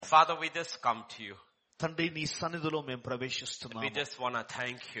Father, we just come to you. తండ్రి నీ సన్నిధిలో మేము ప్రవేశిస్తున్నాము. We just want to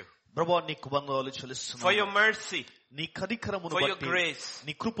thank you ప్రభువా నీకు వందనాలు చెల్లిస్తున్నాము. for your mercy, నీ కనికరమును for your బట్టి, grace,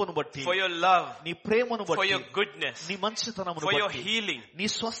 నీ కృపను బట్టి, for your love, నీ ప్రేమను for బట్టి, your goodness, నీ మంచితనమును for your బట్టి, healing, నీ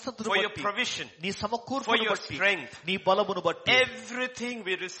స్వస్థతను for your బట్టి, provision, నీ for సమకూర్పును your బట్టి, strength. నీ బలమును బట్టి, Everything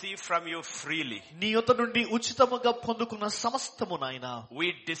we receive from you freely. నీ యొద్ద నుండి ఉచితముగా పొందుకున్న సమస్తము నాయనా, We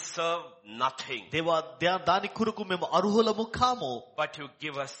deserve nothing, దేవా దాని కొరకు మేము అర్హులము కాము, but you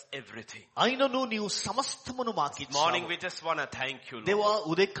give us everything. అయినను నీవు సమస్తమును Morning, మాకిచ్చావు. we just want to thank you, Lord. దేవా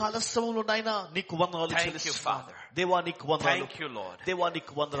ఉదయకాల సమయంలో నాయనా నీకు వందనాలు Thank you, చెల్లిస్తున్నాము. Father. దేవా నీకు వందనాలు, Thank you, Lord. దేవా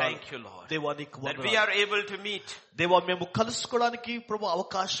నీకు వందనాలు, Thank you, Lord. దేవా నీకు That we వందనాలు. are able to meet దేవా మేము కలుసుకోవడానికి ప్రభు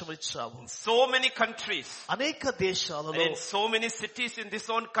అవకాశం ఇచ్చావు. in so many countries అనేక దేశాలలో, and in so many cities in this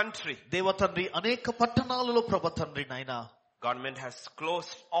own country. దేవ తండ్రి అనేక పట్టణాలలో ప్రభు తండ్రి నాయనా, Government has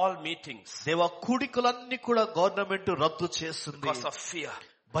closed all meetings దేవ కూడికలన్నీ కూడా గవర్నమెంట్ రద్దు చేస్తుంది because of fear.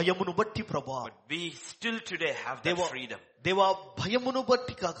 భయమును బట్టి ప్రభా. But we still today have that దేవా freedom. దేవా భయమును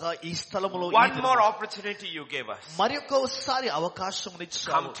బట్టి కాక ఈ స్థలములో One more opportunity you gave us. మరి ఒక్కసారి అవకాశం Come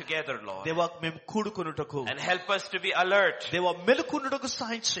ఇచ్చావు. together, Lord, దేవా మేము కూడుకొనుటకు, and help us to be alert దేవా మెలుకునుటకు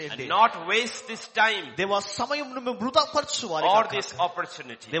సహాయం చేయండి. and not waste this time దేవా సమయమును మేము వృధా పరచుకోవాలి or this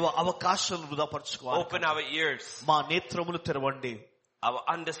opportunity. దేవా అవకాశాలను వృధా పరచుకోవాలి. Open our ears, మా నేత్రములు తెరవండి, our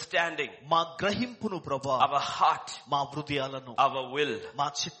understanding, మా గ్రహింపును ప్రభా, our heart, మా హృదయాలను, our will. మా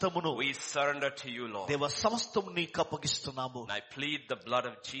చిత్తమును We surrender to you, Lord. దేవ సమస్తము నీకు అప్పగిస్తున్నాము. And I plead the blood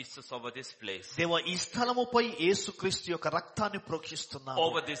of Jesus over this place, దేవ ఈ స్థలముపై యేసుక్రీస్తు యొక్క రక్తాన్ని ప్రోక్షిస్తున్నాము.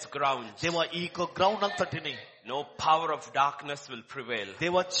 over this ground. దేవ ఈ యొక్క గ్రౌండ్ అంతటిని No power of darkness will prevail.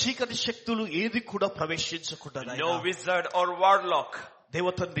 దేవ చీకటి శక్తులు ఏది కూడా ప్రవేశించకుండా, No wizard or warlock, దేవ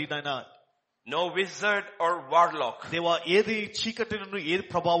తండ్రి నాయన, no wizard or warlock, దేవ ఏది చీకటిను ఏది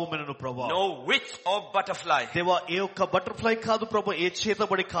ప్రభావమైనను ప్రభా, no witch or butterfly దేవ ఏ ఒక్క బటర్ఫ్లై కాదు ప్రభా, ఏ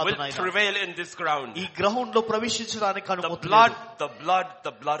చేతబడి కాదు will నాయన prevail in this ground. ఈ గ్రౌండ్ లో ప్రవేశించడానికి The అనుమతి blood, లేదు.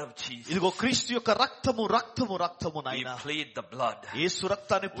 the blood of Jesus. ఇదిగో క్రీస్తు యొక్క రక్తము రక్తము రక్తము We నాయన, plead the blood. యేసు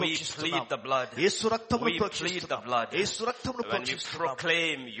రక్తాన్ని We plead ప్రోక్షిస్తున్నాము. the blood. యేసు రక్తమును We plead the ప్రోక్షిస్తున్నాము. blood. యేసు రక్తమును When we ప్రోక్షిస్తున్నాము.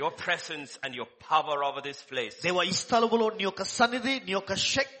 proclaim your presence and your power over this place, దేవ ఈ స్థలములో నీ యొక్క సన్నిధి, నీ యొక్క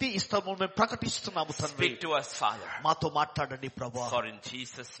శక్తి ఈ స్థలములో మేము ప్రకటిస్తున్నాము తండ్రి. speak to us, Father. మాతో మాట్లాడండి ప్రభా. For in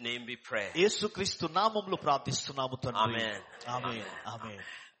Jesus' name we pray. యేసుక్రీస్తు నామములో ప్రార్థిస్తున్నాము తండ్రి. Amen. Amen, amen.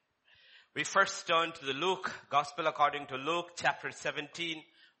 We first turn to the Luke, Gospel according to Luke, chapter 17,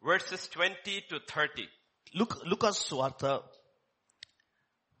 verses 20 to 30. లూకాసు సువార్త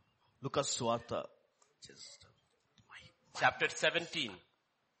Chapter 17.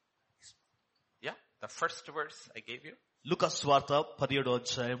 Yeah, the first verse I gave you. లూకాసు సువార్త 17వ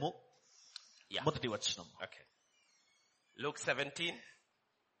అధ్యాయము Yeah. మొదటి వచనం. Okay. Luke 17,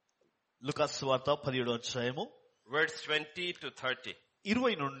 లూకాసు సువార్త 17వ అధ్యాయము verse 20 to 30.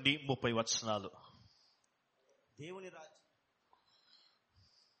 20 నుండి 30 వచనాలు.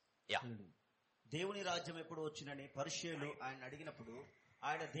 దేవుని రాజ్యం ఎప్పుడు వచ్చినని పరిశీలు ఆయన అడిగినప్పుడు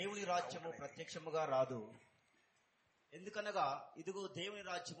ఆయన దేవుని రాజ్యము ప్రత్యక్షముగా రాదు, ఎందుకనగా ఇదిగో దేవుని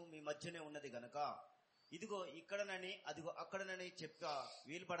రాజ్యము మీ మధ్యనే ఉన్నది గనక ఇదిగో ఇక్కడనని అదిగో అక్కడనని చెప్ప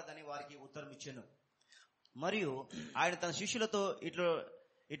వీలుపడదని వారికి ఉత్తరం ఇచ్చెను. మరియు ఆయన తన శిష్యులతో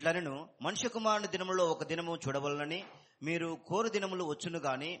ఇట్లనెను, మనుష్య కుమారుని దినములో ఒక దినము చూడవలనని మీరు కోరు దినములు వచ్చును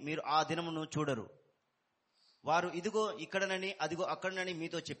గాని మీరు ఆ దినమును చూడరు. వారు ఇదిగో ఇక్కడనని అదిగో అక్కడనని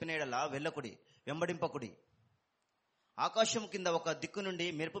మీతో చెప్పినలా వెళ్ళకుడి, వెంబడింపకుడి. ఆకాశం కింద ఒక దిక్కు నుండి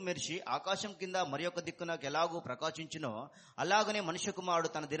మెరుపు మెరిచి ఆకాశం కింద మరి ఒక దిక్కునకు ఎలాగూ ప్రకాశించునో అలాగనే మనుష్య కుమారుడు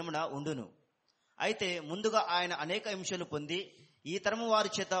తన దినమున ఉండును. అయితే ముందుగా ఆయన అనేక హింసలు పొంది ఈ తరము వారి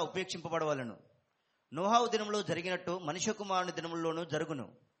చేత ఉపేక్షింపబడవలను. నోహావు దినములో జరిగినట్టు మనుష్య కుమారుని దినముల్లోనూ జరుగును.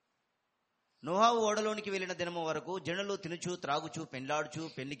 నోహావు ఓడలోనికి వెళ్లిన దినము వరకు జనులు తినుచు త్రాగుచు పెండ్లాడుచు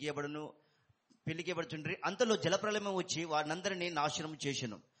పెళ్లికియబడుచుండ్రి. అంతలో జలప్రలయం వచ్చి వారినందరినీ నాశనం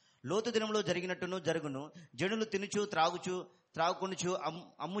చేసెను. లోతు దినములో జరిగినట్టును జరుగును. జనులు తినుచు త్రాగుకొనుచు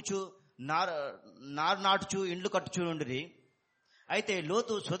అమ్ముచు నాటుచు ఇండ్లు కట్టుచు ఉండిరి. అయితే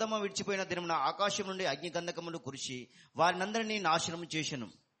లోతు సొదొమ విడిచిపోయిన దినమున ఆకాశం నుండి అగ్నిగంధకములు కురిసి వారినందరినీ నాశనం చేసెను.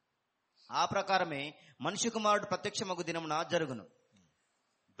 ఆ ప్రకారమే మనుష్య కుమారుడు ప్రత్యక్షమగు దినమున జరుగును.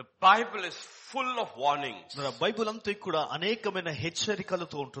 The Bible is full of warnings. Bible అంతా కూడా అనేకమైన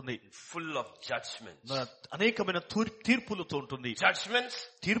హెచ్చరికలతో ఉంటుంది, full of judgments. అనేకమైన తీర్పులతో ఉంటుంది. Judgments,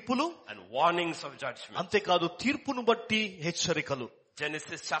 తీర్పులు and warnings of judgment. అంతేకాదు తీర్పును బట్టి హెచ్చరికలు.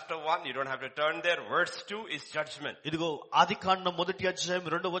 Genesis chapter 1, you don't have to turn there. Verse 2 is judgment. ఇదిగో ఆదికాండం 1వ అధ్యాయం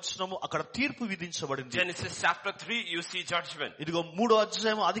 2వ వచనము అక్కడ తీర్పు విధించబడింది. Genesis chapter 3, you see judgment. ఇదిగో 3వ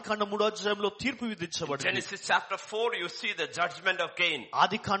అధ్యాయం ఆదికాండం 3వ అధ్యాయంలో తీర్పు విధించబడింది. Genesis chapter 4, you see the judgment of Cain.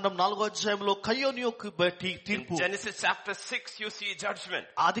 ఆదికాండం 4వ అధ్యాయంలో కయ్యోను యొక్క తీర్పు. Genesis chapter 6, you see judgment.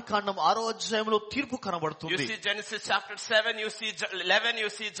 ఆదికాండం 6వ అధ్యాయంలో తీర్పు You కనబడుతుంది. see Genesis chapter 7, you see 11, you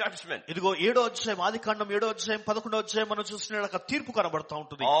see judgment. ఇదిగో 7వ అధ్యాయం ఆదికాండం 7వ అధ్యాయం 11వ అధ్యాయం మనం చూసిన తీర్పు కనబడతా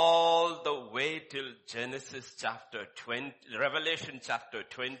ఉంటుంది. All the way till Genesis chapter 20, Revelation chapter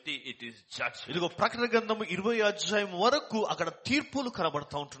 20, it is judgment. ఇదిగో ప్రకటన గ్రంథము 20వ అధ్యాయం వరకు అక్కడ తీర్పులు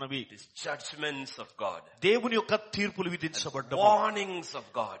కనబడతా ఉంటున్నవి. It is judgments of God. దేవుని యొక్క తీర్పులు విధించబడ్డాయి. Warnings of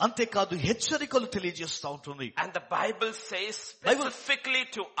God. అంతేకాదు హెచ్చరికలు తెలియజేస్తా ఉంటుంది. And the Bible says specifically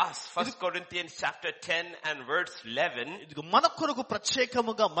to us, 1 Corinthians chapter 10 and verse 11, ఇదిగో మన కొరకు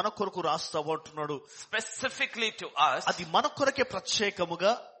ప్రత్యేకముగా మన కొరకు రాస్తా ఉంటున్నాడు. specifically to us, అది మన కొరకే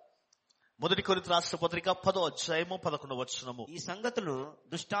ప్రత్యేకముగా 1 కొరింథీ రాసిన పత్రిక 10వ అధ్యాయము 11వ వచనము. ఈ సంగతులు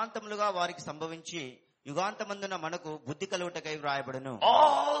దృష్టాంతములుగా వారికి సంభవించి యుగాంతమందున మనకు బుద్ధి కలుగుటకై వ్రాయబడును.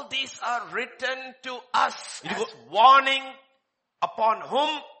 all these are written to us as warning upon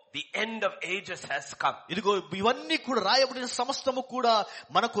whom the end of ages has come. ఇదిగో ఇవన్నీ కూడా రాయబడిన సమస్తము కూడా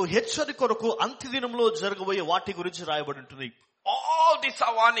మనకు హెచ్చరిక కొరకు అంత్యదినంలో జరగబోయే వాటి గురించి రాయబడి ఉంటుంది. All these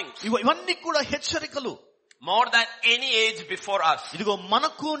are warnings. ఇవన్నీ కూడా హెచ్చరికలు. More than any age before us. ఇదిగో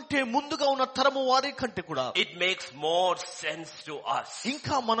మనకు అంటే ముందుగా ఉన్న తరము వారి కంటే కూడా It makes more sense to us.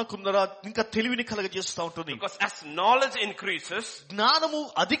 ఇంకా మనకుందరా ఇంకా తెలివిని కలగజేస్తా ఉంటుంది. Because as knowledge increases, జ్ఞానము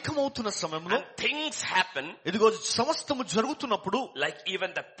అధికమవుతున్న సమయంలో and things happen, ఇదిగో సమస్తము జరుగుతున్నప్పుడు like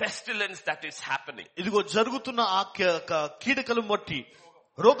even the pestilence that is happening. ఇదిగో జరుగుతున్న ఆ కీడకలను బట్టి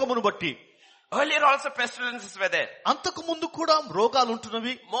రోగమును బట్టి Earlier also pestilences were there. అంతకు ముందు కూడా రోగాలు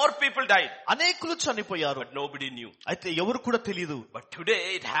ఉంటున్నవి. More people died. అనేకులు చనిపోయారు. But nobody knew. అయితే ఎవరు కూడా తెలియదు. But today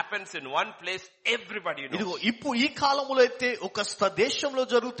it happens in one place, everybody knows. ఇదిగో ఇప్పుడు ఈ కాలంలో అయితే ఒక దేశంలో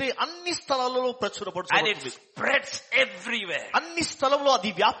జరిగితే అన్ని స్థలాలలో And ప్రచురపడుతుంది. it spreads everywhere. అన్ని స్థలంలో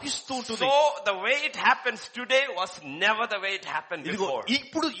అది వ్యాపిస్తూ ఉంటుంది. So the way it happens today was never the way it happened ఇదిగో before.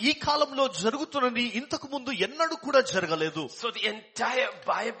 ఇప్పుడు ఈ కాలంలో జరుగుతున్నది ఇంతకు ముందు ఎన్నడూ కూడా జరగలేదు. So the entire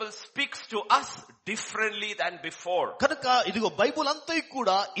Bible speaks to us differently than before. కనుక ఇదిగో బైబుల్ అంతా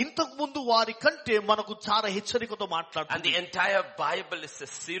కూడా ఇంతకు ముందు వారి కంటే మనకు చాలా హెచ్చరికతో And మాట్లాడుతుంది. the entire Bible is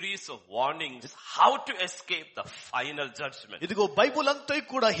a series of warnings how to escape the final judgment. ఇదిగో బైబుల్ అంతా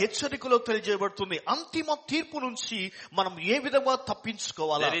కూడా హెచ్చరికలో తెలియజేయబడుతుంది. అంతిమ తీర్పు నుంచి మనం ఏ విధంగా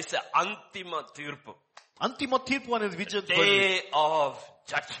తప్పించుకోవాలా. There is an antima tirpu. అంతిమ తీర్పు అనేది విజయం. Day of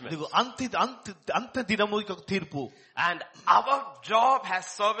judgment. ఇదిగో అంత్య దినము యొక్క తీర్పు. And our job as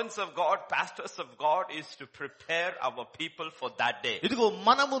servants of God, pastors of God, is to prepare our people for that day. ఇదిగో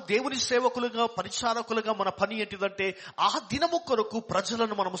మనము దేవుని సేవకులుగా పరిచారకులుగా మన పని ఏంటిదంటే ఆ దినము కొరకు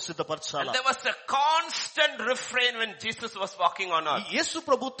ప్రజలను మనము And సిద్ధపరచాలి. there was a constant refrain when Jesus was walking on earth. యేసు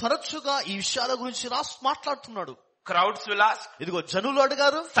ప్రభు తరచుగా ఈ విషయాల గురించి మాట్లాడుతున్నాడు. Crowds will ask, ఇదిగో జనులు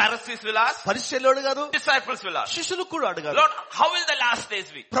అడిగారు, Pharisees will ask, పరిసయ్యులు అడిగారు, disciples will ask, శిష్యులు కూడా అడిగారు, Lord, how will the last days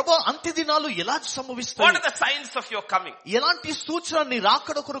be? ప్రభు అంత్య దినాలు ఎలా What సంభవిస్తాయి, are the signs of your coming? ఎలాంటి సూచనని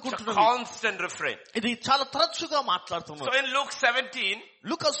రాకడ It's a కొరకుంటున్నది. constant refrain. ఇది చాలా తరచుగా So మాట్లాడుతున్నారు. in Luke 17,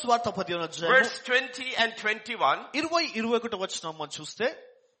 లూకా సువార్త 15వ అధ్యాయం verse 20 and 21, 20-21 వచనం మనం చూస్తే,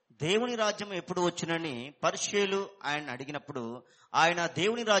 దేవుని రాజ్యం ఎప్పుడు వచ్చునని పరిసయ్యులు ఆయన అడిగినప్పుడు ఆయన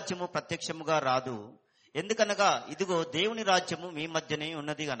దేవుని రాజ్యము ప్రత్యక్షముగా రాదు, ఎందుకనగా ఇదిగో దేవుని రాజ్యము మీ మధ్యనే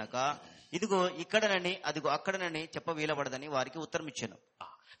ఉన్నది గనక ఇదిగో ఇక్కడనని అదిగో అక్కడనని చెప్పవీలబడదని వారికి ఉత్తరం ఇచ్చాను.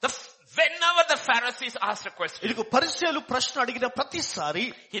 whenever the Pharisees asked a question, ఇదిగో పరిసయ్యులు ప్రశ్న అడిగిన ప్రతిసారి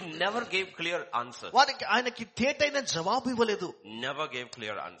he never gave clear answers. వారికి ఆయనకి తేటైన జవాబు ఇవ్వలేదు. Never gave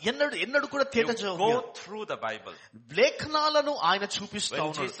clear answers. ఎన్నడూ కూడా తేట You జవాబు. go through the Bible. లేఖనాలను ఆయన చూపిస్తా When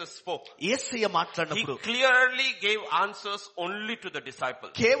ఉన్నాడు. Jesus spoke, యేసయ్య he మాట్లాడినప్పుడు clearly gave answers only to the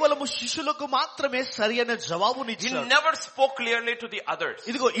disciples. కేవలము శిష్యులకు మాత్రమే సరైన He జవాబునిచ్చాడు. never spoke clearly to the others.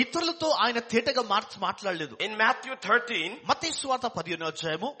 ఇదిగో ఇతరులతో ఆయన తేటగా మాట్లాడలేదు. In Matthew 13, మత్తయి సువార్త 15వ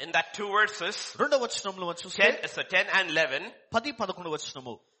అధ్యాయము in that 2 verses, 2వ వచనంలో మనం చూస్తే 10 and 11, 10-11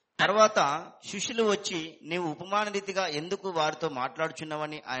 వచనము. తర్వాత శిష్యులు వచ్చి నీవు ఉపమాన రీతిగా ఎందుకు వారితో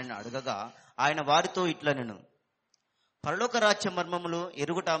మాట్లాడుచున్నావని ఆయన అడగగా ఆయన వారితో ఇట్లనెను, పరలోక రాజ్య మర్మములు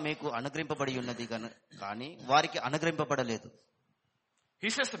ఎరుగుట మీకు అనుగ్రహింపబడి ఉన్నది కానీ వారికి అనుగ్రహింపబడలేదు. he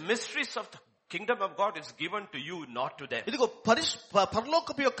says the mysteries of the kingdom of God is given to you, not to them. ఇదిగో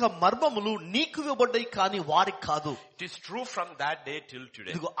పరలోకపు యొక్క మర్మములు నీకు ఇవ్వబడ్డాయి కానీ వారికి కాదు. It is true from that day till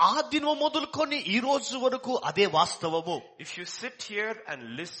today. ఇదిగో ఆ దినం మొదలుకొని ఈ రోజు వరకు అదే వాస్తవము. If you sit here and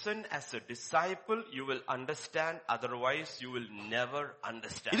listen as a disciple, you will understand. Otherwise, you will never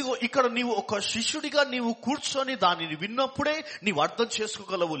understand. ఇదిగో ఇక్కడ నీవు ఒక శిష్యుడిగా నీవు కూర్చొని దానిని విన్నప్పుడే నీవు అర్థం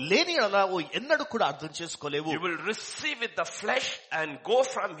చేసుకోగలవు. లేని అలా ఎన్నడూ కూడా అర్థం చేసుకోలేవు. You will receive with the flesh and go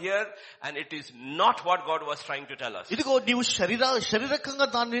from here, and it is not what God was trying to tell us. ఇదిగో నీవు శారీరకంగా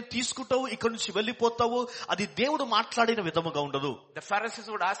దాన్ని తీసుకుంటావు, ఇక్కడ నుంచి వెళ్ళిపోతావు. అది దేవుడు మాట్లాడిన విధముగా ఉండదు. The Pharisees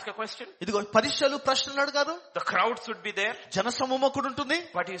would ask a question. ఇదిగో పరిసయ్యులు ప్రశ్నలు అడిగారు. The crowds would be there. జనసమూహం కూడా ఉంటుంది.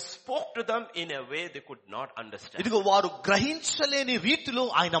 But he spoke to them in a way they could not understand. ఇదిగో వారు గ్రహించలేని రీతిలో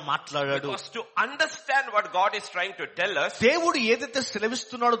ఆయన మాట్లాడాడు. Because to understand what God is trying to tell us, దేవుడు ఏదైతే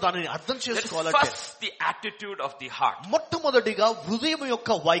సెలవిస్తున్నాడో దానిని అర్థం చేసుకోవాలంటే first the attitude of the heart. మొట్టమొదటిగా హృదయం యొక్క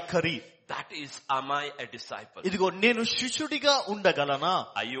వైఖరి. That is, am I a disciple? ఇదిగో నేను శిష్యుడిగా ఉండగలనా?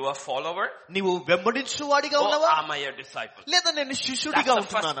 Are you a follower? నీవు వెంబడించువాడిగా Or ఉన్నావా? am I a disciple? లేదా నేను శిష్యుడిగా That's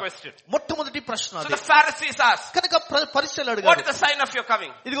the first ఉంటున్నానా? question. మొట్టమొదటి ప్రశ్న So అది. the Pharisees asked, కనుక పరిసయ్యులు what అడిగారు, is the sign of your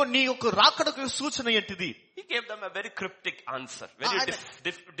coming? ఇదిగో నీ యొక్క రాకడకు సూచన ఏంటిది? He gave them a very cryptic answer, very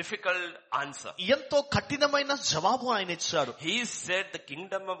difficult answer. ఎంతో కఠినమైన జవాబు ఆయన ఇచ్చాడు. He said the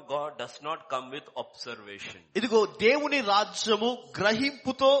kingdom of God does not come with observation. ఇదిగో దేవుని రాజ్యము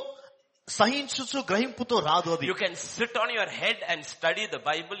గ్రహింపుతో రాదు. అది You can sit on your head and study the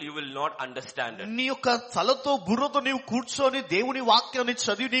Bible, you will not understand it. నీ యొక్క తలతో బుర్రతో నీవు కూర్చొని దేవుని వాక్యాన్ని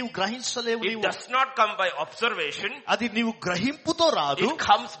చదివి నీవు గ్రహించలేవు. It does not come by observation. అది నీవు గ్రహింపుతో రాదు. It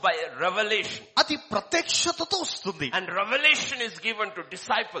comes by revelation. అది ప్రత్యక్షతతో వస్తుంది. And revelation is given to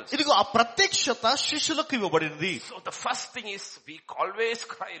disciples. ఇదిగో ఆ ప్రత్యక్షత శిష్యులకు ఇవ్వబడింది. So the first thing is, we always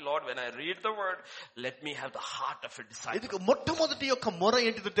cry, Lord, when I read the word, let me have the heart of a disciple. ఇదిగో మొట్టమొదటి యొక్క మొర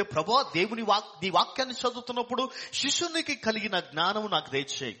ఏంటిదంటే, ప్రభువా దేవుని నీ వాక్యాన్ని చదువుతున్నప్పుడు శిష్యునికి కలిగిన జ్ఞానము నాకు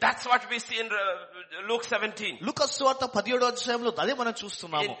దయచేయి. That's what we see in Luke 17. లూకా సువార్త 17వ అధ్యాయంలో అదే మనం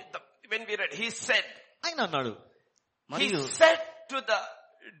చూస్తున్నాము. When we read, he said అన్నాడు, to the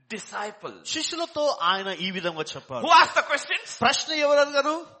disciples. శిష్యులతో ఆయన ఈ విధంగా చెప్పారు. Who asked the questions? ప్రశ్న ఎవరు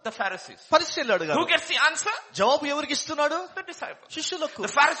అడిగారు? The Pharisees. పరిసయ్యులు అడిగారు. Who gets the answer? జవాబు ఎవరికి ఇస్తున్నాడు? The disciples. శిష్యులకు.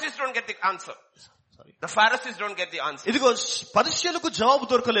 The Pharisees don't get the answer. The Pharisees don't get the answer. ఇదిగో పరిసయ్యులకు జవాబు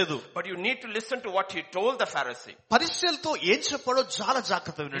దొరకలేదు. But you need to listen to what he told the Pharisee. పరిసయ్యులతో ఏం చెప్పాడో చాలా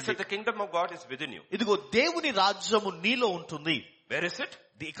జాగ్రత్త He వినండి. said the kingdom of God is within you. ఇదిగో దేవుని రాజ్యము నీలో ఉంటుంది. Where is it?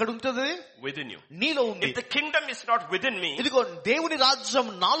 ఇక్కడ ఉంటుంది, Within you. నీలో ఉంది. If the kingdom is not within me, ఇదిగో దేవుని రాజ్యం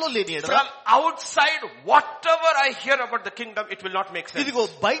నాలో లేని ఎడల, from outside, whatever I hear about the kingdom, it will not make sense. ఇదిగో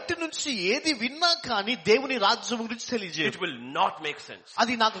బయట నుంచి ఏది విన్నా కానీ దేవుని రాజ్యం గురించి తెలియజేయదు. It will not make sense.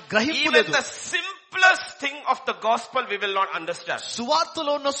 అది నాకు గ్రహింపు Even లేదు. the simplest thing of the gospel we will not understand.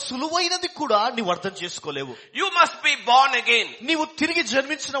 సువార్తలో ఉన్న సులువైనది కూడా నీవు అర్థం చేసుకోలేవు. You must be born again. నీవు తిరిగి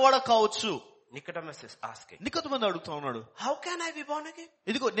జన్మించిన వాడు కావచ్చు. Nicodemus is asking, నికోదేము అడుగుతా ఉన్నాడు, how can I be born again?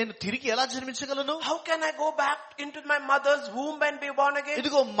 ఇదిగో నేను తిరిగి ఎలా జన్మించగలను? How can I go back into my mother's womb and be born again?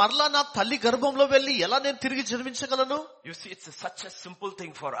 ఇదిగో మరలా నా తల్లి గర్భంలో వెళ్లి ఎలా నేను తిరిగి జన్మించగలను? You see, it's such a simple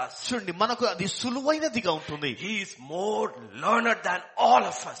thing for us. చూడండి, మనకు అది సులువైనదిగా ఉంటుంది. He is more learned than all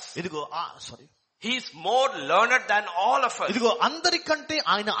of us. ఇదిగో He is more learned than all of us. ఇదిగో అందరికంటే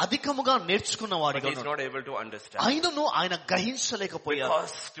ఆయన అధికముగా నేర్చుకున్నవాడిగా But he is not able to understand. ఆయనను ఆయన గ్రహించలేకపోయారు.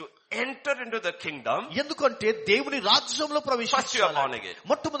 Because to enter into the kingdom, ఎందుకంటే దేవుని రాజ్యంలో first you are born ప్రవేశించాలి. again.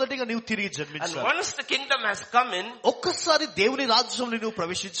 మొట్టమొదటిగా నీవు తిరిగి And జన్మించాలి. once the kingdom has come in, ఒక్కసారి దేవుని రాజ్యంలో నువ్వు then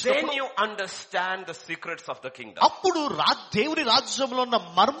ప్రవేశించినప్పుడు you understand the secrets of the kingdom. అప్పుడు దేవుని రాజ్యంలో ఉన్న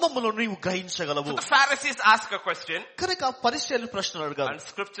మర్మములను నీవు గ్రహించగలవు. So the Pharisees ask a question, కనుక పరిశీలన ప్రశ్నలు అడిగారు. and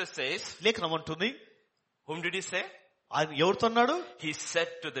scripture says, లేఖనం అంటుంది, whom did he say? ఆయన ఎవరితో అన్నాడు? He said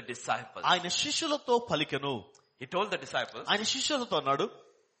to the disciples. ఆయన శిష్యులతో పలికెను. He told the disciples, ఆయన శిష్యులతో అన్నాడు,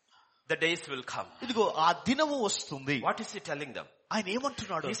 the days will come. ఇదిగో ఆ దినము వస్తుంది. What is he telling them? ఆయన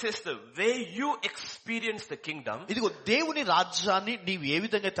ఏమంటున్నాడు? He says the way you experience the kingdom, ఇదిగో దేవుని రాజ్యాన్ని నీవు ఏ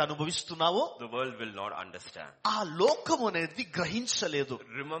విధంగా అయితే అనుభవిస్తున్నావో the world will not understand. ఆ లోకం అనేది గ్రహించలేదు.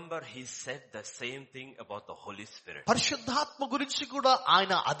 Remember, he said the same thing about the Holy Spirit. పరిశుద్ధాత్మ గురించి కూడా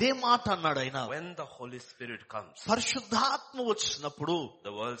ఆయన అదే మాట అన్నాడు. ఆయన When the Holy Spirit comes, పరిశుద్ధాత్మ వచ్చినప్పుడు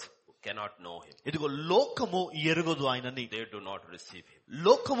the world cannot know him. ఇదిగో లోకము ఎరుగదు ఆయనని. They do not receive him.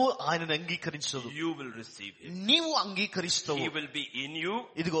 లోకము ఆయనను అంగీకరించదు. You will receive him. నీవు అంగీకరిస్తావు. He will be in you.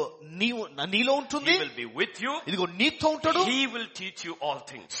 ఇదిగో నీవు నీలో ఉంటుంది. He will be with you. ఇదిగో నీతో ఉంటాడు. He will teach you all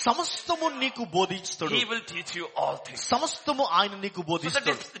things. సమస్తము నీకు బోధిస్తాడు. He will teach you all things. సమస్తము ఆయన నీకు So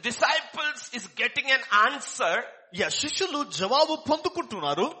బోధిస్తాడు. the disciples is getting an answer శిష్యులు జవాబు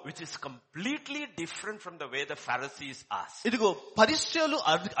పొందుకుంటున్నారు, which is completely different from the way the Pharisees asked. ఇదిగో పరిసయ్యులు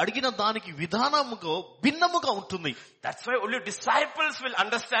అడిగిన దానికి విధానముగా భిన్నముగా ఉంటుంది. That's why only disciples will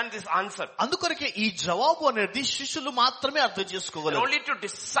understand this answer. అందుకొరకే ఈ జవాబు అనేది శిష్యులు మాత్రమే అర్థం And చేసుకోగలరు. only to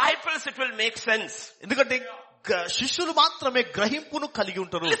disciples it will make sense. ఎందుకంటే శిష్యులు మాత్రమే గ్రహింపును కలిగి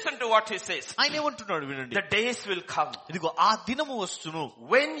ఉంటారు. Listen to what he says. ఆయన ఏమంటున్నాడు వినండి. The days will come ఇదిగో ఆ దినము వస్తును,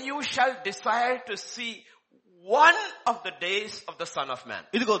 when you shall desire to see one of the days of the Son of Man.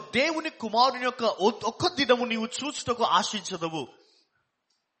 ఇదిగో దేవుని కుమారుని యొక్క ఒక్క దినము నీవు చూచుటకు ఆశించదవు.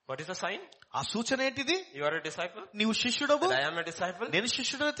 What is the sign? ఆ సూచన ఏంటిది? You are a disciple? నీవు శిష్యుడవు, And I am a disciple? నేను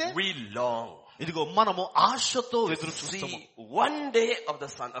శిష్యుడైతే We long ఇదిగో మనము ఆశతో ఎదురు to చూస్తాము. see one day of the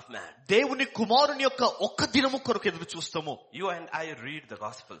Son of Man. దేవుని కుమారుని యొక్క ఒక్క దినము కొరకు ఎదురు చూస్తాము. You and I read the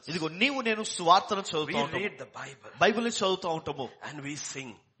Gospels. ఇదిగో నీవు నేను సువార్తను We చదువుతా ఉంటాము, read the Bible. బైబిల్ చదువుతా ఉంటాము, And we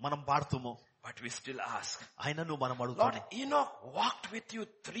sing. మనం పాడుతాము. But we still ask, ఆయనను మనం Lord, అడుగుతాము, Enoch walked with you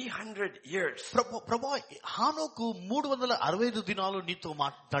 300 years. ప్రభా హానోకు 365 దినాలు నీతో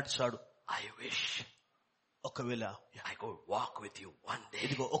నడిచాడు. I wish ఒకవేళ I could walk with you one day.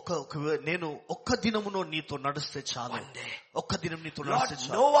 ఇదిగో నేను ఒక్క దినమును నీతో నడిస్తే చాలు. One day. ఒక్క దినం నీతో Lord, నడిస్తే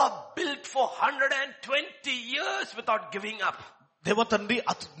చాలు. Noah built for 120 years without giving up. దేవ తండ్రి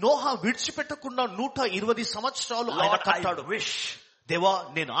నోహా విడిచిపెట్టకుండా 120 సంవత్సరాలు ఆయన Lord, కట్టాడు. I wish దేవా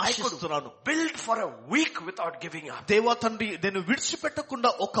నేను I could ఆశిస్తున్నాను. build for a week without giving up. దేవా తండ్రి నేను విడిచిపెట్టకుండా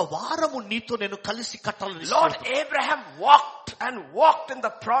ఒక వారము నీతో నేను కలిసి కట్టాలని. Lord, Abraham walked and walked in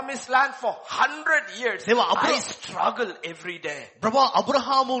the promised land for 100 years. I struggle every day. ప్రభా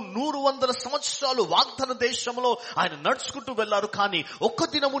అబ్రహాము 100 సంవత్సరాలు వాగ్దాన దేశంలో ఆయన నడుచుకుంటూ వెళ్లారు, కానీ ఒక్క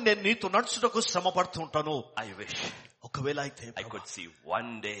దినము నేను నీతో నడుచుటకు శ్రమ పడుతుంటాను. I wish ఒకవేళ అయితే I could see one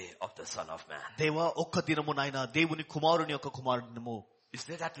day of the Son of Man. దేవా ఒక్క దినము నాయన దేవుని కుమారుని యొక్క కుమారునిము. Is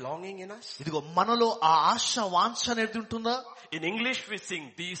there that longing in us? ఇదిగో మనలో ఆ ఆశ వాంఛ అనేది ఉంటుందా? In English we sing,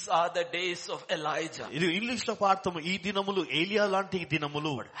 these are the days of Elijah. ఇది ఇంగ్లీష్ లో పాడతాము, ఈ దినములు ఏలియా లాంటి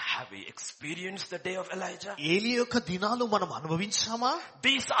దినములు. Have we experienced the day of Elijah? ఏలియా యొక్క దినాలు మనం అనుభవించామా?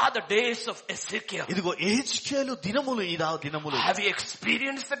 These are the days of Ezekiel. ఇదిగో ఎహెజ్కేలు దినములు, ఈ దినములు. Have we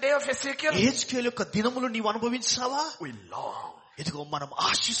experienced the day of Ezekiel? Ezekiel యొక్క దినములు నీవు అనుభవించావా? We long. ఇదిగో మనం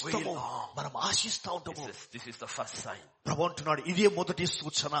ఆశిస్తాము, మనం ఆశిస్తా ఉంటాము. This is the first sign. ప్రభు అంటున్నాడు, ఇదే మొదటి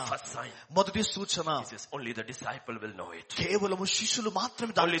సూచన. First sign. మొదటి సూచన. This is only the disciple will know it. కేవలము శిష్యులు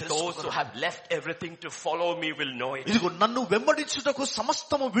మాత్రమే Only దాన్ని those who తెలుసుకోగలరు. have left everything to follow me will know it. ఇదిగో నన్ను వెంబడించుటకు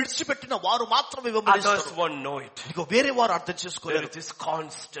సమస్తము విడిచిపెట్టిన వారు మాత్రమే Others వెంబడిస్తారు. won't know it. ఇదిగో వేరే వారు అర్థం There చేసుకోలేరు. is this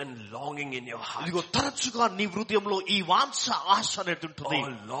constant longing in your heart. ఇదిగో తరచుగా నీ హృదయంలో ఈ వాంఛ ఆశ అనేది ఉంటుంది.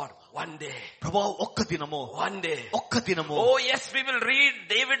 Oh Lord, one day. ప్రభా ఒక్క దినము, One day. ఒక్క దినము. Oh yes, we will read.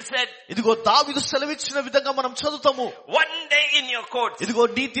 David said, ఇదిగో దావీదు సెలవిచ్చిన విధంగా మనం చదువుతాము, one day in your courts. ఇదిగో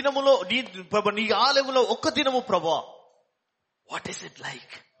నీ దినములో నీ ఆలయములో ఒక్క దినము ప్రభా. What is it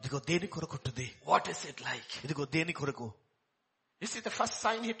like? ఇదిగో దేని కొరకు ఉంటుంది? What is it like? ఇదిగో దేని కొరకు? You see the first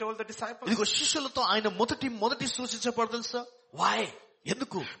sign he told the disciples? ఇదిగో శిష్యులతో ఆయన మొదటి సూచించబడు తెలుసా? Why?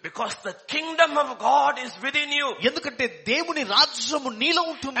 ఎందుకు? Because the kingdom of God is within you. ఎందుకంటే దేవుని రాజ్యము నీలో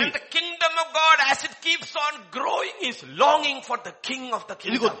ఉంటుంది. And the kingdom of God, as it keeps on growing, is longing for the king of the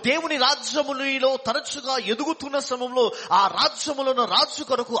ఇదిగో kingdom. దేవుని రాజ్యము నీలో తరచుగా ఎదుగుతున్న సమయంలో ఆ రాజ్యములో రాజు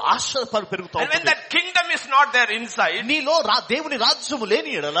కొరకు ఆశ పెరుగుతా And when ఉంటుంది. that kingdom is not there inside, నీలో దేవుని రాజ్యము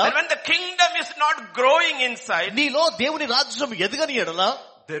లేని ఎడల, and when the kingdom is not growing inside, నీలో దేవుని రాజ్యం ఎదగని ఎడల,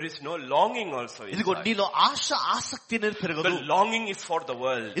 there is no longing also ఇదిగో inside. నీలో ఆసక్తి అనేది పెరగదు. The longing is for the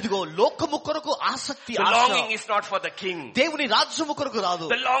world. ఇదిగో లోకము కొరకు ఆసక్తి, The Asha. longing is not for the king. దేవుని రాజ్యము కొరకు రాదు.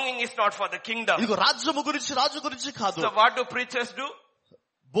 The longing is not for the kingdom. ఇదిగో రాజ్యము గురించి, రాజు గురించి కాదు. So what do preachers do?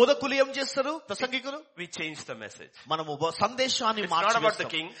 బోధకులు ఏం చేస్తారు? ప్రసంగికులు We change the message. మనము సందేశాన్ని It's not about the March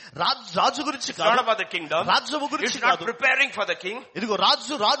king. రాజు గురించి It's not కాదు, about the kingdom. రాజ్యము గురించి It's not కాదు. preparing for the king. ఇదిగో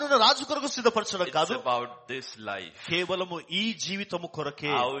రాజు కొరకు సిద్ధపరచడం It's కాదు, about this life. కేవలము ఈ జీవితము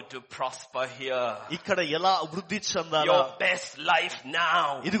కొరకే. How to prosper here. ఇక్కడ ఎలా వృద్ధి చెందాలా? Your best life now.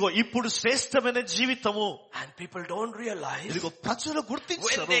 ఇదిగో ఇప్పుడు శ్రేష్టమైన జీవితము. And people don't realize ఇదిగో ప్రజలు when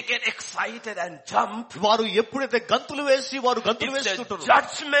గుర్తించరు. they get excited and jump, వారు ఎప్పుడైతే గంతులు వేసి వారు గంతులు it's a వేస్తుంటారు,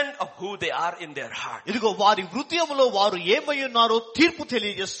 judgment of who they are in their heart. ఇదిగో వారి హృదయంలో వారు ఏమై ఉన్నారో తీర్పు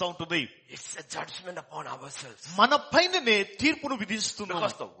తెలియజేస్తూ ఉంటుంది. It's a judgment upon ourselves. మన పైననే తీర్పును విధిస్తున్నాం.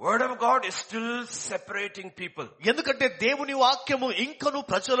 Because the word of God is still separating people. ఎందుకంటే దేవుని వాక్యము ఇంకను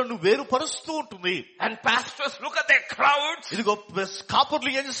ప్రజలను వేరుపరుస్తూ ఉంటుంది. And pastors look at their crowds. ఇదిగో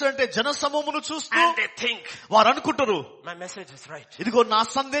కాపర్లు ఏం చేస్తారంటే జన సమూహమును చూస్తూ And they think, వారు అనుకుంటారు, my message is right. ఇదిగో నా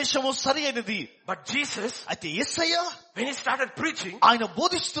సందేశము సరి అయినది. But Jesus, అయితే యేసయ్య when he started preaching, ఆయన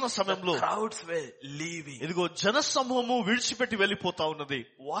బోధిస్తున్న సమయంలో crowds were leaving. ఇదిగో జన సమూహము విడిచిపెట్టి వెళ్ళిపోతా ఉన్నది.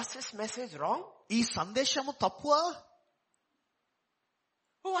 Was his message wrong? ఈ సందేశము తప్పువా?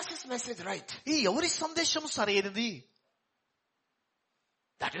 Who was his message right? ఈ ఎవరి సందేశము సరైనది?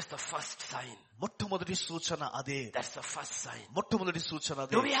 That is the first sign. మొట్టమొదటి సూచన అదే. That's the first sign. మొట్టమొదటి సూచన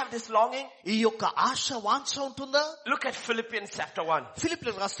అదే. Do we have this longing? ఈ యొక్క ఆశ వాంఛ ఉంటుందా? Look at Philippians chapter 1.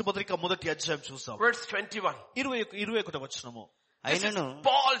 ఫిలిప్పీయులకు రాసిన పత్రిక మొదటి అధ్యాయం చూద్దాం. Verse 21. 21వ వచనము. అయినను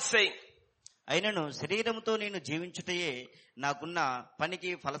Paul saying, అయినను శరీరముతో నేను జీవించుటయే నాకున్న పనికి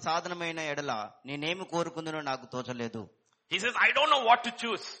ఫలసాధనమైన ఎడల నేనేమి కోరుకుందునో నాకు తోచలేదు. he says, I don't know what to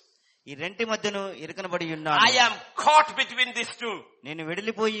choose. ఈ రెంటి మధ్యను ఇరుకనబడి I ఉన్నాను. am caught between these two. నేను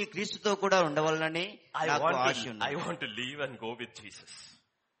వెడలిపోయి క్రీస్తుతో కూడా ఉండవలనని నాకు ఆశ ఉంది. I want to leave and go with Jesus,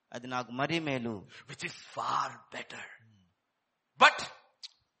 అది నాకు మరీ మేలు. which is far better. But,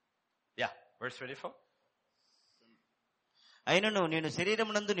 yeah, verse 24. అయినను నేను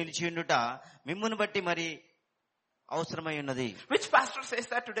శరీరమునందు నిలిచియుండుట మిమ్మును బట్టి మరి అవసరమై ఉన్నది. Which pastor says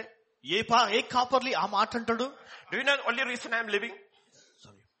that today? ఏ కాపర్లి ఆ మాట అంటాడు? Do you know the only reason I am living?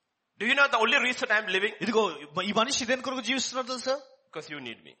 Do you know the only reason I am living? ఇదిగో ఈ మనిషి దేని కొరకు జీవిస్తున్నాడు తెలుసా? Because you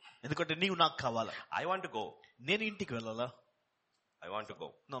need me. ఎందుకంటే నీవు నాకు కావాలా. I want to go. నేను ఇంటికి వెళ్ళాలా? I want to go.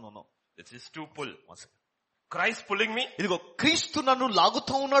 No. This is to pull. Christ pulling me. ఇదిగో క్రీస్తు నన్ను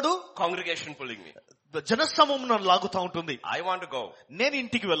లాగుతూ ఉన్నాడు. Congregation pulling me. జనసమూహం నన్ను లాగుతా ఉంటుంది. I want to go. నేను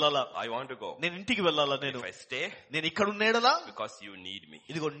ఇంటికి వెళ్ళాలా? I want to go. నేను ఇంటికి వెళ్ళాలా? If I stay, నేను ఇక్కడ ఉండేడలా? because you need me.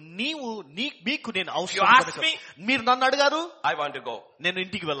 ఇదిగో మీకు నేను You అవసరం ask కనుక. me, మీరు నన్ను అడిగారు, I want to go. నేను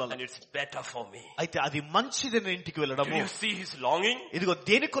ఇంటికి వెళ్ళాలా? And it's better for me. అయితే అది మంచిది నేను ఇంటికి Do వెళ్ళడము. you see his longing? ఇదిగో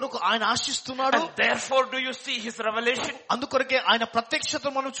దేని కొరకు ఆయన ఆశిస్తున్నాడు. And therefore do you see his revelation? అందుకొరకే ఆయన ప్రత్యక్షత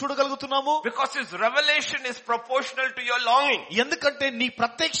మనం చూడగలుగుతున్నాము. Because his revelation is proportional to your longing. ఎందుకంటే నీ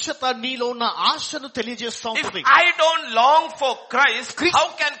ప్రత్యక్షత నీలో ఉన్న ఆశను తెలియజేస్తా ఉంటుంది. If I don't long for Christ, how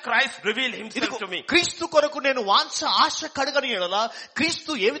can Christ reveal himself to me? క్రీస్తు కొరకు నేను వాంఛ ఆశ కడగని ఎడలా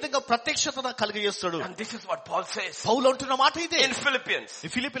క్రీస్తు ఏ విధంగా ప్రత్యక్షత నాకు కలుగజేస్తాడు? And this is what Paul says పౌలు అంటున్న మాట ఇదే in Philippians.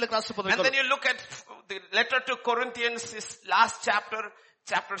 ఈ ఫిలిప్పీయులకు రాసిన And పత్రికలో. then you look at the letter to Corinthians, his last chapter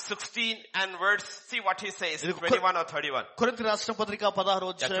 16 and verse, see what he says, 21 or 31. కొరింథీ రాసిన పత్రిక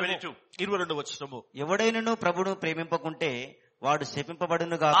 16వ అధ్యాయం 22. 22వ వచనము. ఎవడైనను ప్రభువును ప్రేమింపకుంటే వాడు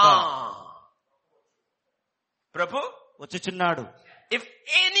శపింపబడును గాక. Prabhu, వచ్చుచున్నాడు. if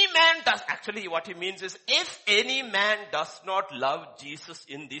any man does, actually what he means is, if any man does not love Jesus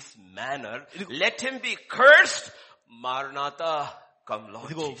in this manner, let him be cursed. Maranatha, come Lord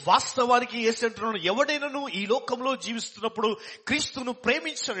ఇదిగో Jesus. వాస్తవానికి యేసు అంటున్నాడు, ఎవడైనను ఈ లోకంలో జీవిస్తున్నప్పుడు క్రీస్తును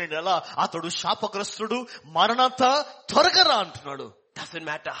ప్రేమించడం ఎలా అతడు శాపగ్రస్తుడు, మరణాత త్వరగా రా అంటున్నాడు. Doesn't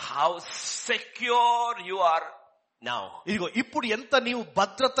matter how secure you are now, ఇదిగో ఇప్పుడు ఎంత నీవు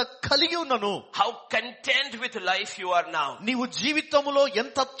భద్రత కలిగి ఉన్నను, how content with life you are now, నీవు జీవితంలో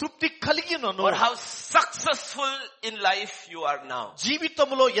ఎంత తృప్తి కలిగి ఉన్నను, or how successful in life you are now,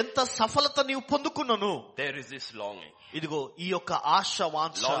 జీవితంలో ఎంత సఫలత నీవు పొందుకున్నను, there is this longing. ఇదిగో ఈ యొక్క ఆశ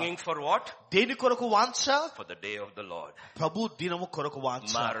వాంఛ. Longing for what? దేని కొరకు వాంఛ? For the day of the Lord. ప్రభు దినము కొరకు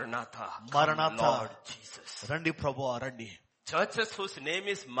వాంఛ. Maranatha, Maranatha. come Lord Jesus. రండి ప్రభువా రండి. Churches whose name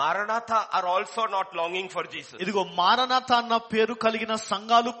is Maranatha are also not longing for Jesus. ఇదిగో మారనాథ అన్న పేరు కలిగిన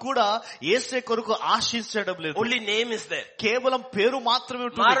సంఘాలు కూడా యేసే కొరకు ఆశించడం లేదు. Only name is there. కేవలం పేరు మాత్రమే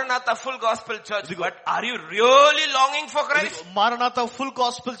ఉంటుంది. Maranatha full gospel church. But are you really longing for Christ? మారనాథ ఫుల్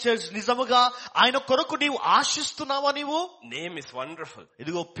గాస్పెల్ చర్చ్ నిజముగా ఆయన కొరకు నీవు ఆశిస్తున్నావా? నీవు Name is wonderful.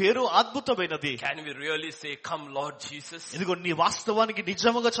 ఇదిగో పేరు అద్భుతమైనది. Can we really say, come Lord Jesus? ఇదిగో నీ వాస్తవానికి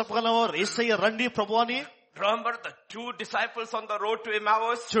నిజముగా చెప్పగలవా యేసయ్య రండి ప్రభు అని? Remember the two disciples on the road to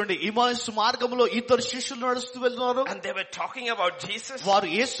Emmaus? చూడండి, ఇమ్మాయిస్ మార్గంలో ఇద్దరు శిష్యులు నడుస్తూ వెళ్తున్నారు. And they were talking about Jesus. వారు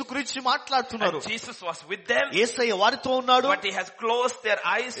యేసు గురించి మాట్లాడుతున్నారు. And Jesus was with them. యేసయ్య వారితో ఉన్నాడు. But he has closed their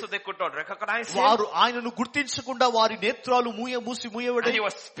eyes so they could not recognize him. వారు ఆయనను గుర్తించకుండా వారి నేత్రాలు మూసి And మూయబడి he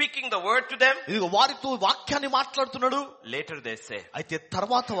was speaking the word to them. ఇదిగో వారితో వాక్యాన్ని మాట్లాడుతున్నాడు. Later they say, అయితే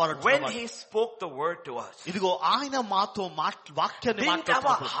తర్వాత వారు when he spoke the word to us, ఇదిగో ఆయన మాతో వాక్యాన్ని didn't our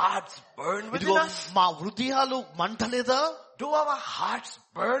మాట్లాడుతున్నారు. hearts burn within ఇదిగో us? మా హృదయాలు మంటలేదా? Do our hearts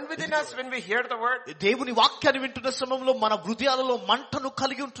burn within us when we hear the word? దేవుని వాక్యాన్ని వింటున్న సమయంలో మన హృదయాలలో మంటను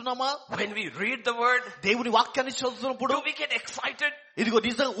కలిగి ఉంటున్నామా? When we read the word, దేవుని వాక్యాన్ని చదువుతున్నప్పుడు do we get excited? ఇదిగో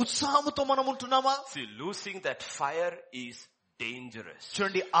నిజంగా ఉత్సాహంతో మనం ఉంటున్నామా? See, losing that fire is dangerous.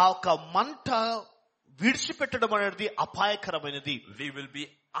 చూడండి, ఆ ఒక మంట విడిచిపెట్టడం అనేది అపాయకరమైనది. We will be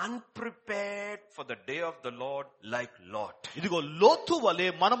unprepared for the day of the Lord like Lot. ఇదిగో లోతు వలె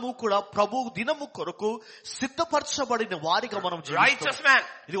మనము కూడా ప్రభు దినము కొరకు సిద్ధపరచబడిన వారిగా మనం జీవిస్తాం. Righteous man.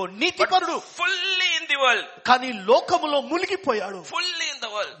 ఇదిగో నీతిపరుడు, Fully in the world. కానీ లోకములో మునిగిపోయాడు. Fully in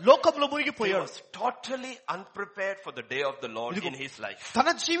the world. లోకంలో He మునిగిపోయాడు. was totally unprepared for the day of the Lord in his life.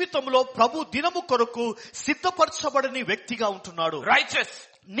 తన జీవితంలో ప్రభు దినము కొరకు సిద్ధపరచబడని వ్యక్తిగా ఉంటున్నాడు. Righteous.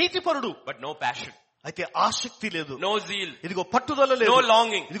 నీతిపరుడు, But no passion. అయితే ఆసక్తి లేదు. No zeal. ఇదిగో పట్టుదల లేదు. No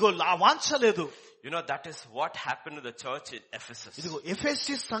longing. ఇదిగో వాంఛ లేదు. You know, that is what happened to the church in Ephesus. ఇదిగో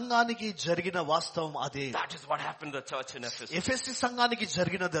ఎఫెసీ సంఘానికి జరిగిన వాస్తవం అదే. That is what happened to the church in Ephesus. ఎఫెసీ సంఘానికి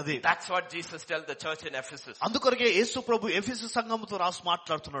జరిగినది అదే. That's what Jesus tells the church in Ephesus. అందుకొరకే యేసు ప్రభు ఎఫెసీ సంఘముతో రాసి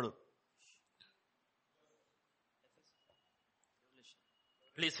మాట్లాడుతున్నాడు.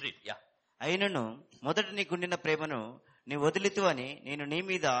 Please read. Yeah. అయినను మొదట నీకుండిన ప్రేమను నీ వదిలితు అని నేను నీ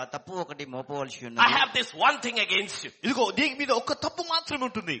మీద తప్పు ఒకటి మోపవలసి I ఉన్నది. have this one thing against you. ఇదిగో నీ మీద ఒక తప్పు మాత్రమే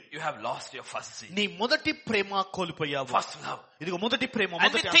ఉంటుంది. You have lost your first zeal. నీ మొదటి ప్రేమ కోల్పోయావు. First love. ఇదిగో మొదటి ప్రేమ, And we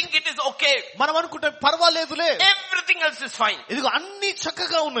మొదటి think it is okay. మనం అనుకుంటే పర్వాలేదులే, Everything else is fine. ఇదిగో అన్ని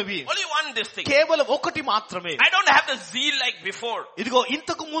చక్కగా ఉన్నవి, Only one this thing. కేవలం ఒకటి మాత్రమే. I don't have the zeal like before. ఇదిగో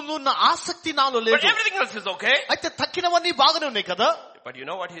ఇంతకు ముందు ఉన్న ఆసక్తి నాలో But లేదు, everything else is okay. అయితే తక్కినవన్నీ బాగానే ఉన్నాయి కదా. But you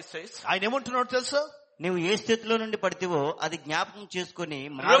know what he says? ఆయన ఏమంటున్నాడు తెలుసా? నువ్వు ఏ స్థితిలో నుండి పడితేవో అది జ్ఞాపకం చేసుకుని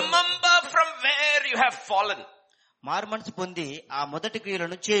Remember from where you have fallen. మారు మనసు పొంది ఆ మొదటి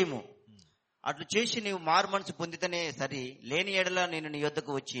క్రియలను చేయము. అట్లు చేసి నీవు మారు మనసు పొందితేనే సరి, లేని ఎడల నేను నీ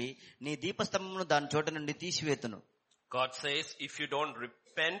యొద్దకు వచ్చి నీ దీపస్తంభమును దాని చోట నుండి తీసివేతును. God says, if you don't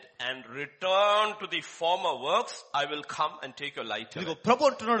repent and return to the former works, I will come and take your light away. ఇదిగో ప్రభు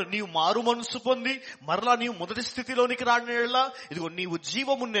అంటున్నాడు, నీవు మారు మనసు పొంది మరలా నీవు మొదటి స్థితిలోనికి రానిలా ఇదిగో నీవు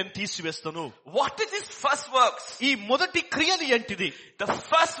జీవము నేను తీసివేస్తాను. What is this first works? ఈ మొదటి క్రియలు ఏంటిది? The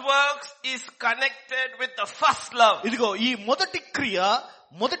first works is connected with the first love. ఇదిగో ఈ మొదటి క్రియ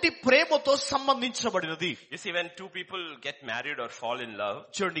మొదటి ప్రేమతో సంబంధించబడినది. You see, when two people get married or fall in love,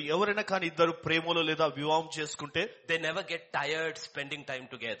 చూడండి, ఎవరైనా కానీ ఇద్దరు ప్రేమలో లేదా వివాహం చేసుకుంటే they never get tired spending time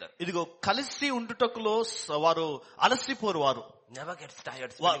together. ఇదిగో కలిసి ఉండుటకులో వారు అలసిపోరు. వారు Never gets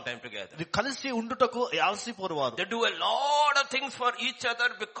tired spending time together. ఇది కలిసి ఉండుటకు అలసిపోరు. వారు They do a lot of things for each other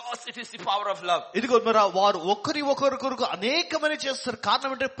because it is the power of love. ఇదిగో మరి వారు ఒకరికొరకు అనేకమైన చేస్తారు.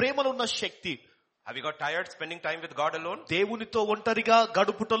 కారణం అంటే ప్రేమలో ఉన్న శక్తి. Have you got tired spending time with God alone? దేవునితో ఒంటరిగా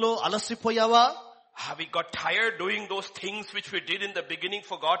గడుపుటలో అలసిపోయావా? Have we got tired doing those things which we did in the beginning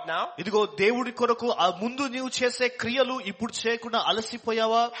for God now? ఇదిగో దేవుడి కొరకు ఆ ముందు నీవు చేసే క్రియలు ఇప్పుడు చేయకుండా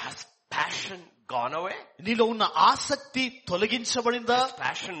అలసిపోయావా? Has passion gone away? నీలో ఉన్న ఆసక్తి తొలగించబడిందా? Has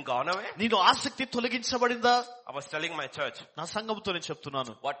passion gone away? నీలో ఆసక్తి తొలగించబడిందా? I was telling my church, నా సంఘంతో నేను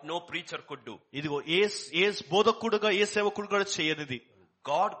చెప్తున్నాను, what no preacher could do, ఇదిగో ఏ బోధకుడుగా ఏ సేవకుడు కూడా చేయనిది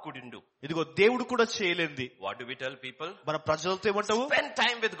God couldn't do. ఇదిగో దేవుడు కూడా చేయలేంది. What do we tell people? మన ప్రజలతో ఏమంటావు? Spend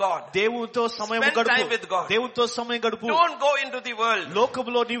time with God. దేవునితో సమయం Spend time with గడుపు. God. దేవునితో సమయం గడుపు. Don't go into the world.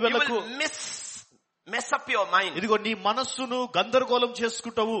 లోకములో నీ You వెళ్ళకు. will mess up your mind. ఇదిగో నీ మనస్సును గందరగోళం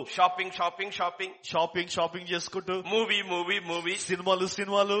చేసుకుంటావు. Shopping. షాపింగ్ చేసుకుంటూ, Movie. సినిమాలు,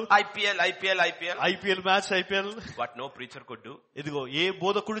 IPL match. What no preacher could do, ఇదిగో ఏ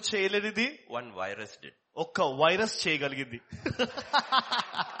బోధకుడు చేయలేనిది one virus did. ఒక్క వైరస్ చేయగలిగింది.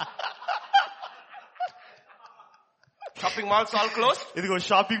 Shopping malls all closed. ఇదిగో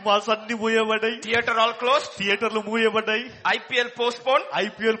షాపింగ్ మాల్స్ అన్ని మూయబడ్డాయి. Theater all closed. థియేటర్లు మూయబడ్డాయి. IPL postponed.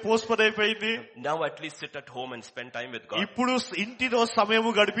 ఐపీఎల్ పోస్ట్పోన్ అయిపోయింది. Now at least sit at home and spend time with God. ఇప్పుడు ఇంటిలో సమయం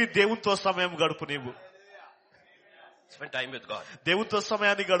గడిపి దేవునితో సమయం గడుపు. నీవు Spend time with God. దేవునితో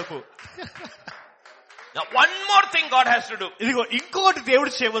సమయాన్ని గడుపు. Now one more thing God has to do. ఇదిగో ఇంకొకటి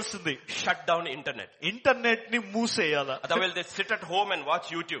దేవుడు చేయవలసింది, Shut down internet. ఇంటర్నెట్ ని మూసేయాల. Otherwise they sit at home and watch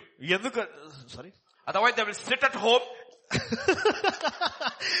YouTube. ఎందుకు sorry Otherwise they will sit at home.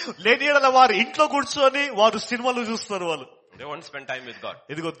 లేని ఎడల వారు ఇంట్లో కూర్చొని వారు సినిమాలు చూస్తారు. వాళ్ళు They won't spend time with God.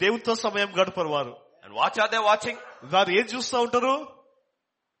 ఇదిగో దేవునితో సమయం గడపరు. వారు And what are they watching? వారు ఏం చూస్తూ ఉంటారు?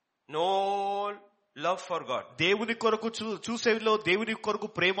 No love for God. దేవుని కొరకు చూసేలో దేవుని కొరకు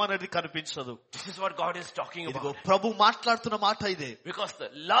ప్రేమ అనేది కనిపించదు. This is what God is talking ఇదిగో about. ప్రభు మాట్లాడుతున్న మాట ఇదే. Because the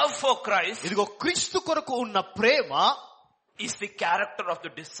love for Christ ఇదిగో క్రీస్తు కొరకు ఉన్న ప్రేమ is the character of the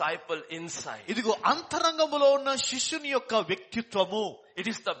disciple inside. ఇదిగో అంతరంగములో ఉన్న శిష్యుని యొక్క వ్యక్తిత్వము. It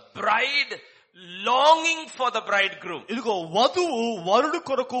is the bride longing for the bridegroom. ఇదిగో వధువు వరుడు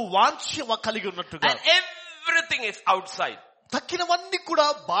కొరకు వాంఛ కలిగి ఉన్నట్టుగా. And everything is outside. తక్కినవన్నీ కూడా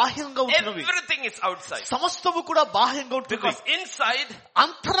బాహ్యంగా ఉంటున్నవి. Everything is outside. సమస్తము కూడా బాహ్యంగా ఉంటుంది. Because inside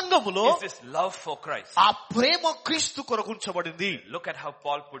అంతరంగములో is this love for Christ. ఆ ప్రేమ క్రీస్తు కొరకు ఉంచబడింది. Look at how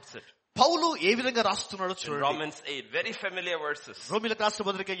Paul puts it. పౌలు ఏ విధంగా రాస్తున్నాడో In చూడండి. Romans 8, very familiar verses. రోమీయులకు రాసిన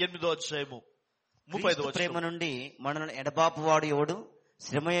పత్రిక 8వ అధ్యాయము 35వ క్రీస్తు ప్రేమ వచనం. నుండి మనల్ని ఎడబాపువాడు ఎవడు?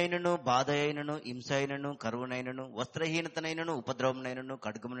 శ్రమ అయినను, బాధ అయినను, హింస అయినను, కరువునైనను, వస్త్రహీనతనైనను, ఉపద్రవమునైనను,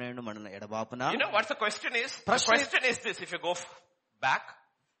 ఖడ్గమునైనను మనల్ని ఎడబాపున. You know what the question is? The Prashna- question is this, if you go back.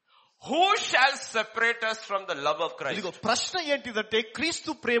 Who shall separate us from the love of Christ? ఇదిగో ప్రశ్న ఏంటిదంటే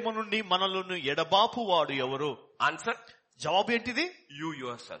క్రీస్తు ప్రేమ నుండి మనలను ఎడబాపు వాడు ఎవరు? Answer, జవాబు ఏంటిది? you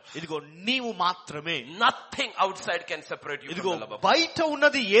yourself. ఇదిగో నీవు మాత్రమే. Nothing outside can separate you ఇదిగో from the love of Christ. బయట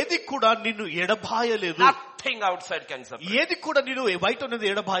ఉన్నది ఏది కూడా నిన్ను ఎడబాయలేదు. Nothing outside can separate. ఏది కూడా నిన్ను బయట ఉన్నది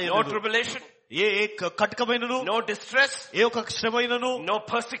No ఎడబాయలేదు. tribulation, ఏ కటకమైనను, no distress, ఏ ఒక శ్రమైనను, no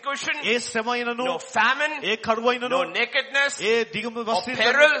persecution, ఏ శ్రమైనను, no famine, ఏ కరువైనను, no nakedness, ఏ దిగము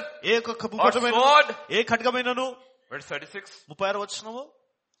peril, ఏ ఒక or sword. ఏ ఖడ్గమైనను. Verse 36. 36వ వచనము.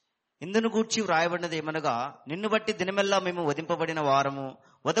 ఇందును గూర్చి వ్రాయబడినది ఏమనగా, నిన్ను బట్టి దినమెల్లా మేము వధింపబడిన వారము,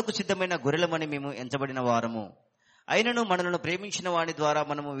 వధకు సిద్ధమైన గొర్రెలమని మేము ఎంచబడిన వారము. అయినను మనలను ప్రేమించిన వాని ద్వారా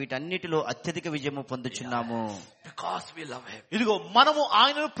మనము వీటన్నిటిలో అత్యధిక విజయము పొందుచున్నాము. Because we love him. ఇదిగో మనము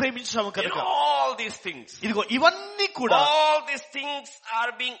ఆయనను ప్రేమించాము In కనుక. all these things, ఇదిగో ఇవన్నీ కూడా, all these things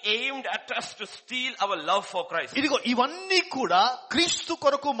are being aimed at us to steal our love for Christ. ఇదిగో ఇవన్నీ కూడా క్రీస్తు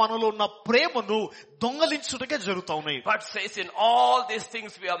కొరకు మనలో ఉన్న ప్రేమను దొంగలించుటకే జరుగుతా ఉన్నాయి. But says in all these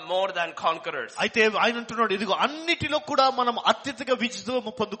things we are more than conquerors. అయితే ఆయన అంటున్నాడు, ఇదిగో అన్నిటిలో కూడా మనం అత్యధిక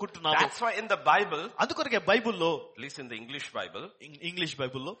విజయం పొందుకుంటున్నాము. That's why in the Bible, అందుకొరకే బైబిల్లో, at least in the English Bible, English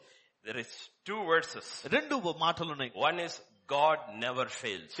బైబిల్లో there is two verses. 2 మాటలు ఉన్నాయి. One is God never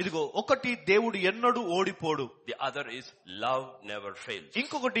fails. ఇదిగో ఒకటి దేవుడు ఎన్నడూ ఓడిపోడు. The other is love never fails.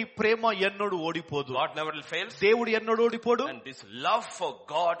 ఇంకొకటి ప్రేమ ఎన్నడూ ఓడిపోదు. God never fails. దేవుడు ఎన్నడూ ఓడిపోడు. And this love for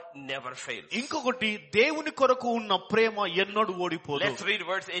God never fails. ఇంకొకటి దేవుని కొరకు ఉన్న ప్రేమ ఎన్నడూ ఓడిపోదు. Let's read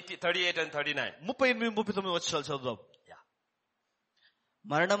verse 38 and 39. 38, 39 వచనాలు చదువుదాం.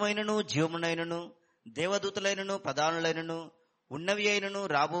 మరణమైనను, జీవమునైనను, దేవదూతలైనను, ప్రధానులైనను, ఉన్నవి అయినను,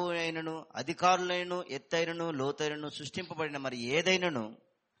 రాబో అయినను, అధికారులైనను, ఎత్తైనను, లోతైనను, సృష్టింపబడిన మరి ఏదైనను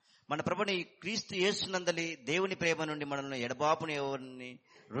మన ప్రభుని క్రీస్తు యేసునందలి దేవుని ప్రేమ నుండి మనల్ని ఎడబాపుని ఎవరిని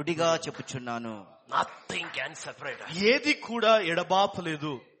రుడిగా చెప్పుచున్నాను. Nothing can separate us. ఏది కూడా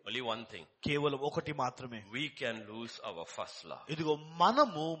ఎడబాపలేదు. Only one thing. కేవలం ఒకటి మాత్రమే. We can lose our first love. ఇదిగో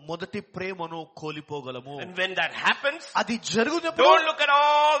మనము మొదటి ప్రేమను కోల్పోగలము. And when that happens, అది జరుగునప్పుడు don't look at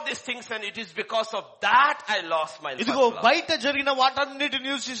all these things and it is because of that I lost my first ఇదిగో love. బయట జరిగిన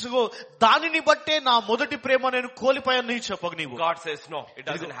వాటన్నిటిని చూసిగో దానిని బట్టే నా మొదటి ప్రేమ నేను కోల్పోయాను చెప్పకు నీవు. God says no, it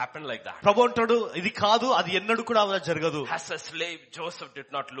doesn't happen like that. ప్రభు అంటాడు, ఇది కాదు, అది ఎన్నడూ కూడా అలా జరగదు. As a slave, Joseph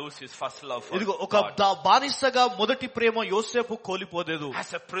did not lose his first love for ఇదిగో ఒక God. బానిసగా మొదటి ప్రేమ యోసేపు కోల్పోలేదు.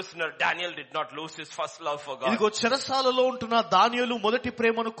 As a prisoner, Daniel did not lose his first love for God. ఇదిగో చెరసాలలో ఉంటున్న దానియేలు మొదటి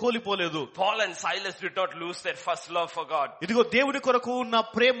ప్రేమను కోల్పోలేదు. Paul and Silas did not lose their first love for God. ఇదిగో దేవుని కొరకు ఉన్న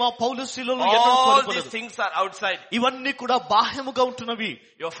ప్రేమ పౌలు శీలలో ఎన్నడూ All కోల్పోలేదు. these things are outside. ఇవన్నీ కూడా బాహ్యముగా ఉంటున్నవి.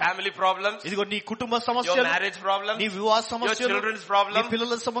 Your family problems, ఇదిగో నీ కుటుంబ your సమస్యలు, marriage problems, నీ వివాహ your సమస్యలు, children's నీ problems,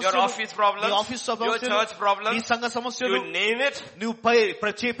 పిల్లల your సమస్యలు, office problems, నీ ఆఫీస్ your సమస్యలు, church problems, నీ సంఘ సమస్యలు, you name it, నువ్వు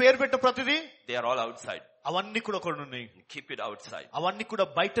పేరు పెట్ట ప్రతిదీ they are all outside. అవన్నీ కూడా ఒకటి ఉన్నాయి. Keep it outside. అవన్నీ కూడా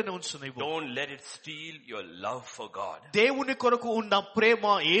బయటనే ఉంచున్నాయి. Don't let it steal your love for God. దేవుని కొరకు ఉన్న ప్రేమ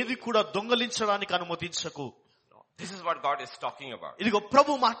ఏది కూడా దొంగలించడానికి అనుమతించకు. This is what God is talking about. ఇదిగో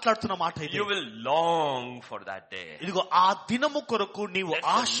ప్రభు మాట్లాడుతున్న మాట ఇది. You will long for that day. ఇదిగో ఆ దినము కొరకు నీవు There's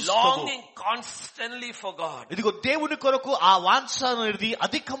a ఆశిస్తావు. longing constantly for God. ఇదిగో దేవుని కొరకు ఆ వాంఛ అనేది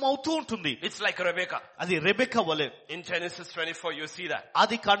అధికమవుతూ ఉంటుంది. It's like Rebecca. అది రెబెక్కా వలె. In Genesis 24, you see that.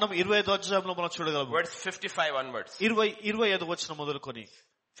 ఆది కాండం 25వ అధ్యాయంలో మనం చూడగలము. Verse 55 onwards. 25 వచనం మొదలుకొని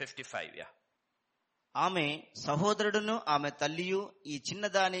 55, yeah. ఆమె సహోదరుడును ఆమె తల్లియు ఈ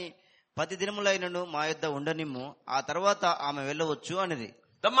చిన్నదాని 10 దినములైనను మా యొద్ద ఉండనిమ్ము, ఆ తర్వాత ఆమె వెళ్ళవచ్చు అనిది.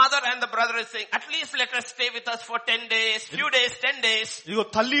 The mother and the brother is saying, at least let us stay with us for 10 days, few days, 10 days. ఇదిగో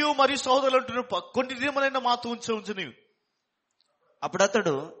తల్లియు మరియు సహోదరులు అంటున్నారు, కొన్ని దినములైనా మాతో ఉంచు నీవు. అప్పుడు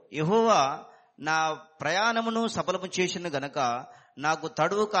అతడు, యెహోవా నా ప్రయాణమును సఫలము చేసిన గనక నాకు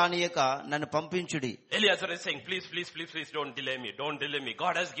తడువు కానియక నన్ను పంపించుడి. Eliezer is saying, please don't delay me. Don't delay me.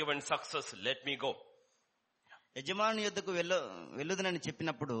 God has given success. Let me go. యజమాని యొద్దకు వెళ్ళుదనని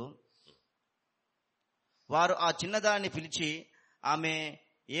చెప్పినప్పుడు వారు ఆ చిన్నదాన్ని పిలిచి ఆమె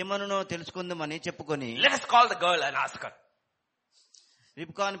ఏమనునో తెలుసుకుందామని చెప్పుకొని, Let us call the girl and ask her.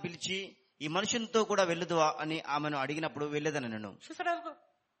 రిబ్కాను పిలిచి ఈ మనుషునితో కూడా వెళ్ళుదువా అని ఆమెను అడిగినప్పుడు వెళ్ళేదనను. She said, I'll go.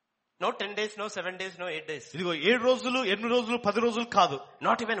 No 10 days, no 7 days, no 8 days. ఇదిగో 7 రోజులు 8 రోజులు 10 రోజులు కాదు,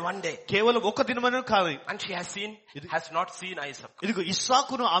 Not even one day. కేవలం ఒక దినమైన కాదు. And she has not seen Isaac. ఇదిగో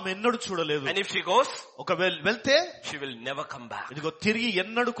ఇస్సాకును ఆమె ఎన్నడూ చూడలేదు. And if she goes, ఒకవేళ వెళ్తే she will never come back. ఇదిగో తిరిగి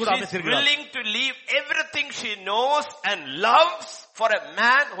ఎన్నడూ కూడా ఆమె She's తిరిగి రాదు. willing to leave everything she knows and loves for a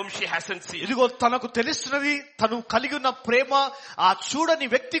man whom she hasn't seen. ఇదిగో తనకు తెలిసినది, తను కలిగి ఉన్న ప్రేమ ఆ చూడని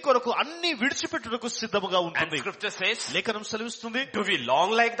వ్యక్తి కొరకు అన్ని విడిచిపెట్టుటకు సిద్ధముగా And ఉంటుంది. scripture says, లేఖనం సెలవిస్తుంది, do we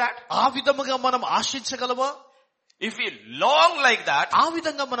long like that? ఆ విధముగా మనం ఆశించగలమా? If we long like that, ఆ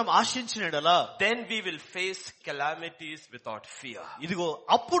విధంగా మనం ఆశించినడలా then we will face calamities without fear. ఇదిగో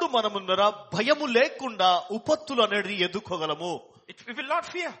అప్పుడు మనమున్నరా భయము లేకుండా ఉపత్తులు అనేది ఎదుర్కోగలము. We will not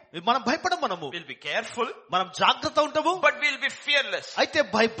fear. మనం భయపడం, మనము We'll be careful, మనం జాగ్రత్త ఉంటాము, but we'll be fearless. అయితే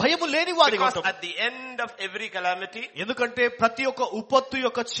భయము లేని వారిగా Because ఉంటాము. at the end of every calamity, ఎందుకంటే ప్రతి ఒక్క ఉపత్తు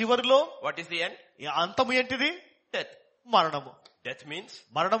యొక్క చివరిలో what is the end? అంతము ఏంటిది? Death. మరణము. Death means,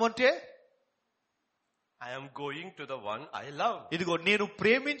 మరణం అంటే I am going to the one I love. ఇదిగో నేను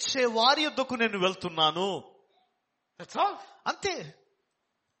ప్రేమించే వారి యొద్దకు నేను వెళ్తున్నాను. That's all. అంతే.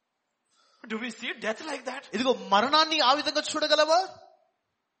 Do we see death like that? ఇదిగో మరణాన్ని ఆ విధంగా చూడగలవా?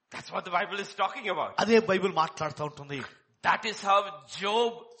 That's what the Bible is talking about. అదే బైబిల్ మాట్లాడుతూ ఉంటుంది. That is how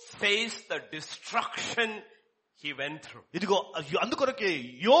Job faced the destruction he went through. ఇదిగో అందుకొరకే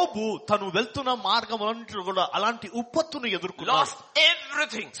యోబు తను వెళ్తున్న మార్గములన్నిటిలో కూడా అలాంటి ఉపత్తును ఎదుర్కొన్నాడు. Lost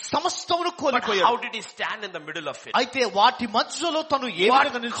everything. సమస్తమును But కోల్పోయాడు. how did he stand in the middle of it? అయితే వాటి మధ్యలో తను ఏ What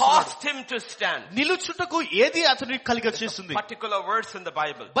విధంగా నిలుచున్నాడు? caused him to stand? నిలుచుటకు ఏది అతనికి కలిగ చేస్తుంది? Particular words in the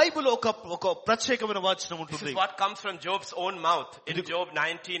Bible. Bible ఒక ప్రత్యేకమైన వచనం This ఉంటుంది. is what comes from Job's own mouth in Job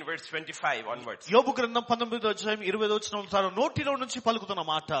 19 verse 25 onwards. యోబు గ్రంథం 19వ అధ్యాయం 20వ వచనం తన నోటిలో నుంచి పలుకుతున్న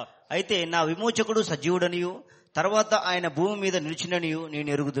మాట. అయితే నా విమోచకుడు సజీవుడనియు తర్వాత ఆయన భూమి మీద నిలిచిననియు నేను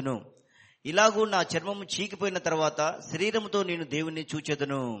ఎరుగుదును. ఇలాగూ నా చర్మము చీకిపోయిన తర్వాత శరీరముతో నేను దేవుణ్ణి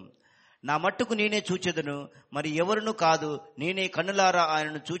చూచెదను. నా మట్టుకు నేనే చూచెదను, మరి ఎవరును కాదు, నేనే కన్నులారా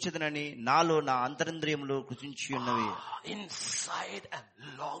ఆయనను చూచెదనని నాలో నా అంతరింద్రియములు కృషించి ఉన్నవి. Inside I'm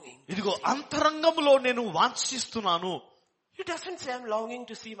longing. ఇదిగో అంతరంగంలో నేను వాంఛిస్తున్నాను. He doesn't say I'm longing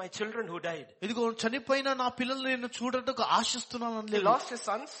to see my children who died. ఇదిగో చనిపోయిన నా పిల్లల్ని నేను చూడటకు ఆశిస్తున్నాను. He lost his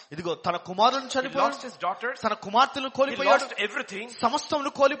sons. ఇదిగో తన కుమారులను He చనిపోయాడు, lost his daughters. తన కుమార్తెలను He కోల్పోయాడు, lost everything.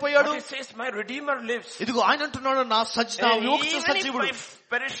 సమస్తమును కోల్పోయాడు. But he says my Redeemer lives. ఇదిగో ఆయన అంటున్నాడు, నా And విముక్త even సజీవుడు. if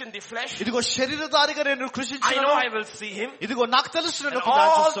I perish in the flesh, ఇదిగో శరీరధారిగా నేను I know కృషించాను. I will see him. ఇదిగో నాకు తెలుసు నేను And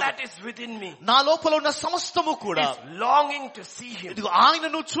ఒకదాన్ని all చూస్తాను. that is within me నా లోపల ఉన్న సమస్తము కూడా is longing to see him. ఇదిగో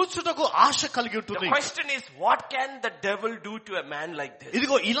ఆయనను చూచుటకు ఆశ కలిగి The ఉంటుంది. question is, what can the devil do to a man like this?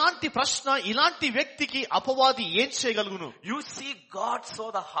 ఇదిగో ఇలాంటి ప్రశ్న, ఇలాంటి వ్యక్తికి అపవాది ఏం చేయగలుగును? You see, God saw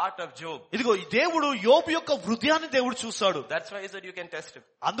the heart of Job. ఇదిగో ఈ దేవుడు యోబు యొక్క హృదయాన్ని దేవుడు చూశాడు. That's why he said you can test him.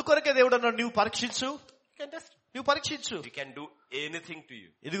 అందుకొరకే దేవుడు అన్నాడు, నీవు పరీక్షించు, You can test him. నువ్వు పరీక్షించు. He can do anything to you.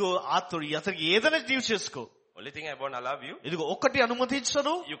 ఇదిగో అతనికి ఏదైనా నీవు చేసుకో. Only thing I won't allow you, ఇదిగో ఒక్కటి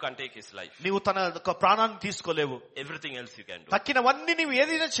అనుమతించను, you can't take his life. నీవు తన యొక్క ప్రాణాన్ని తీసుకోలేవు. Everything else you can do. తక్కినవన్నీ నీవు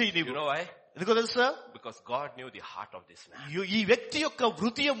ఏదైనా చెయ్యి. You నీవు know why? ఎందుకో తెలుసా? Because God knew the heart of this man. ఈ వ్యక్తి యొక్క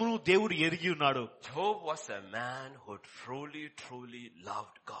హృదయమును దేవుడు ఎరిగి ఉన్నాడు. Job was a man who truly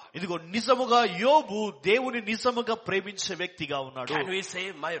loved God. ఇదిగో నిజముగా యోబు దేవుని నిజముగా ప్రేమించే వ్యక్తిగా ఉన్నాడు. Can we say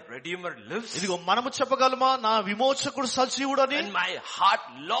my Redeemer lives? ఇదిగో మనము చెప్పగలమా, నా విమోచకుడు సజీవుడని? And my heart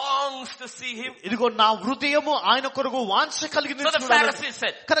longs to see him. ఇదిగో నా హృదయము ఆయన కొరకు వాంఛ కలిగింది. So the Pharisees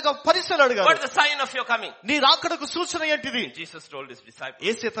said, కనుక పరిసెలు అడిగారు, what is the sign of your coming? నీ రాకడకు సూచన ఏంటిది? Jesus told his disciples,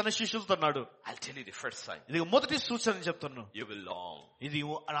 యేసే తన శిష్యులతో అన్నాడు, I'll tell you the first sign. ఇది మొదటి సూచన చెప్తున్నాను. You will long. ఇది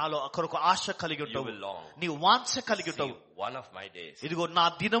నాలో కొరకు ఆశ కలిగి You ఉంటావు, will long. నీవు వాంఛ కలిగి See ఉంటావు. one of my days. ఇదిగో నా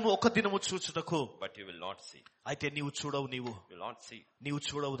దినము ఒక దినము చూచుటకు, But you will not see. అయితే నీవు చూడవు, You will not see. నీవు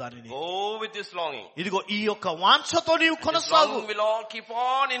చూడవు దానిని. Go with this longing. ఇదిగో ఈ యొక్క వాంఛతో నీవు This కొనసాగు. longing will all keep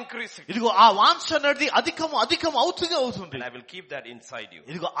on increasing. ఇదిగో ఆ వాంఛ అనేది అధికం అవుతుంది. And I will keep that inside you.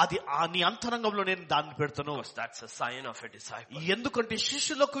 ఇదిగో అది నీ అంతరంగంలో నేను దాన్ని పెడతాను. Because that's a sign of a disciple. ఎందుకంటే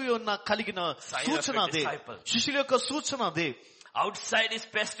శిష్యులకు ఉన్న కలిగిన సూచన అదే, శిష్యుల యొక్క సూచన అదే. Outside is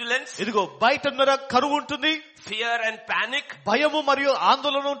pestilence, ఇదిగో బయట కరువు ఉంటుంది, fear and panic. భయము మరియు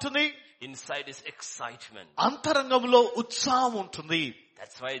ఆందోళన ఉంటుంది. Inside is excitement. అంతరంగంలో ఉత్సాహం ఉంటుంది.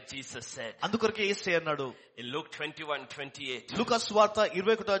 That's why Jesus said అందుకొరకే యేసయ్య అన్నాడు in Luke 21:28. లూకా సువార్త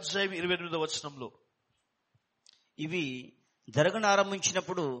 21వ అధ్యాయం 28వ వచనంలో, ఇవి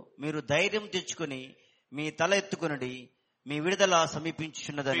జరగనారంభించినప్పుడు మీరు ధైర్యం తెచ్చుకొని మీ తల ఎత్తుకొనడి, మీ విడుదల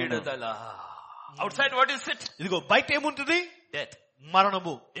సమీపించున్నదని. Outside what is it? ఇదిగో బయట ఏముంటుంది? Death.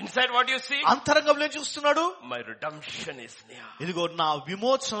 మరణము. Inside what do you see? అంతరంగంలో ఏం చూస్తున్నాడు? My redemption is near. ఇదిగో నా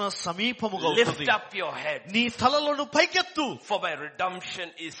విమోచన సమీపముగా Lift ఉంటుంది. up your head, నీ తలలను పైకెత్తు, for my redemption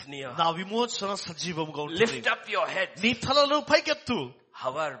is near. నా విమోచన సజీవముగా ఉంటుంది. Lift up your head. నీ తలను పైకెత్తు.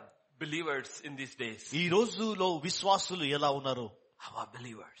 How are believers in these days? ఈ రోజులో విశ్వాసులు ఎలా ఉన్నారు? How are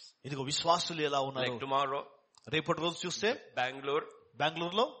believers? ఇదిగో విశ్వాసులు ఎలా ఉన్నారు? Like tomorrow, రేపటి రోజు చూస్తే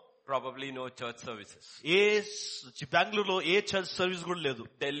బెంగళూరులో probably no church services. బెంగళూరులో ఏ చర్చ్ సర్వీస్ కూడా లేదు.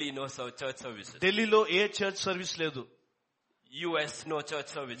 Delhi no church services. ఢిల్లీలో ఏ చర్చ్ సర్వీస్ లేదు. US, no church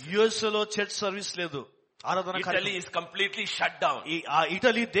service. US లో చర్చ్ సర్వీస్ లేదు. ఆరాధన Italy is completely shut down.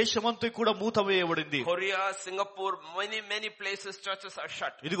 Italy దేశమంతా కూడా మూతవేయబడింది. Korea, Singapore, many places churches are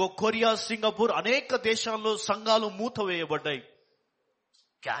shut. ఇదిగో కొరియా, సింగపూర్ అనేక దేశాల్లో సంఘాలు మూతవేయబడ్డాయి.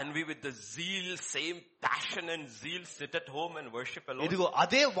 Can we with the zeal, same passion and zeal sit at home and worship alone? ఇదిగో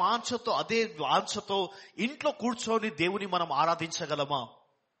అదే వాంఛతో ఇంట్లో కూర్చొని దేవుని మనం ఆరాధించగలమా?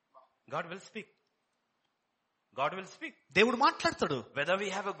 God will speak. God will speak. దేవుడు మాట్లాడతాడు. Whether we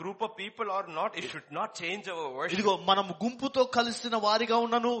have a group of people or not, it should not change our worship. ఇదిగో మనం గుంపుతో కలిసిన వారిగా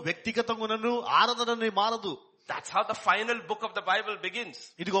ఉన్నను, వ్యక్తిగతంగా ఉన్నను, ఆరాధన మారదు. That's how the final book of the Bible begins.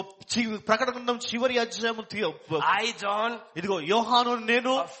 ఇదిగో ప్రకటన గ్రంథం చివరి అధ్యాయము I, John, ఇదిగో యోహాను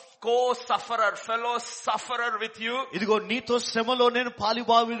నేను co-sufferer, fellow sufferer with you, ఇదిగో నీతో శ్రమలో నేను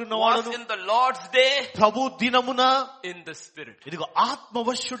పాలిభాగమున్నవాడను, was in the Lord's day, ప్రభు దినమున in the spirit, ఇదిగో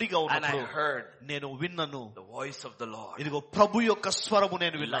ఆత్మవశుడిగా and I ఉన్నప్పుడు heard నేను విన్నను the voice of the Lord ఇదిగో ప్రభు యొక్క స్వరము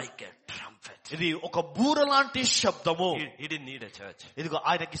నేను విన్నాను. like a trumpet. ఇది ఒక బూర లాంటి శబ్దము. He didn't need a church. ఇదిగో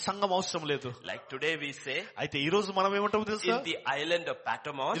ఆయనకి సంఘం అవసరం లేదు. Like today we say, అయితే ఈ రోజు మనం ఏమంటాము తెలుసా? in the island of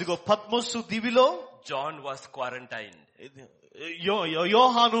Patmos, ఇదిగో పద్మోసు దీవిలో John was quarantined.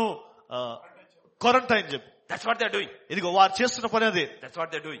 యోహాను క్వారంటైన్ చెప్పు. That's what they're doing. ఇదిగో వారు చేస్తున్న పని అదే. That's what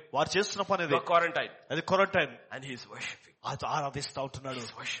they're doing. వారు చేస్తున్న పని అదే. They're quarantined. అది క్వారంటైన్. And he's worshiping. అతను ఆరాధిస్తా ఉంటున్నాడు.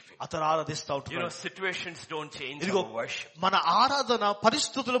 He's worshiping. అతను ఆరాధిస్తా You know, ఉంటున్నాడు. situations don't change ఇదిగో our worship. మన ఆరాధన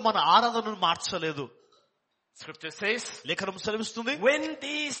పరిస్థితులు మన ఆరాధనను మార్చలేదు. Scripture says, లేఖనం సెలవిస్తుంది, when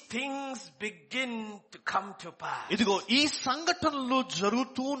these things begin to come to pass, ఇదిగో ఈ సంఘటనలు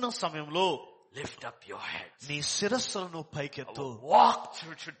జరుగుతున్న సమయంలో lift up your heads. నీ శిరస్సులను పైకెత్తు. Walk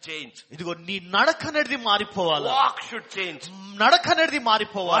should change. ఇదిగో నీ నడక అనేది మారిపోవాలి. Walk should change. నడక అనేది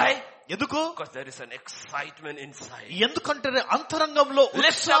మారిపోవాలి. Why? ఎందుకు? Because there is an excitement inside. ఎందుకంటే అంతరంగంలో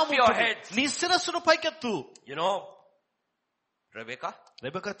Lift up your heads. నీ శిరస్సును పైకెత్తు. You know,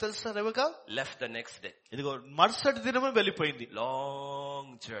 రెబెకా తెలుసా? Rebecca left the next day. ఇదిగో మరుసటి దినమే వెళ్ళిపోయింది. Long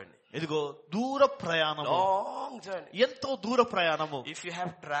journey. ఇదిగో దూర ప్రయాణము. Long journey. ఎంతో దూర ప్రయాణము. If you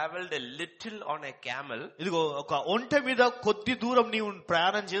have traveled a little on a camel, ఇదిగో ఒక ఒంటె మీద కొద్ది దూరం నీవు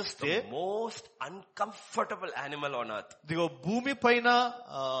ప్రయాణం చేస్తే, the most uncomfortable animal on earth. ఇదిగో భూమి పైన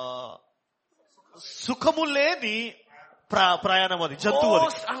సుఖము లేని ప్రయాణం అది, జంతువు అది.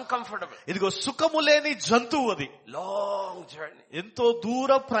 Most uncomfortable. ఇదిగో సుఖము లేని జంతువు అది. Long journey. ఎంతో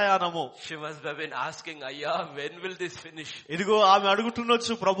దూర ప్రయాణము. She must have been asking, Ayya, when will this finish? ఇదిగో ఆమె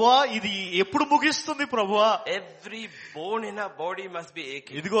అడుగుతుండొచ్చు, ప్రభువా ఇది ఎప్పుడు ముగిస్తుంది ప్రభువా? Every bone in her body must be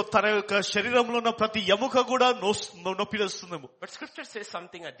aching. ఇదిగో తన యొక్క శరీరంలో ఉన్న ప్రతి ఎముక కూడా నొప్పిలేస్తుందేమో. But scripture says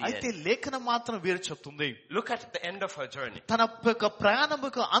something at the అయితే end. లేఖనం మాత్రం వేరు చెప్తుంది. Look at the end of her journey. తన యొక్క ప్రయాణం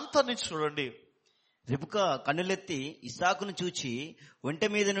యొక్క అంతాన్ని చూడండి. రిబ్కా కన్నులెత్తి ఇస్సాకును చూచి ఒంటె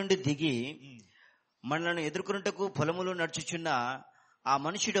మీద నుండి దిగి మనలను ఎదుర్కొనుటకు పొలములు నడుచుచున్న ఆ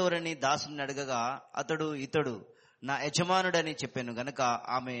మనుషుడెవరని దాసుని అడగగా అతడు ఇతడు నా యజమానుడని చెప్పాను గనక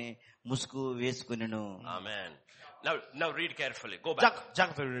ఆమె ముసుగు వేసుకునెను. Amen. Now read carefully. Go back.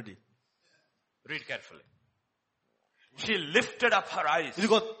 జాగ్రత్త వినండి. Read carefully. She lifted up her eyes.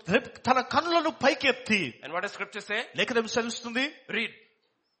 ఇదిగో తన కన్నులను పైకెత్తి. And what does scripture say? లేఖనం సెలవిస్తుంది. Read.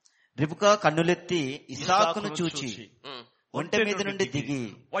 రిబ్కా కన్నులెత్తి ఇస్సాకును చూచి ఒంటె మీద నుండి దిగి.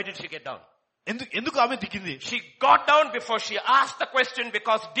 Why did she get down? ఎందుకు ఆమె దిగింది? She got down before she asked the question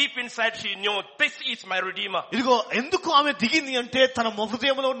because deep inside she knew this is my redeemer. ఇదిగో ఎందుకు ఆమె దిగింది అంటే తన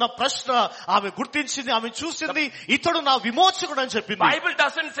హృదయంలో ఉన్న ప్రశ్న ఆమె గుర్తించింది, ఆమె చూసింది, ఇతడు నా విమోచకుడు అని చెప్పింది. Bible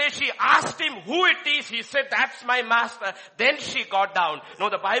doesn't say she asked him who it is. He said that's my master. Then she got down.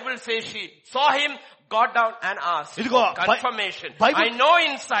 No, the Bible says she saw him, got down and asked for confirmation. I know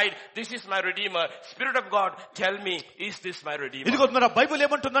inside this is my redeemer. Spirit of God, tell me, is this my redeemer? ఇదిగో మన Bible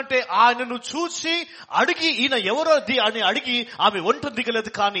ఏమంటుందంటే ఆయనను చూసి అడిగి ఈయన ఎవరో అని అడిగి ఆమె ఒంట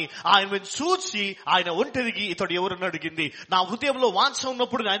దిగలేదు, కానీ ఆయనను చూసి ఆయన ఒంట దిగి ఇతడు ఎవరని అడిగింది. నా హృదయంలో వాంఛ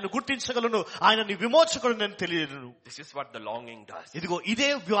ఉన్నప్పుడు ఆయనను గుర్తించగలను, ఆయనని విమోచకుడు నేను తెలియను. This is what the longing does. ఇదిగో ఇదే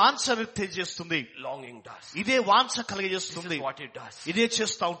వాంఛ తెలియజేస్తుంది. Longing does. ఇదే వాంఛ కలిగజేస్తుంది. This is what it does. ఇదే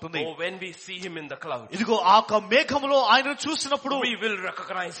చేస్తా ఉంటుంది. Oh, when we see him in the cloud, ఇదిగో ఆ మేఘములో ఆయనను చూసినప్పుడు we will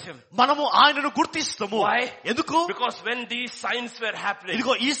recognize him. మనము ఆయనను గుర్తిస్తాము. Why? ఎందుకు? Because when these signs were happening,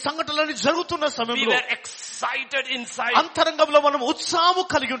 ఇదిగో ఈ సంఘటనలు జరుగుతున్న we సమయంలో were excited inside. అంతరంగంలో మనం ఉత్సాహము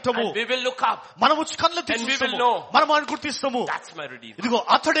కలిగి ఉంటాము. And we will look up. మనము కళ్ళు And we will తెరుస్తాము. know. మనం ఆయన గుర్తిస్తాము. That's my redeemer. ఇదిగో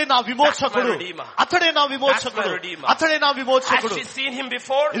అతడే నా విమోచకుడు, That's my redeemer. అతడే నా That's విమోచకుడు, my redeemer. అతడే నా Has విమోచకుడు. she seen him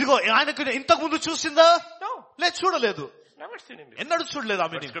before? ఇదిగో ఆయనకు ఇంతకు ముందు చూసిందా? No. లేదు, చూడలేదు. Never seen him before. ఎన్నడూ చూడలేదు But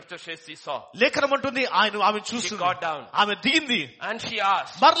ఆమెని. scripture says she saw. లేఖనం అంటుంది ఆమె She చూస్తుంది, got down. ఆమె దిగింది, And she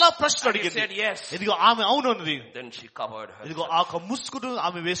asked. మరలా ప్రశ్న And he అడిగింది. said yes. ఇదిగో ఆమె అవును అన్నది. Then she covered ఇదిగో herself. ఆ యొక్క ముసుగును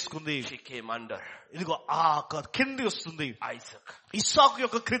ఆమె వేసుకుంది. She came under ఇదిగో ఆ యొక్క కింది వస్తుంది, Isaac. ఇస్సాకు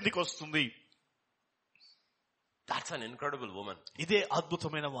యొక్క క్రిందికి వస్తుంది. That's an incredible woman. ఇదే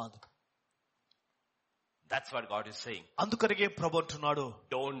అద్భుతమైన వాదు. That's what God is saying. అందుకనే ప్రభు అంటున్నాడు,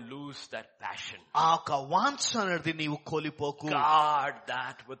 Don't lose that passion. ఆ యొక్క వాంఛ అనేది నీవు కోల్పోకు. Guard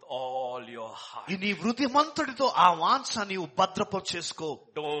that with all your heart. నీ హృదయమంతటితో ఆ వాంఛ నీవు భద్రపరచేసుకో.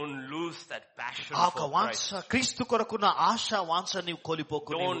 Don't lose that passion ఆ యొక్క for వాంఛ, Christ. క్రీస్తు కొరకున్న ఆశ వాంఛ నీవు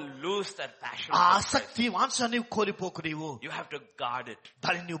కోల్పోకు. Don't lose that passion ఆ for Christ. ఆసక్తి వాంఛ నీవు కోల్పోకు. నీవు You have to guard it.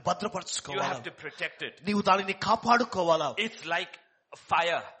 దానిని నీవు You భద్రపరచుకోవాలి, have to protect it. నీవు దానిని కాపాడుకోవాలా. It's like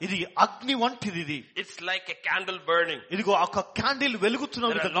fire. ఇది అగ్ని వంటిది. ఇది It's like a candle burning. ఇదిగో ఒక క్యాండిల్ వెలుగుతున్న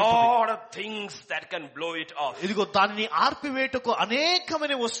There are a విధంగా ఉంటుంది. lot of things that can blow it off. ఇదిగో దానిని ఆర్పివేటకు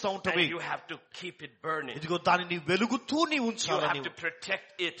అనేకమైన వస్తూ And ఉంటవి. you have to keep it burning. ఇదిగో దానిని వెలుగుతూ నీవు You ఉంచాలి. have నీవు to protect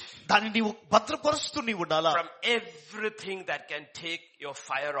it దానిని నీవు భద్రపరుస్తూ నీవు ఉండాలా. from everything that can take your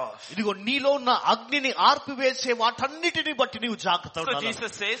fire off. ఇదిగో నీలో ఉన్న అగ్నిని ఆర్పివేసే వాటన్నిటిని బట్టి నీవు జాగ్రత్త So ఉండాలి.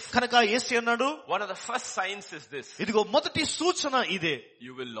 Jesus says, కనుక యేసు అన్నాడు, one of the first signs is this. ఇదిగో మొదటి సూచన ఇదే,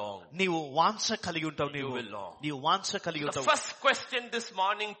 You will long. నీవు వాంఛ కలిగి ఉంటావు. You నీవు will long. నీవు వాంఛ కలిగి The ఉంటావు. first question this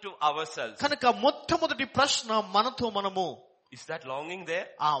morning to ourselves. కనుక మొట్టమొదటి ప్రశ్న మనతో మనము, Is that longing there?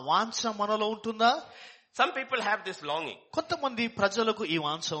 ఆ వాంఛ మనలో ఉంటుందా? Some people have this longing. కొంతమంది ప్రజలకు ఈ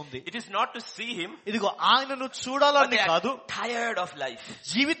వాంఛ ఉంది. It is not to see him, ఇదిగో ఆయనను but చూడాలని they కాదు, are tired of life.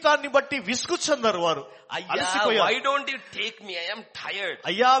 జీవితాన్ని బట్టి విసుగు చెందరు వారు. Ayya, అలసిపోయారు. why don't you take me? I am tired.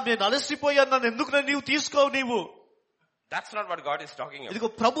 అయ్యా నేను అలసిపోయాను, నన్ను ఎందుకు నీవు తీసుకోవు నీవు. That's not what God is talking about. ఇదిగో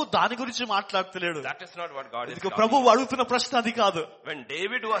ప్రభు దాని గురించి మాట్లాడతలేడు. That is not what God is ఇదిగో talking ప్రభు about. అడుగుతున్న ప్రశ్న అది కాదు. When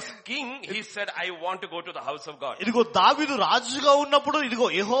David was king, he said, I want to go to the house of God. ఇదిగో దావీదు రాజుగా ఉన్నప్పుడు ఇదిగో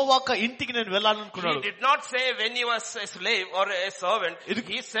యెహోవాక ఇంటికి నేను He వెళ్ళాలనుకున్నాడు. did not say when he was a slave or a servant.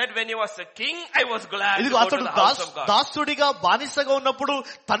 He said when he was a king, I was glad to ఇదిగో go to అతడు the house of God. దాసుడిగా బానిసగా ఉన్నప్పుడు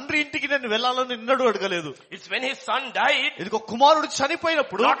తండ్రి ఇంటికి నేను వెళ్ళాలని ఎన్నడూ అడగలేదు. It's when his son died, ఇదిగో కుమారుడు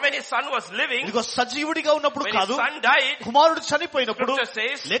చనిపోయినప్పుడు, not when his son was living. ఇదిగో సజీవుడిగా ఉన్నప్పుడు When his కాదు, son died, కుమారుడు చనిపోయినప్పుడు Scripture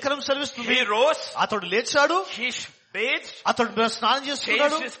says, లేఖనం సెలవిస్తుంది, he rose, అతడు లేచాడు, he bathed, అతడు స్నానం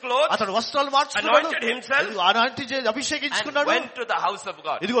చేసుకున్నాడు, changed his clothes, అతడు వస్త్రాలు మార్చుకున్నాడు, anointed himself, ఇదిగో అలాంటి and అభిషేకించుకున్నాడు, went to the house of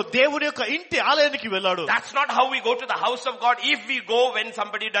God. ఇదిగో దేవుని యొక్క ఇంటి ఆలయానికి వెళ్ళాడు. That's not how we go to the house of God if we go when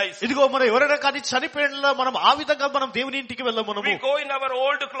somebody dies. ఇదిగో మనం ఎవరైనా కానీ చనిపోయిన మనం ఆ విధంగా మనం దేవుని ఇంటికి వెళ్ళాం. మనము We go in our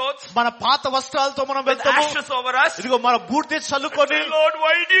old clothes మన పాత వస్త్రాలతో మనం with వెళ్తాము. ashes over us. ఇదిగో మన బూడిద చల్లుకొని, Say, Lord,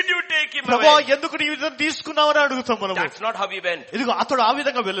 why did you take him ప్రభువా away? ఎందుకు నీ విధంగా తీసుకున్నావని అడుగుతాం మనము. That's not how he went. ఇదిగో అతడు ఆ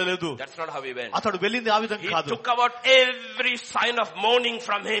విధంగా వెళ్ళలేదు. That's not how he went. అతడు వెళ్ళింది ఆ విధంగా He కాదు. took about every sign of mourning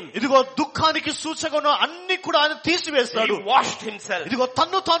from him. ఇదిగో దుఃఖానికి సూచకను అన్ని కూడా ఆయన తీసివేస్తాడు. He washed himself. ఇదిగో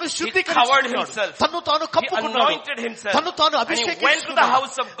తన్ను తాను covered శుద్ధీకరించుకున్నాడు, himself. తన్ను తాను He కప్పుకున్నాడు, anointed himself. తన్ను తాను And he went to the అభిషేకించుకున్నాడు.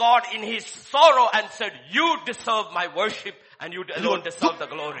 house of God in his sorrow and said, you deserve my worship and you ఇదిగో alone deserve the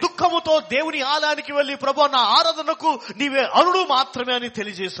glory. దుఃఖముతో దేవుని ఆలయానికి వెళ్లి ప్రభువా నా ఆరాధనకు నీవే అరుడు మాత్రమే అని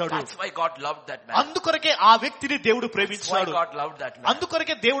తెలియజేశాడు. That's why God loved that man. అందుకొరకే ఆ వ్యక్తిని దేవుడు That's why ప్రేమించాడు. God loved that man.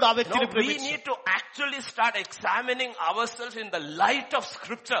 అందుకొరకే దేవుడు ఆ Now వ్యక్తిని we ప్రేమించాడు. need to actually start examining ourselves in the light of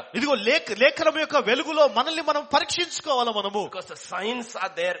scripture. ఇదిగో లేఖనం యొక్క వెలుగులో మనల్ని మనం పరీక్షించుకోవాలి మనము. Because the signs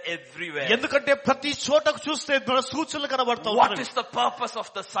are there everywhere. ఎందుకంటే ప్రతి చోటకు చూస్తే మన సూచనలు కనబడతా What ఉన్నాయి. is the purpose of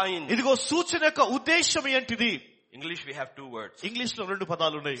the sign? ఇదిగో సూచన యొక్క ఉద్దేశం ఏంటిది? English we have two words. English లో 2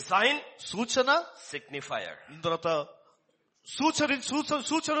 పదాలు ఉన్నాయి. Sign, సూచన, signifier. తర్వాత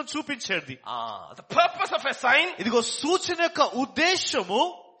సూచన చూపించేది. The purpose of a sign, ఇదిగో సూచన యొక్క ఉద్దేశము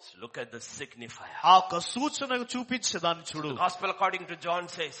look at the signifier. ఆ యొక్క సూచన చూపించేదాన్ని చూడు. The gospel according to John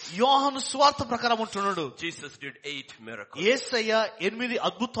says, యోహాను స్వార్థ ప్రకారం ఉంటున్నాడు, Jesus did 8 miracles. యేసయ్య 8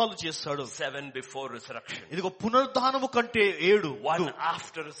 అద్భుతాలు చేస్తాడు. 7 before resurrection. ఇదిగో పునరుద్ధానము కంటే 7, 1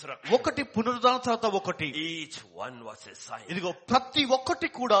 after resurrection. ఒకటి పునరుద్ధానం తర్వాత ఒకటి. Each one was a sign. ఇదిగో ప్రతి ఒక్కటి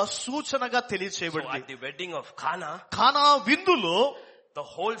కూడా సూచనగా So తెలియచేయబడింది. at the wedding of Cana, కానా విందులో the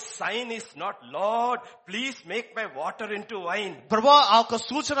whole sign is not, Lord, please make my water into wine. ప్రభా ఆ యొక్క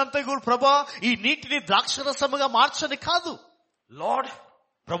సూచన అంతా కూడా ప్రభా ఈ నీటిని ద్రాక్షరసముగా మార్చని కాదు. Lord,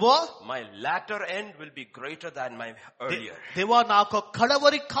 ప్రభా my latter end will be greater than my earlier. దేవా నా యొక్క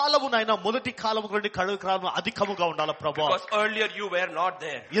కడవరి కాలము నాయన మొదటి కాలము కంటే కడవరి కాలము అధికముగా ఉండాలి ప్రభా. Because earlier you were not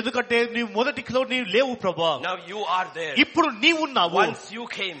there. ఎందుకంటే నీవు మొదటిలో నీవు లేవు ప్రభా, Now you are there. ఇప్పుడు నీవున్నావు. Once you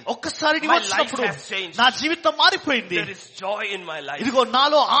came, ఒక్కసారి నీవు my వచ్చినప్పుడు life has changed. నా జీవితం మారిపోయింది. There is joy in my life. ఇదిగో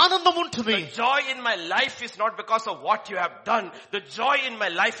నాలో ఆనందం ఉంటుంది. The joy in my life is not because of what you have done. The joy in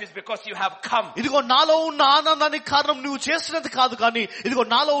my life is because you have come. ఇదిగో నాలో ఉన్న ఆనందానికి కారణం నువ్వు చేసినది కాదు, కానీ ఇదిగో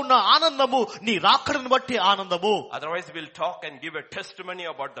నాలో ఉన్న ఆనందము నీ రాకడను బట్టి ఆనందము. Otherwise we'll talk and give a testimony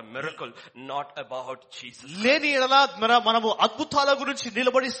about the miracle, not about Jesus. లేని ఎడల మనము అద్భుతాల గురించి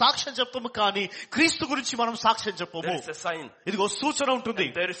నిలబడి సాక్ష్యం చెప్తాము, కానీ క్రీస్తు గురించి మనం సాక్ష్యం చెప్పము. There is a sign. ఇదిగో సూచన ఉంటుంది.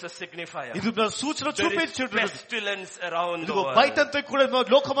 There is a signifier. ఇది సూచన చూపించుంటుంది. Pestilence around the ఇదిగో world. బయటంతా కూడా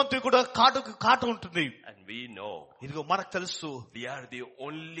లోకమంతా కూడా కాట ఉంటుంది. And we know. ఇదిగో మనకు తెలుసు. We are the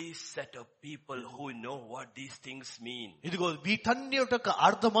only set of people who know what these things mean. ఇదిగో వీటన్ని యొక్క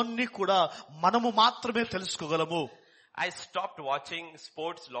అర్థమన్నీ కూడా మనము మాత్రమే తెలుసుకోగలము. I stopped watching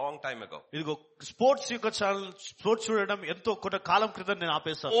sports long time ago. ఇదిగో స్పోర్ట్స్ యొక్క ఛానల్ స్పోర్ట్స్ చూడడం ఎంతో కొంత కాలం క్రితం నేను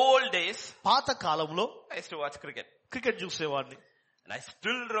ఆపేశాను. Old days, పాత కాలంలో I used to watch cricket. Cricket చూసేవాడిని. And I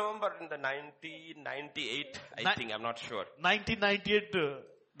still remember in the 1998, I think, I'm not sure. 1998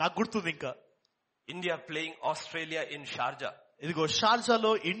 నాకు గుర్తుంది ఇంకా. India playing Australia in Sharjah. ఇదిగో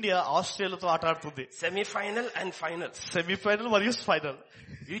షార్జాలో ఇండియా ఆస్ట్రేలియాతో ఆట ఆడుతుంది. Semi-final and finals. సెమీఫైనల్ మరియు ఫైనల్.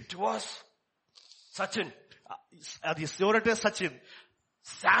 It was Sachin. అది ఎవరంటే సచిన్.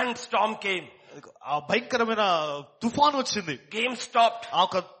 Sandstorm came. ఆ భయంకరమైన తుఫాను వచ్చింది. Game stopped. ఆ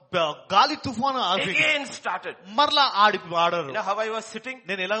ఒక గాలి తుఫాను Again started. మరలా ఆడారు. You know how I was sitting?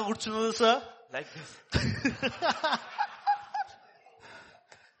 నేను ఎలా కూర్చున్నాను sir? Like this.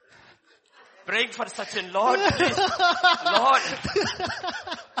 Praying for Sachin. Lord, please. Lord.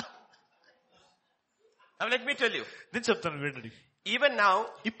 Now let me tell you. నేను చెప్తాను వినండి. Even now,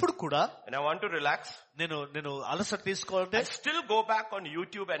 ఇప్పుడు కూడా when I want to relax, నేను అలసట తీసుకోవాలంటే I still go back on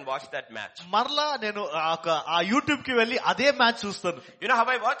YouTube and watch that match. మరలా నేను ఆ యూట్యూబ్ కి వెళ్ళి అదే మ్యాచ్ చూస్తాను. You know how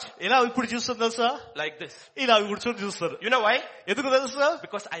I watch? ఎలా ఇప్పుడు చూస్తాను తెలుసా? Like this. ఇలా కూర్చొని చూస్తారు. You know why? ఎందుకు తెలుసా?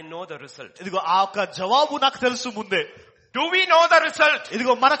 Because I know the result. ఇదిగో ఆ ఒక జవాబు నాకు తెలుసు ముందే. Do we know the result?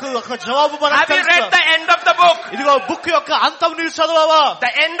 ఇదిగో మనకు ఒక జవాబు మనకు Have you తెలుసు. read the end of the book? ఇదిగో బుక్ యొక్క అంతం నీవు చదవావా? The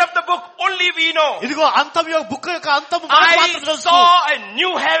end of the book only we know. ఇదిగో అంతం యొక్క బుక్ యొక్క అంతం మనకు మాత్రం I తెలుసు. saw a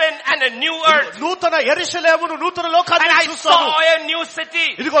new heaven and a new earth. నూతన యెరూషలేమును నూతన లోకాన్ని And I చూస్తాను. saw a new city.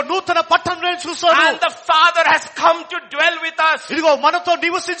 ఇదిగో నూతన పట్టణం నేను చూస్తాను. And the Father has come to dwell with us. ఇదిగో మనతో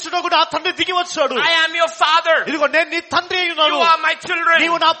నివసించుటకు ఆ తండ్రి దిగి వచ్చాడు. I am your Father. ఇదిగో నేను నీ తండ్రి అయి ఉన్నాను. You are my children.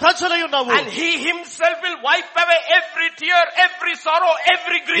 నీవు నా ప్రజలై ఉన్నావు. And He Himself will wipe away every tear, every sorrow,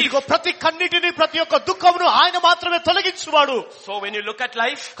 every grief. ఇదిగో ప్రతి కన్నిటిని ప్రతి ఒక్క దుఃఖమును ఆయన మాత్రమే తొలగించువాడు. So when you look at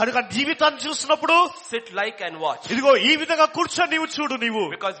life, కనుక జీవితాన్ని చూసినప్పుడు sit like and watch. ఇదిగో ఈ విధంగా కూర్చొని నీవు చూడు. నీవు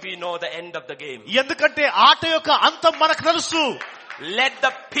Because we know the end of the game. ఎందుకంటే ఆట యొక్క అంతం మనకు తెలుసు. Let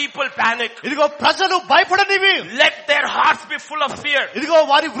the people panic. ఇదిగో ప్రజలు భయపడనివి. Let their hearts be full of fear. ఇదిగో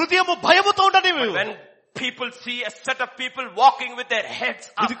వారి హృదయము భయముతో ఉండనివి. When people see a set of people walking with their heads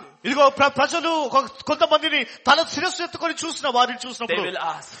up, ఇదిగో ప్రజలు కొంతమందిని తల శిరస్సు ఎత్తుకొని చూసిన వారిని they చూసినప్పుడు will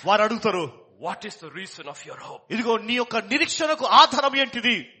ask, వారు అడుగుతారు, what is the reason of your hope? ఇదిగో నీ యొక్క నిరీక్షణకు ఆధారం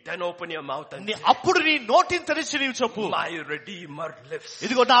ఏంటిది? Then open your mouth and say, అప్పుడు నీ నోటిని తెరిచి నీవు చెప్పు, my Redeemer lives.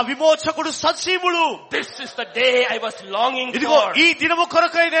 ఇదిగో నా విమోచకుడు సజీవుడు. This is the day I was longing ఇదిగో for. ఈ దినము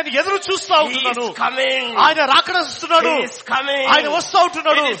కొరకై నేను ఎదురు చూస్తా He ఉంటున్నాను. is coming. ఆయన రాకడ వస్తున్నాడు. He is coming. ఆయన వస్తా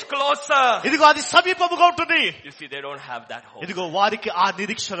ఉంటున్నాడు. It is closer. ఇదిగో అది సమీపముగా ఉంటుంది. You see, they don't have that hope. ఇదిగో వారికి ఆ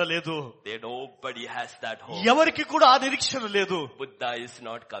నిరీక్షణ లేదు. Nobody has that hope. ఎవరికి కూడా ఆ నిరీక్షణ లేదు. Buddha is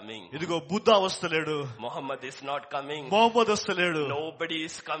not coming. ఇదిగో Buddha వస్తలేడు. Muhammad is not coming. Mohammed వస్తలేడు. Nobody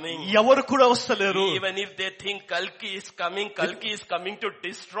is coming. ఎవరు కూడా వస్తలేరు. Even if they think Kalki is coming to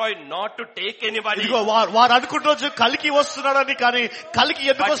destroy, not to take anybody. ఇదిగో వారు అనుకుంటున్నారు కలికి వస్తున్నాడని, కానీ కలికి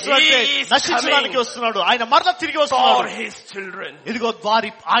ఎందుకు వస్తున్నాడంటే నశించడానికి వస్తున్నాడు. ఆయన మరలా తిరిగి For వస్తున్నాడు. His children. ఇదిగో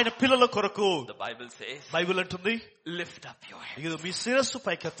ఆయన పిల్లల కొరకు. The Bible says, బైబిల్ అంటుంది, lift up your head. ఇదిగో మీ శిరస్సు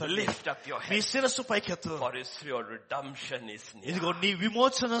పైకెత్తండి. Lift up your me head. శిరస్సు పైకెత్తు. For your redemption is near. ఇదిగో నీ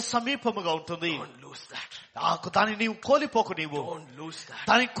విమోచన సమీపముగా ఉంటుంది. Don't lose that. దాన్ని నీవు కోల్పోకు. నీవు Don't lose that.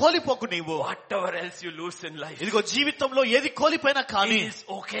 దాన్ని కోల్పోకు. నీవు Whatever else you lose in life, ఇదిగో జీవితంలో ఏది కోల్పోయినా కానీ it is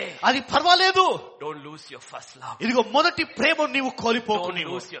okay. అది పర్వాలేదు. Don't lose your first love. ఇదిగో మొదటి ప్రేమ నీవు కోల్పోకు. Don't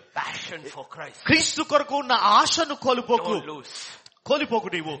నీవు lose your passion for Christ. క్రీస్తు కొరకు ఉన్న ఆశను కోల్పోకు. Don't lose. కోల్పోకు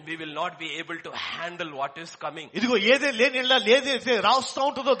నీవు. We will not be able to handle what is coming. ఇదిగో లేదైతే రాస్తా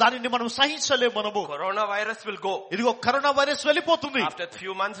ఉంటుందో దానిని మనం సహించలేము. మనము Coronavirus will go. ఇదిగో కరోనా వైరస్ వెళ్ళిపోతుంది. After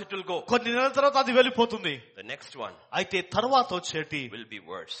few months it will go. కొన్ని నెలల తర్వాత అది వెళ్ళిపోతుంది. The next one అయితే తర్వాత వచ్చేటి will be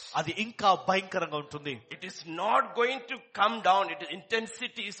worse. అది ఇంకా భయంకరంగా ఉంటుంది. It is not going to come down.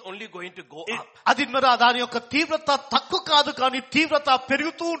 Intensity is only going to go up. అది దాని యొక్క తీవ్రత తక్కువ కాదు, కానీ తీవ్రత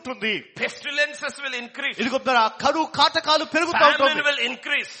పెరుగుతూ ఉంటుంది. Pestilences will increase. ఇదిగో కరువు కాటకాలు పెరుగుతూ ఉంటుంది. Famine will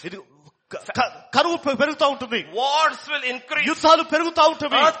increase. కరువు పెరుగుతూ ఉంటుంది. Wars will increase. యుద్ధాలు పెరుగుతూ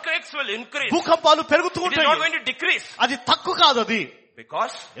ఉంటుంది. Earthquakes will increase. భూకంపాలు పెరుగుతూ It is ఉంటాయి. not going to decrease. అది తక్కువ కాదు. అది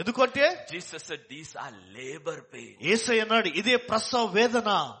Because ఎందుకంటే Jesus said these are labor pains. యేసయ్య అన్నాడు, ఇదే ప్రసవ వేదన.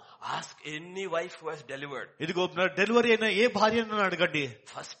 Ask any wife who has delivered. ఇదిగో డెలివరీ అయిన ఏ భార్యను అడగండి.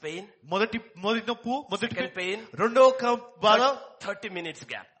 First pain, మొదటి నొప్పు, second pain, రెండో బాధ, 30 minutes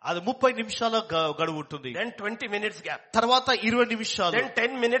gap. అది 30 నిమిషాల గడువు ఉంటుంది. Then 20 minutes gap. తర్వాత 20 నిమిషాలు. Then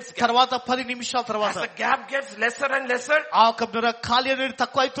 10 minutes gap. తర్వాత 10 నిమిషాల తర్వాత. As the gap gets lesser and lesser, ఆ ఖాళీ అనేది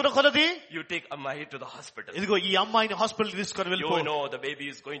తక్కువ అవుతున్న కొలది you take Ammahi to the hospital. ఇదిగో ఈ అమ్మాయిని హాస్పిటల్ తీసుకొని వెళ్ళిపో. You know the baby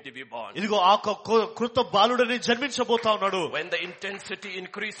is going to be born. ఇదిగో ఆ కృత బాలుడని జన్మించబోతా ఉన్నాడు. When the intensity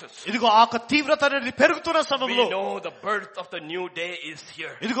increases, ఇదిగో ఆ తీవ్రత అనేది పెరుగుతున్న సమయంలో, we know the birth of the new day is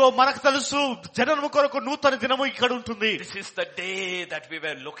here. ఇదిగో మనకు తెలుసు జననము కొరకు నూతన దినము ఇక్కడ ఉంటుంది. This is the day that we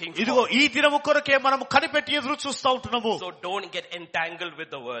were looking for. ఇదిగో ఈ దినము కొరకే మనము కనిపెట్టి ఎదురు చూస్తా ఉంటున్నాము. So don't get entangled with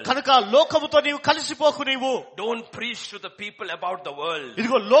the world. కనుక లోకముతో నీవు కలిసిపోకు. నీవు don't preach to the people about the world.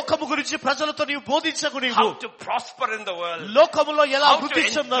 ఇదిగో లోకము గురించి ప్రజలతో నీవు బోధించకు. నీవు how to prosper in the world, లోకములో ఎలా how వృద్ధి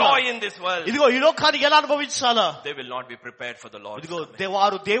to చెందాలి, enjoy in this world. ఇదిగో ఈ లోకాన్ని ఎలా అనుభవించాలా. They will not be prepared for the Lord. ఇదిగో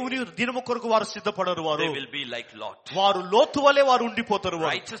వారు దేవుని దినము కొరకు వారు సిద్ధపడరు. వారు they will be like Lot. వారు లోతు వలె వారు ఉండిపోతారు.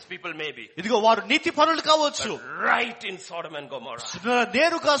 righteous people maybe, ఇదిగో వారు నీతి పరులు కావచ్చు, right in Sodom and Gomorrah,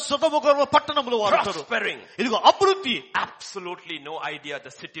 నేరుగా సొదొమ గొమొర్రా పట్టణంలో వారు prospering, ఇదిగో అభివృద్ధి. absolutely no idea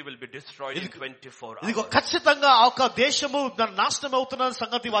the city will be destroyed in 24 hours. ఇదిగో ఖచ్చితంగా ఆ యొక్క దేశము నాశనం అవుతున్న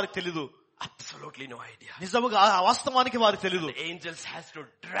సంగతి వారికి తెలియదు. absolutely no idea. నిజముగా ఆ వాస్తవానికి వారికి తెలియదు. the angels has to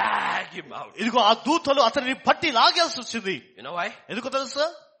drag him out. ఇదిగో ఆ దూతలు అతనిని పట్టి లాగాల్సి వచ్చింది. you know why? ఎందుకు తెలుసా?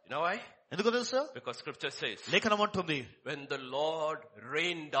 you know why? ఎందుకు తెలుసా? because scripture says, లేఖనం అంటుంది, when the Lord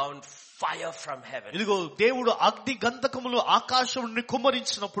rained down fire from heaven. ఇదిగో దేవుడు అగ్ని గంధకములు ఆకాశం నుండి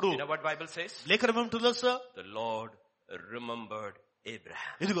కుమ్మరించినప్పుడు, you know what Bible says? లేఖనం ఏమంటుంది తెలుసా? the Lord remembered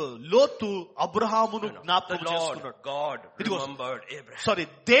Abraham. ఇదిగో లోతు అబ్రహామును జ్ఞాపకం చేసుకున్నాడు. God remembered Abraham. సారీ,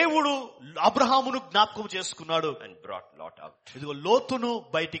 దేవుడు అబ్రహామును జ్ఞాపకం చేసుకున్నాడు. and brought Lot out. ఇదిగో లోతును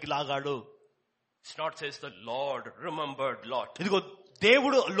బయటికి లాగాడు. It's not says the Lord remembered Lot. ఇదిగో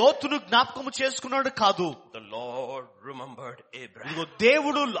దేవుడు లోతును జ్ఞాపకం చేసుకున్నాడు కాదు, the Lord remembered Abraham. ఇదిగో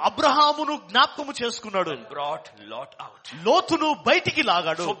దేవుడు అబ్రహామును జ్ఞాపకం చేసుకున్నాడు. and brought Lot out. లోతును బయటికి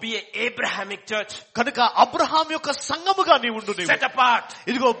లాగాడు. so be a Abrahamic church. కనుక అబ్రహాం యొక్క సంఘముగా నీవు ఉండు. set apart.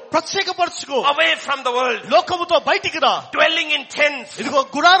 ఇదిగో ప్రత్యేకపరచుకో. away from the world. లోకముతో బయటికి రా. dwelling in tents. ఇదిగో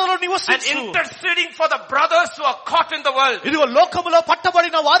గుడారాలో and నివసించు. interceding for the brothers who are caught in the world. ఇదిగో లోకములో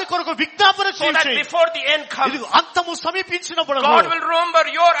పట్టబడిన వారి కొరకు విజ్ఞాపన so that చేయి. before the end comes, ఇదిగో అంతము సమీపించినప్పుడు God will remember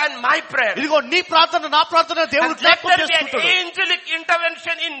your and my prayer. ఇదిగో నీ ప్రార్థన నా ప్రార్థన దేవుడు and let జ్ఞాపకం there be an చేసుకుంటాడు. angelic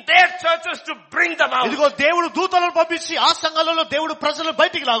intervention in their churches to bring them out. ఇదిగో దేవుడు దూతలను పంపించి ఆ సంఘాలలో దేవుడు ప్రజలను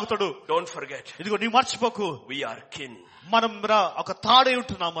బయటికి లాగుతాడు. don't forget, ఇదిగో నీ మర్చిపోకు, we are kin. మనం ఒక తాడై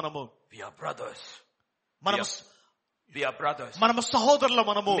ఉంటున్నాం. మనము we are brothers. మనం we are brothers. మనము సహోదరులు.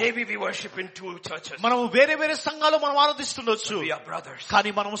 మనము maybe we worship in two churches. మనము వేరే వేరే సంఘాలు మనం ఆరాధిస్తుండొచ్చు. we are brothers.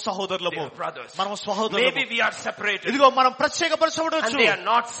 కానీ మనము సహోదరులము. మనము సహోదరులము. maybe we are separated. ఇదిగో మనం ప్రత్యేకపరచబడొచ్చు. and they are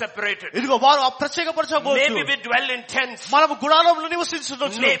not separated. ఇదిగో వారు ప్రత్యేకపరచబడొచ్చు. maybe we dwell in tents. మనము గుడారాలలో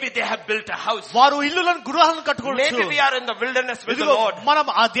నివసించవచ్చు. maybe they have built a house. వారు ఇల్లులను గృహాలను కట్టుకోవచ్చు. maybe we are in the wilderness with the ఇదిగో Lord. మనం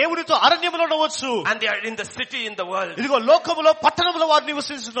ఆ దేవునితో అరణ్యములో ఉండవచ్చు. and they are in the city in the world. ఇదిగో లోకములో పట్టణములో వారు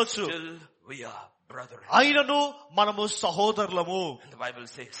నివసించవచ్చు. still we are brothers. ఆయనను మనము సహోదరులము. and the Bible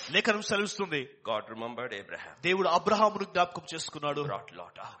says, లేఖనం సెలవిస్తుంది, God remembered Abraham. దేవుడు అబ్రహామును జ్ఞాపకం చేసుకున్నాడు. brought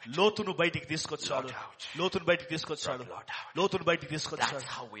Lot out. లోతును బయటికి తీసుకొచ్చాడు. లోతును బయటికి తీసుకొచ్చాడు. లోతును బయటికి తీసుకొచ్చాడు. that's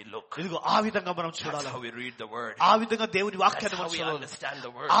how we look. ఇదిగో ఆ విధంగా మనం that's చూడాలి. how we read the word. ఆ విధంగా దేవుని వాక్యాన్ని that's how మనం we చూడాలి. understand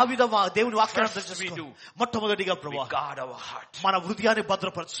the word. ఆ విధంగా దేవుని వాక్యాన్ని అర్థం First we చేసుకోవాలి. do. మొట్టమొదటిగా we ప్రభువా guard our heart. మన హృదయాన్ని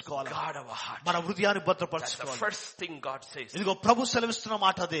భద్రపరచుకోవాలి. guard our heart. మన హృదయాన్ని that's the భద్రపరచుకోవాలి. first thing God says. ఇదిగో ప్రభు సెలవిస్తున్న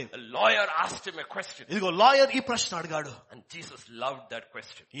మాట అదే. a lawyer asked him a question. ఇదిగో లాయర్ ఈ ప్రశ్న అడిగాడు. and Jesus loved that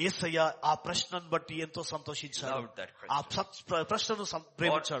question. యేసయ్య ఆ ప్రశ్నను బట్టి ఎంతో సంతోషించాడు. loved that ఆ question. ప్రశ్నను Or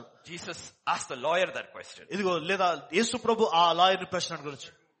ప్రేమించాడు. Jesus asked the lawyer that question. ఇదిగో లేదా యేసు ప్రభు ఆ లాయర్ ప్రశ్న గురించి.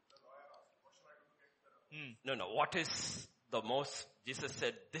 no what is the most, Jesus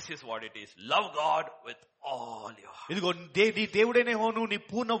said, this is what it is. love God with all your heart. ఇదిగో నీ దేవుడైన యెహోవాను నీ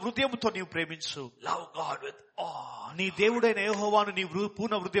పూర్ణ హృదయంతో నీవు ప్రేమించు. love God with all. నీ దేవుడైన యెహోవాను నీ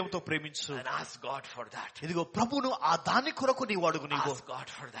పూర్ణ హృదయంతో ప్రేమించు. and ask God for that. ఇదిగో ప్రభువును ఆ దాని కొరకు నీవు అడుగు. నీవు ask God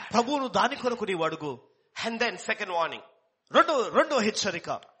for that. ప్రభువును దాని కొరకు నీవు అడుగు. and then second warning, రెండో హెచ్చరిక.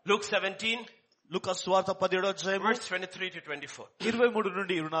 Luke 17 లూకా సువార్త 17వ అధ్యాయం verse 23 to 24. 23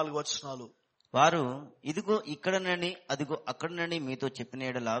 నుండి 24 వచనాలు. వారు ఇదిగో ఇక్కడనని అదిగో అక్కడనని మీతో చెప్పిన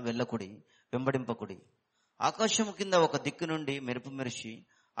ఎడల వెళ్ళకుడి, వెంబడింపకుడి. ఆకాశము కింద ఒక దిక్కు నుండి మెరుపు మెరిసి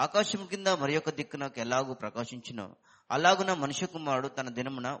ఆకాశము కింద మరి ఒక దిక్కునకు ఎలాగూ ప్రకాశించునో అలాగున మనుష్య కుమారుడు తన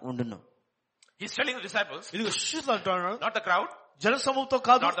దినమున ఉండును. He's telling the disciples, ఇదిగో శిష్యులు అంటున్నాడు, not the crowd, జనసమూహంతో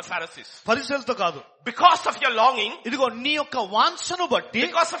కాదు, not the Pharisees. పరిసయ్యులతో కాదు. because of your longing, ఇదిగో నీ యొక్క వాంఛను బట్టి,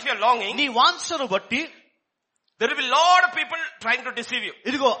 because of your longing, నీ వాంఛను బట్టి There will be a lot of people trying to deceive you.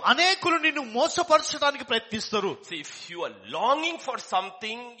 ఇదిగో అనేకులు నిన్ను మోసపరచడానికి ప్రయత్నిస్తారు. See, if you are longing for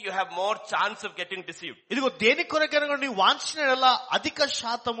something, you have more chance of getting deceived. ఇదిగో దేని కొరకైనా నీ వాంఛనల అధిక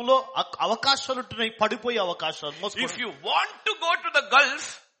శాతంలో అవకాశాలు ఉంటున్నాయి, పడిపోయే అవకాశాలు. If you want to go to the Gulf,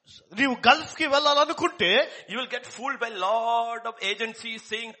 నీవు గల్ఫ్ కి వెళ్ళాలనుకుంటే you will get fooled by lot of agencies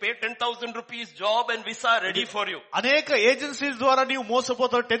saying pay 10,000 rupees job and visa ready for you. అనేక ఏజెన్సీస్ ద్వారా నీవు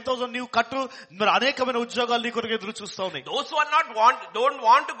మోసపోతావు. 10,000 నీవు కట్టు, మరి అనేకమైన ఉద్యోగాలు నీ కొరకు ఎదురు చూస్తా ఉన్నాయి. Those who are don't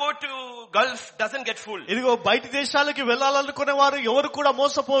want to go to Gulf doesn't get fooled. ఇదిగో బయట దేశాలకి వెళ్ళాలనుకునే వారు ఎవరు కూడా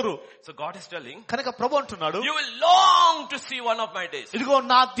మోసపోరు. So God is telling, కనుక ప్రభు అంటున్నాడు, you will long to see one of my days. ఇదిగో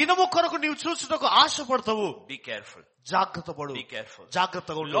నా దినము కొరకు నీవు చూచుటకు ఆశపడతావు. Be careful. జాగ్రత్త పడు. Be careful.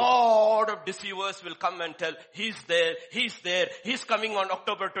 జాగ్రత్తగా ఉండు. Lord of deceivers will come and tell, he's there, he's coming on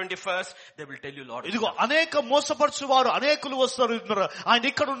October 21st. They will tell you Lord. ఇదిగో అనేక మోసపరచు వారు అనేకులు వస్తారు. ఆయన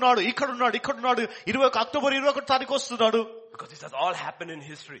ఇక్కడున్నాడు, ఇక్కడున్నాడు, అక్టోబర్ 21 తారీఖు వస్తున్నాడు. Because this has all happened in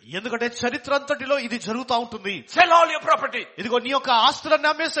history. ఎందుకంటే చరిత్ర అంతటిలో ఇది జరుగుతా ఉంటుంది. Sell all your property. ఇదిగో నీ యొక్క ఆస్తులన్నీ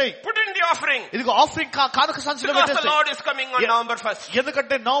అమ్మేసాయి. Put in the offering. ఇదిగో ఆఫరింగ్ కానుక సంచిలో Because the పెట్టేసాయి. Lord is coming on November 1st.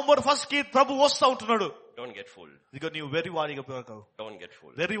 ఎందుకంటే నవంబర్ 1 కి ప్రభు వస్తా ఉంటున్నాడు. Don't get fooled. ఇదిగో నీవు వెర్రివాడిగా పెరగవు. Don't get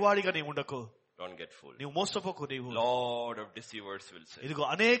fooled. వెర్రివాడిగా నీవు ఉండకు. Don't get fooled. నీవు మోసపోకు. నీవు Lord of deceivers will say. ఇదిగో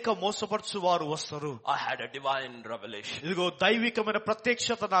అనేక మోసపరచు వారు వస్తారు. I had a divine revelation. ఇదిగో దైవికమైన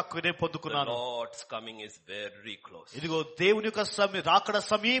ప్రత్యక్షత నాకు నేను పొందుకున్నాను. The Lord's coming is very close. ఇదిగో దేవుని యొక్క రాకడ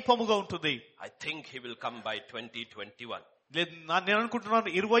సమీపముగా ఉంటుంది. I think he will come by 2021. నేను అనుకుంటున్నాను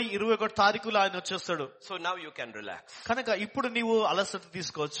 20-21 తారీఖులో ఆయన వచ్చేస్తాడు. So now you can relax. కనుక ఇప్పుడు నీవు అలసట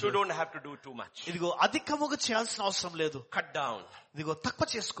తీసుకోవచ్చు. You don't have to do too much. ఇదిగో అధికముగా చేయాల్సిన అవసరం లేదు. Cut down. ఇదిగో తక్కువ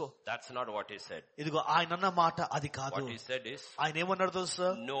చేసుకో. That's not what he said. ఇదిగో ఆయన అన్న మాట అది కాదు. What he said is, ఆయన ఏమన్నాడు తెలుసా?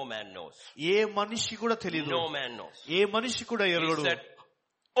 no man knows. ఏ మనిషి కూడా తెలియదు. No man knows. ఏ మనిషి కూడా ఎరుగడు. He said,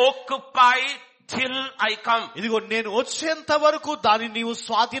 occupy till I come. ఇదిగో నేను వచ్చేంత వరకు దాన్ని నీవు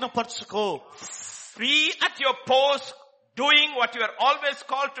స్వాధీనపరచుకో. Be at your post, doing what you are always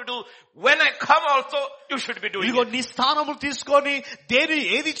called to do. When I come also, you should be doing ఇదిగో it. నీ స్థానములు తీసుకొని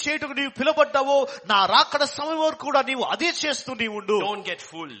ఏది చేయటకు నీవు పిలబడ్డావో నా రాకడ సమయం వరకు కూడా నీవు అదే చేస్తూ నీవు ఉండు. Don't get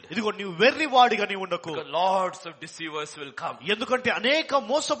fooled. ఇదిగో నీవు వెర్రివాడిగా నీవు ఉండకు. Because lots of deceivers will come. ఎందుకంటే అనేక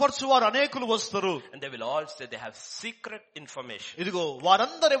మోసపరచు వారు అనేకులు వస్తారు. And they will all say they have secret information. ఇదిగో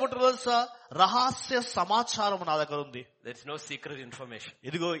వారందరూ ఏమంటారు తెలుసా? రహస్య సమాచారం నా దగ్గర ఉంది. There is no secret information.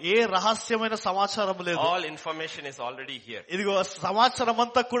 ఇదిగో ఏ రహస్యమైన సమాచారం లేదు. All information is already here. ఇదిగో సమాచారం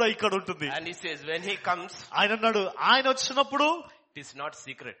అంతా కూడా ఇక్కడ ఉంటుంది. And he says, when he comes, ఆయన అన్నాడు, ఆయన వచ్చినప్పుడు it is not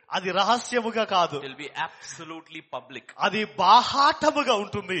secret. అది రహస్యముగా కాదు. It will be absolutely public. అది బాహాటముగా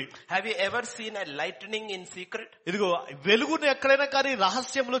ఉంటుంది. Have you ever seen a lightning in secret? ఇదిగో వెలుగును ఎక్కడైనా కానీ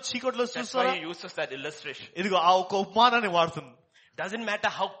రహస్యంలో చీకట్లో That's చూస్తారా? why he uses that illustration. ఇదిగో ఆ ఒక ఉపమానాన్ని వాడుతుంది. Doesn't matter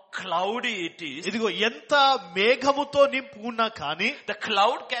how cloudy it is. ఇదిగో ఎంత మేఘముతో నింపు ఉన్నా కానీ The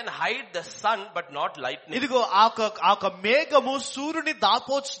cloud can hide the sun but not lightning. ఇదిగో ఆ ఒక మేఘము సూర్యుని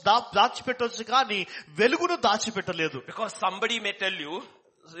దాచిపెట్టొచ్చు కానీ వెలుగును దాచిపెట్టలేదు. Because somebody may tell you,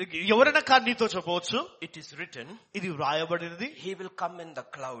 ఎవరైనా కానీ నీతో చెప్పవచ్చు, it is written, ఇది వ్రాయబడినది, he will come in the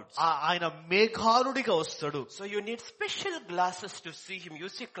clouds. ఆయన మేఘారుడిగా వస్తాడు. So you need special glasses to see him. You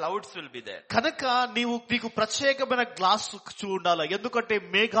see clouds will be there. కనుక నీకు ప్రత్యేకమైన గ్లాస్ చూడాలి, ఎందుకంటే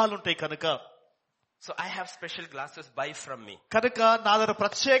మేఘాలు ఉంటాయి కనుక. So I have special glasses, buy from me. కనుక నా దగ్గర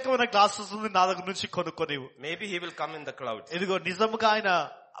ప్రత్యేకమైన గ్లాసెస్ ఉంది, నా దగ్గర నుంచి కొనుక్కోనివు. Maybe he will come in the clouds. ఇదిగో నిజంగా ఆయన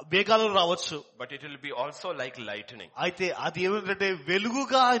మేఘాలు రావచ్చు, but it will be also like lightning. అయితే అది ఏమిటంటే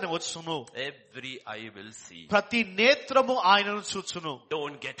వెలుగుగా ఆయన వచ్చును. Every eye will see. ప్రతి నేత్రము ఆయనను చూచును.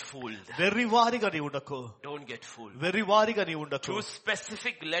 Don't get fooled. వెర్రివారిగా నీ ఉండకు. Don't get fooled. వెర్రివారిగా నీ ఉండకు. Two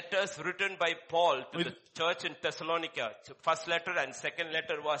specific letters written by Paul to the church in Thessalonica. First letter and second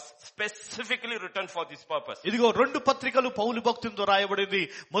letter was specifically written for this purpose. ఇదిగో రెండు పత్రికలు పౌలు భక్తునితో రాయబడింది.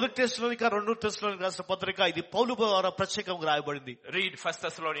 మొదటి తెస్సలోనిక, రెండు తెస్సలోనిక రాసిన పత్రిక, ఇది పౌలు ద్వారా ప్రత్యేకంగా రాయబడింది. Read 1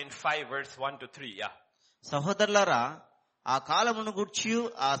 Thessalonians 5 verse 1 to 3. Yeah. సహోదరులారా, ఆ కాలమును గూర్చి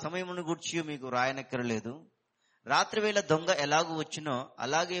ఆ సమయమును గూర్చి మీకు రాయనక్కరలేదు. రాత్రి వేళ దొంగ ఎలాగూ వచ్చినో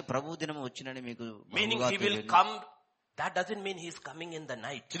అలాగే ప్రభు దినము వచ్చినని మీకు. Meaning he will come. That doesn't mean he's coming in the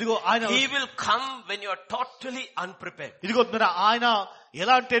night. ఇదిగో ఆయన he will come when you are totally unprepared. ఇదిగో ఆయన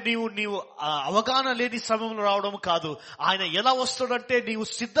ఎలా అంటే నీవు అవగాహన లేని సమయంలో రావడం కాదు. ఆయన ఎలా వస్తాడంటే నీవు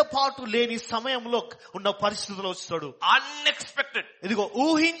సిద్ధపాటు లేని సమయంలో ఉన్న పరిస్థితిలో వస్తాడు. Unexpected. ఇదిగో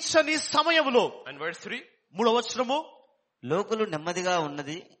ఊహించని సమయంలో. And verse 3, 3వ వచనము, లోకులు నెమ్మదిగా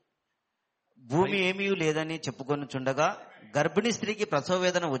ఉన్నది, భూమి ఏమీ లేదని చెప్పుకొనుచుండగా గర్భిణీ స్త్రీకి ప్రసవ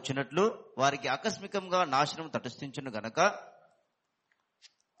వేదన వచ్చినట్లు వారికి ఆకస్మికంగా నాశనం తటస్థించును గనక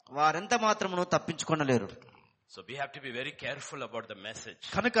వారెంత మాత్రమును తప్పించుకొనలేరు. So we have to be very careful about the message.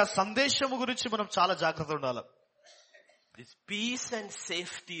 కనుక సందేశము గురించి మనం చాలా జాగ్రత్త ఉండాలి. This peace and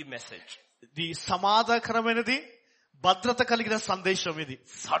safety message. ఇది సమాధానకరమైనది, భద్రత కలిగిన సందేశం ఇది.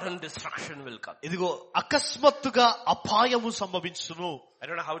 Sudden destruction will come. ఇదిగో అకస్మాత్తుగా అపాయము సంభవించును. I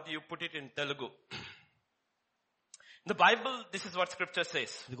don't know how do you put it in Telugu. In the Bible, this is what scripture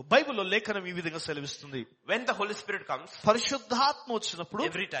says. ఇదిగో బైబిల్లో లేఖనం ఈ విధంగా సెలవిస్తుంది. When the Holy Spirit comes, పరిశుద్ధాత్మ వచ్చినప్పుడు,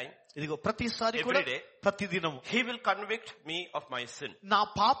 every time, ఇదిగో ప్రతిసారి కూడా, every day, ప్రతిదినం, He will convict me of my sin. నా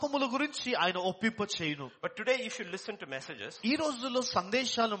పాపముల గురించి ఆయన ఒప్పింప చేయును. But today, if you listen to messages, ఈ రోజుల్లో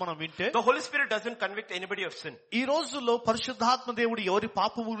సందేశాలు మనం వింటే, the Holy Spirit doesn't convict anybody of sin. ఈ రోజుల్లో పరిశుద్ధాత్మ దేవుడు ఎవరి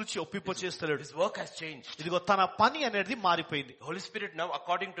పాపము గురించి ఒప్పింప చేస్తలేడు. His work has changed. ఇదిగో తన పని అనేది మారిపోయింది. The Holy Spirit now,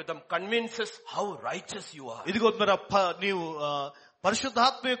 according to them, convinces how righteous you are. ఇదిగో మరి నీవు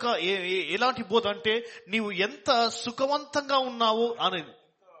పరిశుద్ధాత్మ యొక్క ఎలాంటి బోధ అంటే, నీవు ఎంత సుఖవంతంగా ఉన్నావు అనేది,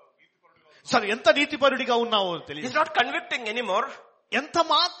 సరే ఎంత నీతిపరుడిగా ఉన్నావో తెలియదు. He's not convicting anymore. ఎంత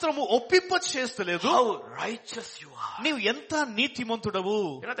మాత్రము ఒప్పింప చేస్తలేదు, how righteous you are. నీవు ఎంత నీతిమంతుడవు.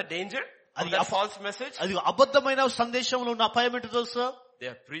 You know the danger of అది that false message? అది అబద్ధమైన సందేశంలో ఉన్న అపాయం ఏంటో తెలుసా? They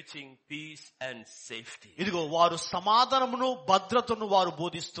are preaching peace and safety. ఇదిగో వారు సమాధానమును భద్రతను వారు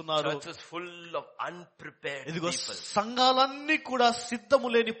బోధిస్తున్నారు. Church is full of unprepared ఇదిగో people. సంఘాలన్నీ కూడా సిద్ధము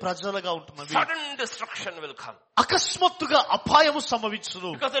లేని ప్రజలుగా ఉంటున్నవి. Sudden destruction will come. అకస్మాత్తుగా అపాయము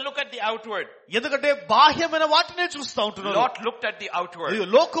సంభవించును. Because they look at the outward. ఎందుకంటే బాహ్యమైన వాటినే చూస్తా ఉంటున్నారు. Lot looked at the outward.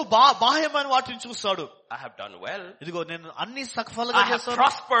 లోకు బాహ్యమైన వాటిని చూస్తాడు. I have done well. ఇదిగో నేను అన్ని సఫలంగా చేస్తాను,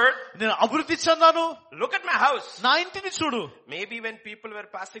 prospered. నేను అభివృద్ధి చెందాను. Look at my house. నా ఇంటిని చూడు. Maybe when people were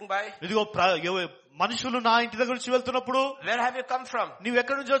passing by, ఇదిగో మనుషులు నా ఇంటి దగ్గర నుంచి వెళ్తున్నప్పుడు, where have you come from? నీవు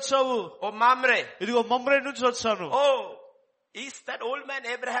ఎక్కడి నుంచి వచ్చావు? Oh, Mamre. ఇదిగో మమ్రే నుంచి వచ్చాను. Oh, is that old man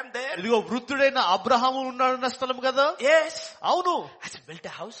Abraham there? ఇదిగో వృద్ధుడైన అబ్రహాము ఉన్నాడన్న స్థలం కదా. Yes. అవును. Has he built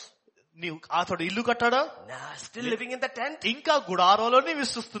a house? నీవు అతడు ఇల్లు కట్టాడా? Nah, still living in the tent. ఇంకా గుడారంలో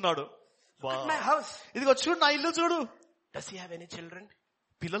నివసిస్తున్నాడు. Look at my house. ఇదిగో చూడు నా ఇల్లు చూడు. Does he have any children?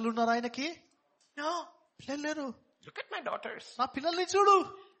 పిల్లలు ఉన్నారు ఆయనకి? No. పిల్లలు లేరు. Look at my daughters. నా పిల్లల్ని చూడు.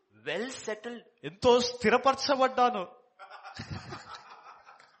 Well settled. ఎంతో స్థిరపరచబడ్డాను.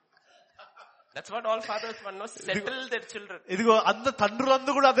 That's what all fathers want, no? Settle their children. ఇదిగో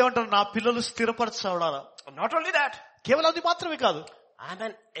తండ్రులందరూ కూడా అదే అంటారు, నా పిల్లలు స్థిరపరచబడాలా. Not only that. కేవలం అది మాత్రమే కాదు, I'm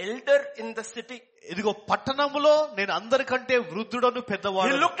an elder in the city. ఇదిగో పట్టణంలో నేను అందరికంటే వృద్ధుడను,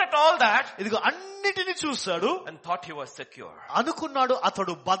 పెద్దవాడు. He looked at all that. ఇదిగో అన్నిటిని చూశాడు. And thought he was secure. అనుకున్నాడు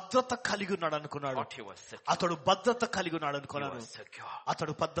అతడు భద్రత కలిగి ఉన్నాడు అనుకున్నాడు. Thought he was secure. అతడు భద్రత కలిగి ఉన్నాడు అనుకున్నాడు. He was secure.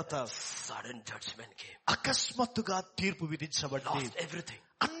 అతడు భద్రత. Sudden judgment came. అకస్మాత్తుగా తీర్పు విధించబడింది. Lost everything.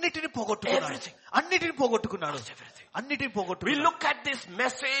 అన్నిటిని పోగొట్టుకున్నాడు. Everything. అన్నిటిని పోగొట్టుకున్నాడు. Lost everything. అన్నిటిని We పోగొట్టుకున్నాడు. look at this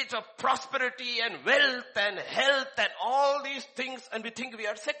message of prosperity and wealth and health and all these things and we think we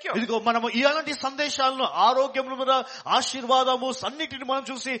are secure. ఇదిగో మనము ఇలాంటి సందేశాలను, ఆరోగ్యముల మీద ఆశీర్వాదము అన్నిటిని మనం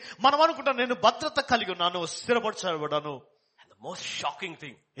చూసి మనం అనుకుంటాం, నేను భద్రత కలిగి ఉన్నాను, స్థిరపరచబడ్డాను. And the most shocking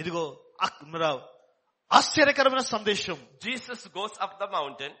thing, ఇదిగో ఆశ్చర్యకరమైన సందేశం. Jesus goes up the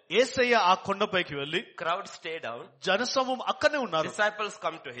mountain. యేసయ్య ఆ కొండపైకి వెళ్లి, Crowd stay down. జనసమూహం అక్కడే ఉన్నారు. Disciples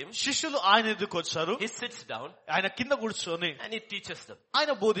come to him. శిష్యులు ఆయన ఎదురుకు వచ్చారు. He sits down ఆయన కింద కూర్చొని and he teaches them.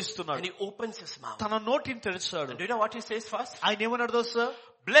 ఆయన బోధిస్తున్నాడు. And he opens his mouth. తన నోటిని తెరిచాడు. And do you know what he says first? ఆయన ఏమన్నాడు తెలుసా?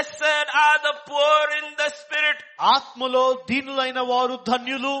 Blessed are the poor in the spirit. ఆత్మలో దీనులైన వారు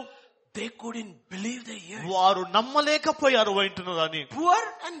ధన్యులు. They couldn't believe their ears. వారు నమ్మలేకపోయారు వింటున్నదని. Poor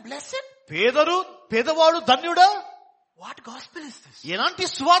and blessed? పేదవాడు ధన్యుడా? What gospel is this? ఎలాంటి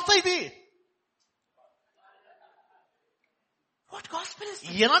స్వార్థ ఇది? What gospel is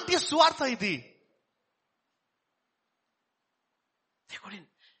this? ఎలాంటి స్వార్థ ఇది? They couldn't.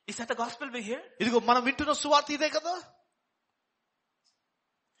 Is that the gospel we hear? ఇదిగో మనం వింటున్న స్వార్థ ఇదే కదా.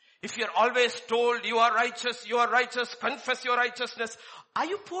 If you are always told you are righteous, confess your righteousness, are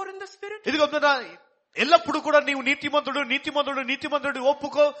you poor in the spirit? ఇదిగో ఎల్లప్పుడు కూడా నీవు నీతిమంతుడు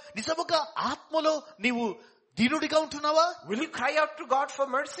ఒప్పుకో, నిజముగా ఆత్మలో నీవు దీనుడిగా ఉంటున్నావా? Will you cry out to God for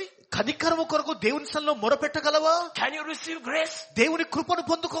mercy? కనికరము కొరకు దేవుని సన్నిధిలో మొరపెట్టగలవా? Can you receive grace? దేవుని కృపను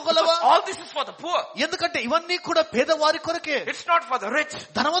పొందుకోగలవా? All this is for the poor. ఎందుకంటే ఇవన్నీ కూడా పేదవారి కొరకే. It's not for the rich.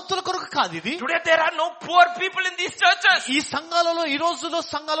 ధనవంతుల కొరకు కాదు ఇది. Today there are no poor people in these churches. ఈ సంఘాలలో, ఈ రోజుల్లో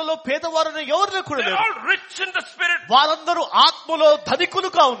సంఘాలలో పేదవారు ఎవరు కూడా They లేరు. are all rich in the spirit. వారందరూ ఆత్మలో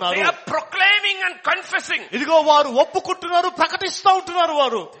ధనికులుగా ఉన్నారు. They are proclaiming and confessing. ఇదిగో వారు ఒప్పుకుంటున్నారు, ప్రకటిస్తూ ఉంటున్నారు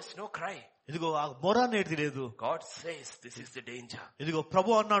వారు. There's no cry. ఇదిగో ఆ మొర అనేది లేదు. God says this is the danger. ఇదిగో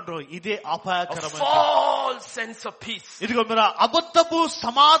ప్రభు అన్నాడు, ఇదే A అపాయకరమైన, false sense of peace. ఇదిగో మీరు అబద్ధపు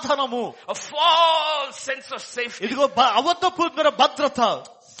సమాధానము, A false sense of safety. ఇదిగో అబద్ధపు మీరు భద్రత,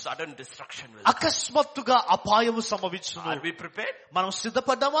 Sudden destruction will. అకస్మాత్తుగా అపాయము సంభవించును. Are we prepared? మనం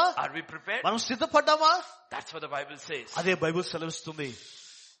సిద్ధపడ్డామా? Are we prepared? మనం సిద్ధపడ్డామా? That's what the Bible says. అదే బైబిల్ సెలవిస్తుంది.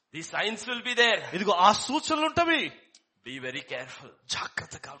 These signs will be there. ఇదిగో ఆ సూచనలు ఉంటవి. Be very careful.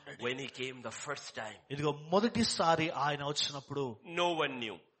 జాగ్రత్తగా ఉండండి. When he came the first time, ఇదిగో మొదటిసారి ఆయన వచ్చినప్పుడు no one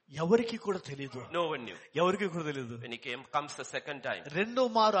knew. ఎవరికి కూడా తెలియదు. No one knew. ఎవరికి కూడా తెలియదు. When he comes the second time, రెండో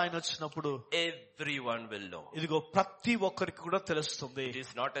మారు ఆయన వచ్చినప్పుడు everyone will know. ఇదిగో ప్రతి ఒక్కరికి కూడా తెలుస్తుంది. It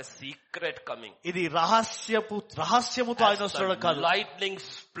is not a secret coming. ఇది రహస్యముతో ఆయన వస్తాడు కాదు. Lightning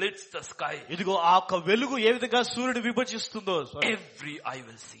splits the sky. ఇదిగో ఆ యొక్క వెలుగు ఏ విధంగా సూర్యుడు విభజిస్తుందో every eye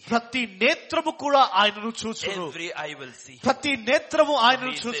will see. ప్రతి నేత్రము కూడా ఆయనను చూచును. Every eye will see. ప్రతి నేత్రము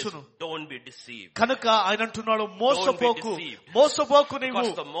ఆయనను చూచును. Don't be deceived. కనుక ఆయన అంటున్నాడు, మోసపోకు నీవు.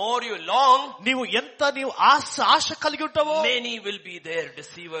 More you long, నీవు ఎంత ఆశ కలిగి ఉంటావో, many will be there,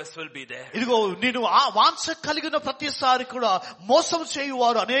 deceivers will be there. ఇదిగో నేను ఆ వాంఛ కలిగిన ప్రతిసారి కూడా మోసం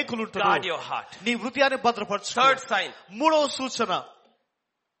చేయువారు అనేకులు ఉంటారు. Guard your heart. నీ హృదయాన్ని భద్రపరచు. Third sign, మూడవ సూచన,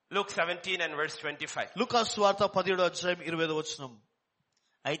 Luke 17 and verse 25. లూకా సువార్త 17వ అధ్యాయం 20వ వచనం.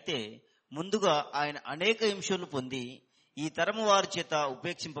 అయితే ముందుగా ఆయన అనేక హింసలు పొంది ఈ తరము వారి చేత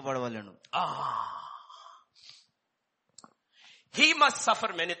ఉపేక్షింపబడవలెను. He must suffer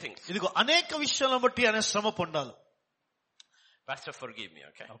many things. ఇదిగో అనేక విషయాలను బట్టి ఆయన శ్రమ పొందాలి. Pastor, forgive me,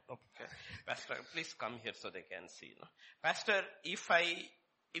 okay? Okay. Pastor, please come here so they can see. No? Pastor, if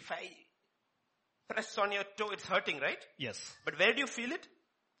I press on your toe, it's hurting, right? Yes. But where do you feel it?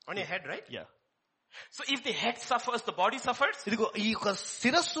 On your head, right? Yeah. So if the head suffers, the body suffers? ఇదిగో ఈ యొక్క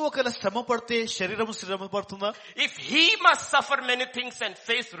శిరస్సు ఒకవేళ శ్రమ పడితే శరీరం శ్రమ పడుతుందా? If he must suffer many things and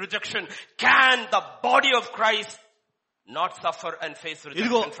face rejection, can the body of Christ not suffer and face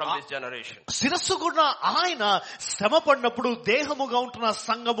rejection from this generation? శిరస్సు కూడా ఆయన శ్రమ పడినప్పుడు దేహముగా ఉంటున్న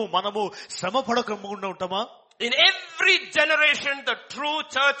సంఘము మనము శ్రమ పడకుండా ఉంటామా? In every generation, the true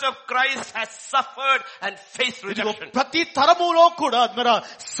church of Christ has suffered and faced rejection. ప్రతి తరములో కూడా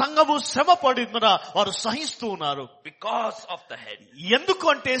సంఘము శ్రమ పడి వారు సహిస్తూ ఉన్నారు. Because of the head. ఎందుకు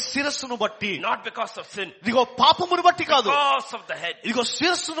అంటే శిరస్సును బట్టి. Not because of sin. ఇదిగో పాపమును బట్టి కాదు. Because of the head. ఇదిగో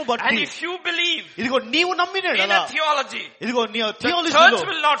శిరస్సును బట్టి. And if you believe, ఇదిగో నీవు నమ్మినట్లయితే, in a theology, ఇదిగో నీ థియాలజీలో, the church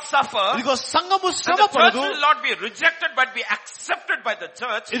will not suffer. ఇదిగో సంఘము శ్రమ the church పడదు. will not be rejected but be accepted by the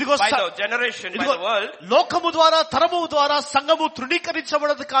church, ఇదిగో by the generation, by the world. లోకము ద్వారా తరము ద్వారా సంఘము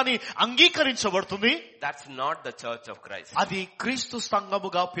తృణీకరించబడదు కానీ అంగీకరించబడుతుంది. That's not the church of Christ. అది క్రీస్తు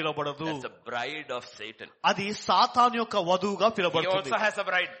సంఘముగా పిలువబడదు. That's the bride of Satan. అది సాతాను యొక్క వధువుగా He పిలువబడుతుంది. also has a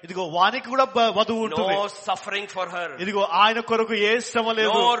bride. ఇదిగో వానికి కూడా వధువు ఉంటుంది. No suffering for her. ఇదిగో ఆయన కొరకు ఏ శ్రమ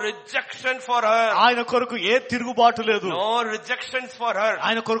లేదు. No rejection for her. ఆయన కొరకు ఏ తిరుగుబాటు లేదు. No rejections for her.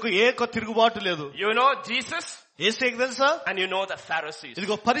 ఆయన కొరకు ఏ తిరుగుబాటు లేదు. You know Jesus? యేసుకి తెలుసా? And you know the Pharisees.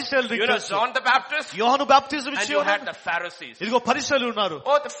 ఇదిగో పరిసయ్యులు. You know John the Baptist? యోహాను బాప్తిజం And ఇచ్చే you had the Pharisees. ఇదిగో పరిసయ్యులు ఉన్నారు.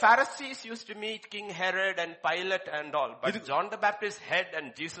 Oh, the Pharisees used to meet King Herod and Pilate and all. But John the Baptist's head and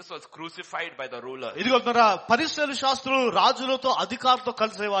Jesus was crucified by the ruler. ఇదిగో పరిసయ్యులు శాస్త్రులు రాజులతో అధికారులతో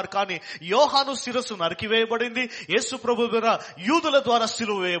కలిసేవారు కానీ యోహాను శిరస్సు నరికివేయబడింది. యేసు ప్రభు ద్వారా యూదుల ద్వారా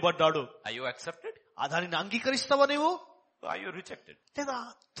సిలువ వేయబడ్డాడు. Are you accepted? దానిని అంగీకరిస్తావా నీవు? Are you rejected? లేదా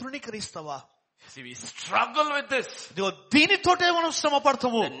తృణీకరిస్తావా? See, we struggle with this. ఇదిగో దీనితోటే మనం శ్రమ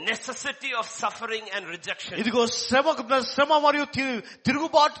పడతాము. The necessity of suffering and rejection. ఇదిగో శ్రమ మరియు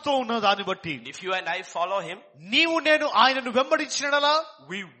తిరుగుబాటుతో ఉన్న దాన్ని బట్టి. If you and I follow him, నీవు నేను ఆయనను వెంబడించినలా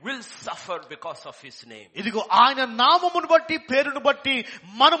we will suffer because of his name. ఇదిగో ఆయన నామమును బట్టి పేరును బట్టి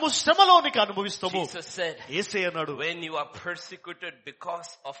మనము శ్రమలోనికి అనుభవిస్తాము. Jesus said, యేసయ్య అన్నాడు, when you are persecuted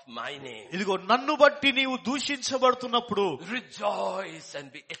because of my name, ఇదిగో నన్ను బట్టి నీవు దూషించబడుతున్నప్పుడు rejoice and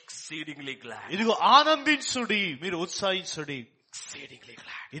be exceedingly glad. ఇదిగో ఆనందించుడి, మీరు ఉత్సాహించుడి. Exceedingly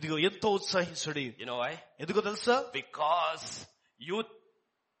glad. ఇదిగో ఎంతో ఉత్సాహించుడి. You know why? ఎందుకో తెలుసా? Because you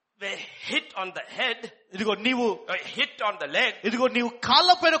were hit on the head, ఇదిగో నీవు hit on the leg, ఇదిగో నీవు కాళ్ళ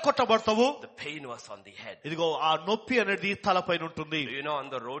పైన కొట్టబడతావు. the pain was on the head. ఇదిగో ఆ నొప్పి అనేది తలపైన ఉంటుంది. Do you know on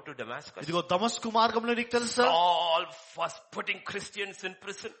the road to Damascus, ఇదిగో దమస్కు మార్గంలో నీకు తెలుసా? Saul was putting Christians in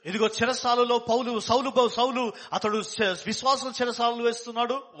prison. ఇదిగో చెరసాలలో సౌలు అతడు విశ్వాసం చెరసాలలో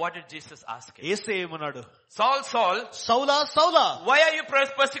వేస్తున్నాడు. What did Jesus ask him? యేసయ్య ఏమన్నాడు? Saul, సౌలా why are you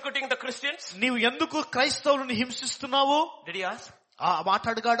persecuting the Christians? నీవు ఎందుకు క్రైస్తవులను హింసిస్తున్నావు? Did he ask? ఆ మాట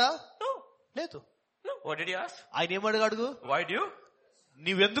అడిగాడా? No. లేదు. No. What did he ask? ఆయన ఏమడిగాడు? Why do you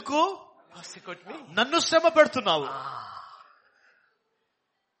నీవెందుకు persecute me? నన్ను శ్రమ పెడుతున్నావు?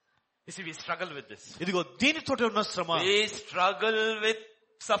 You see, we struggle with this. ఇదిగో దీనితోటి ఉన్న శ్రమ. We struggle with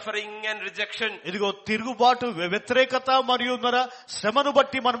suffering and rejection. ఇదిగో తిరుగుబాటు, వ్యతిరేకత మరియు శ్రమను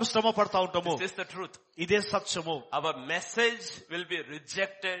బట్టి మనం శ్రమ పడతా ఉంటాము. This is the truth. ఇదే సత్యము. Our message will be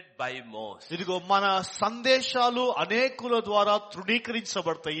rejected by most. ఇదిగో మన సందేశాలు అనేకుల ద్వారా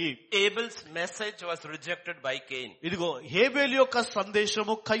తృణీకరించబడతాయి. Abel's message was rejected by Cain. ఇదిగో హేబెలు యొక్క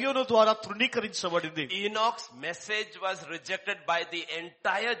సందేశము కయ్యోను ద్వారా తృణీకరించబడింది. Enoch's message was rejected by the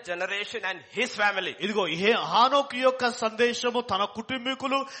entire generation and his family. ఇదిగో హానోకు యొక్క సందేశము తన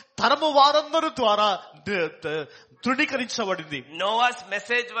కుటుంబీకులు తరము వారందరి ద్వారా తృణీకరించబడింది. Noah's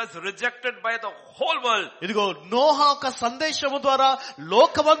message was rejected by the whole world. ఇదిగో నోహా యొక్క సందేశము ద్వారా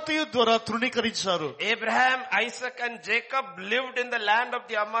లోకమంతయు ద్వారా తృణీకరించారు. Abraham, Isaac and Jacob lived in the land of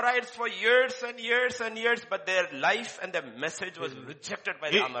the Amorites for years and years and years, but their life and their message was rejected by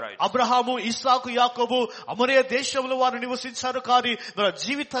the Amorites. Abraham, ఇస్సాకు, యాకోబు అమోరియా దేశంలో వారు నివసించారు, కానీ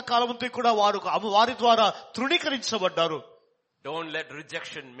జీవిత కాలమంతా కూడా వారి ద్వారా తృణీకరించబడ్డారు. Don't let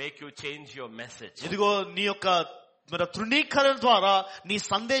rejection make you change your message. ఇదిగో నీ యొక్క తృణీకరణ ద్వారా నీ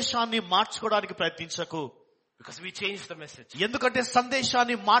సందేశాన్ని మార్చుకోవడానికి ప్రయత్నించకు. Because we change the message. ఎందుకంటే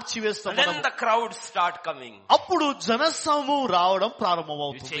సందేశాన్ని మార్చివేస్తాం. Then the crowds start coming. అప్పుడు జనసమూహం రావడం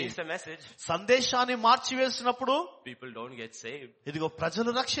ప్రారంభమవుతుంది. You change the message. సందేశాన్ని మార్చివేసినప్పుడు people don't get saved. ఇదిగో ప్రజలు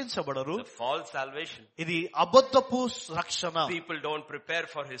రక్షించబడరు. The false salvation. ఇది అబద్ధపు రక్షణ. People don't prepare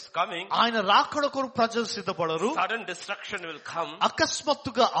for his coming. ఆయన రాకడకు ప్రజలు సిద్ధపడరు. Sudden destruction will come.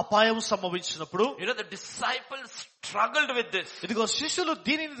 అకస్మాత్తుగా అపాయం సంభవించినప్పుడు the disciples struggled with this. ఇదిగో శిష్యులు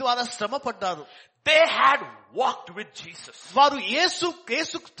దీని ద్వారా శ్రమ పడ్డారు. They had walked with Jesus. వారు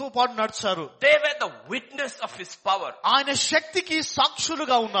యేసుతో పాటు నడిచారు. They were the witness of his power. ఆయన శక్తికి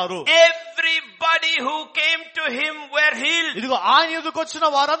సాక్షులుగా ఉన్నారు. Everybody who came to him were healed. ఇదిగో ఆయన ఎదుకు వచ్చిన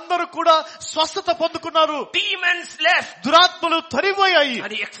వారందరూ కూడా స్వస్థత పొందుకున్నారు. Demons left. దురాత్మలు తరిపోయాయి.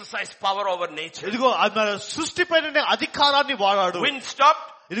 And he exercised power over nature. ఇదిగో సృష్టిపైన అధికారాన్ని వాడాడు. Wind stopped.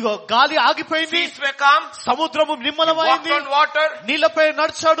 ఇదిగో గాలి ఆగిపోయింది. Seas were calm. సముద్రము నిమ్మలమైంది. Walked on water. నీళ్లపై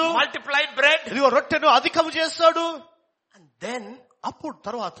నడిచాడు. Multiplied bread. ఇదిగో రొట్టెను అధికము చేశాడు. And then అప్పుడు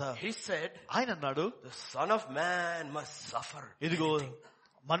తర్వాత he said, ఆయన అన్నాడు, the Son of Man must suffer. ఇదిగో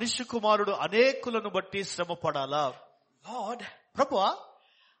మనిషి కుమారుడు అనేకులను బట్టి శ్రమ పడాలా. Lord, ప్రభువా,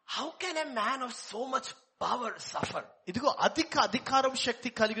 how can a man of so much power suffer? ఇదిగో అధికారం శక్తి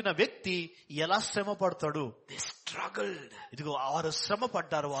కలిగిన వ్యక్తి ఎలా శ్రమ పడతాడు? They struggled. ఇదిగో వారు శ్రమ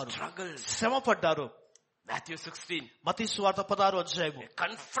పడ్డారు. శ్రమ పడ్డారు. Matthew 16. మత్తయి సువార్త 16వ అధ్యాయము.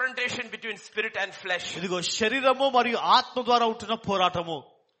 Confrontation between spirit and flesh. ఇదిగో శరీరము మరియు ఆత్మ ద్వారా ఉంటున్న పోరాటము.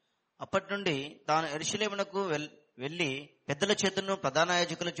 అప్పటి నుండి తాను యెరూషలేమునకు వెళ్లి పెద్దల చేతను, ప్రధాన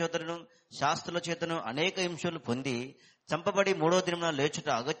యాజకుల చేతను, శాస్త్రుల చేతను అనేక హింసలు పొంది చంపబడి 3వ దినమున లేచుట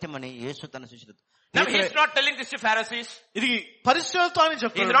అగత్యమని యేసు తన శిష్యులతో. Now he is not telling this to Pharisees. ఇది పరిసయ్యులతో అని He is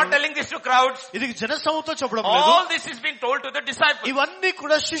చెప్తున్నాడు. not telling this to crowds. ఇది జనసమూహంతో చెప్పడం లేదు. All this is being told to the disciples. ఇవన్నీ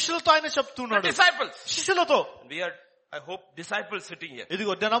కూడా శిష్యులతో ఆయన The చెప్తున్నాడు. disciples. శిష్యులతో. We are, I hope, disciples sitting here.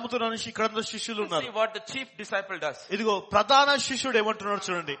 ఇదిగో నేను నమ్ముతున్నాను ఇక్కడ శిష్యులు See ఉన్నారు. what the chief disciple does. ఇదిగో ప్రధాన శిష్యుడు ఏమంటున్నాడు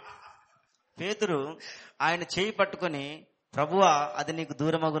చూడండి. పేతురు ఆయన చేయి పట్టుకొని, ప్రభువా అది నీకు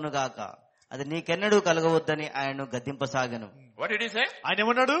దూరమగును గాక, అది నీకెన్నడూ కలగవద్దని ఆయనను గద్దింపసాగను. What did he say? ఆయన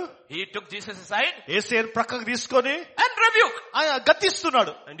ఏమన్నాడు? He took Jesus aside యేసు ప్రక్కకు తీసుకొని and rebuked. ఆయన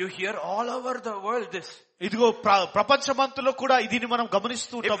గద్దిస్తున్నాడు. And you hear all over the world this. ఇదిగో ప్రపంచమంతలో కూడా దీన్ని మనం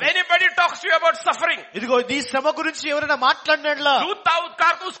గమనిస్తూ If ఉంటాం. anybody talks to you about suffering, ఇదిగో నీ శ్రమ గురించి ఎవరైనా మాట్లాడినట్లా जूता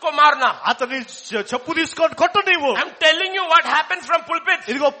उतार के उसको मारना. అతని చెప్పు తీసుకొని కొట్టు నీవు. I'm telling you what happens from pulpit.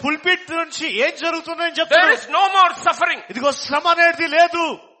 ఇదిగో పుల్పిట్ నుంచి ఏం జరుగుతుందని There చెప్తాను. is no more suffering. ఇదిగో శ్రమ అనేది లేదు.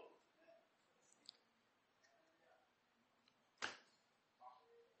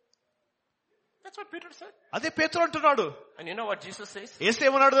 That's what Peter said. అదే పేతురు అంటున్నాడు. And you know what Jesus says? యేసు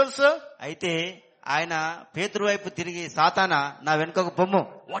ఏమన్నాడు తెలుసా? అయితే ఆయన పేతురు వైపు తిరిగి, సాతానా నా వెనుకకు పొమ్ము.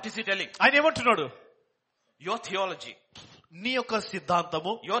 What is he telling? ఆయన ఏమంటున్నాడు? Your theology, నీ యొక్క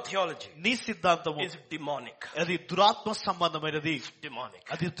సిద్ధాంతము, your theology నీ సిద్ధాంతము is demonic. అది దురాత్మ సంబంధమైనది. Demonic.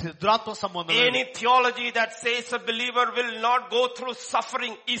 అది దురాత్మ సంబంధమైనది. Any theology that says a believer will not go through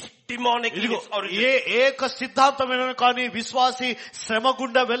suffering is demonic in ఇదిగో its origin. ఏ యొక్క సిద్ధాంతమైన కానీ విశ్వాసి శ్రమ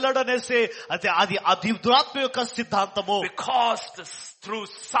గుండా వెళ్ళడనేసే అది దురాత్మ యొక్క సిద్ధాంతము. Because through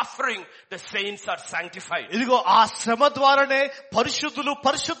suffering the saints are sanctified. ఇదిగో ఆ శ్రమ ద్వారానే పరిశుద్ధులు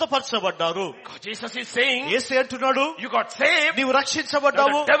పరిశుద్ధపరచబడ్డారు. Jesus is saying, యేసు అంటున్నాడు, you got saved. నీవు Now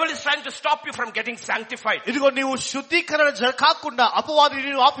రక్షించబడ్డావు. the devil is trying to stop you from getting sanctified. ఇదిగో నీవు శుద్ధీకరణ కాకుండా అపవాది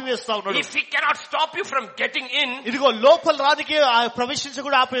నీవు ఆపివేస్తా ఉన్నాడు. If he cannot stop you from getting in, ఇదిగో లోపల రానికి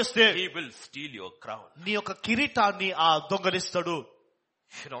ప్రవేశించకుండా ఆపేస్తే he will steal your crown. నీ యొక్క కిరీటాన్ని దొంగలిస్తాడు.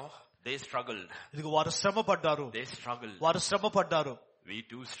 You know, they struggled. ఇదిగో వారు శ్రమ పడ్డారు. They struggled. వారు శ్రమ పడ్డారు. we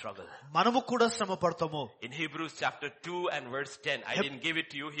too struggle. మనము కూడా శ్రమ పడతాము. In Hebrews chapter 2 and verse 10. I didn't give it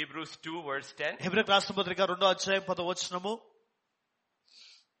to you. Hebrews 2 verse 10. హెబ్రీయులకు రాసిన పత్రిక 2:10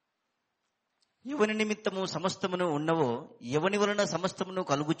 ఎవని నిమిత్తము సమస్తమును ఉన్నవో, ఎవని వలన సమస్తమును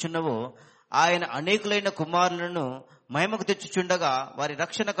కలుగుచున్నవో, ఆయన అనేకులైన కుమారులను మహిమకు తెచ్చుచుండగా వారి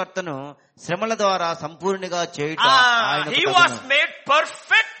రక్షణకర్తను శ్రమల ద్వారా సంపూర్ణంగా చేయుట ఆయనకు he was made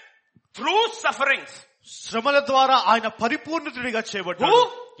perfect through sufferings. శ్రమల ద్వారా ఆయన పరిపూర్ణుడిగా చేయబడ్డాడు.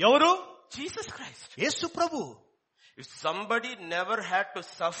 ఎవరు? Jesus Christ. Yesu Prabhu. If somebody never had to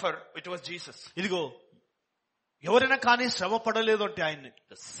suffer, it was Jesus. ఇదిగో ఎవరైనా కానీ శ్రమ పడలేదు అంటే ఆయన్ని.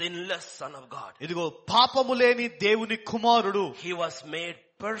 The sinless son of God. ఇదిగో పాపము లేని దేవుని కుమారుడు. He was made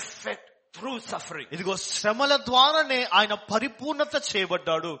perfect through suffering. ఇదిగో శ్రమల ద్వారానే ఆయన పరిపూర్ణత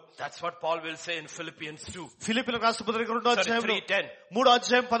చేయబడ్డాడు. That's what Paul will say in Philippians 2. ఫిలిప్పీయులకు రాసిన పత్రిక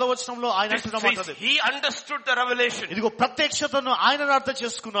 3:10 ఆయన అంటున్న మాట అది. He understood the revelation. ఇదిగో ప్రత్యక్షతను ఆయన అర్థం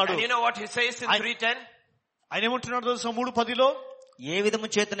చేసుకున్నాడు. And you know what he says in 3:10? ఆయన ఏమంటున్నాడు తెలుసా? 3:10 ఏ విధము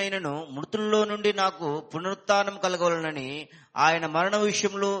చేతనైనను మృతుల్లో నుండి నాకు పునరుత్థానం కలగవలనని ఆయన మరణ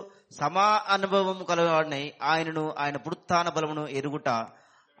విషయంలో సమా అనుభవం కలవాడని ఆయనను ఆయన పునరుత్థాన బలమును ఎరుగుట,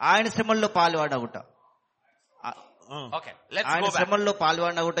 ఆయన శ్రమల్లో పాల్వాడవుట, ఆయన శ్రమల్లో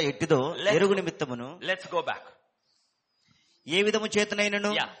పాల్వాడవుట ఎట్టిదో ఎరుగు నిమిత్తమును. Let's go back. ఏ విధము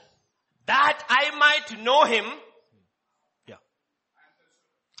చేతనైనను that I might know him.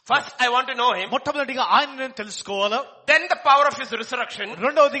 First I want to know him. మొట్టమొదటిగా ఆయన నేను తెలుసుకోవాలా. Then the power of his resurrection.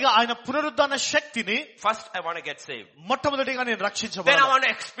 రెండవదిగా ఆయన పునరుద్ధాన శక్తిని. First I want to get saved. మొట్టమొదటిగా నేను రక్షించబడాలి. Then I want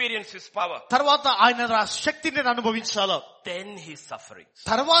to experience his power. తర్వాత ఆయన శక్తిని నేను అనుభవించాలా. Then his suffering.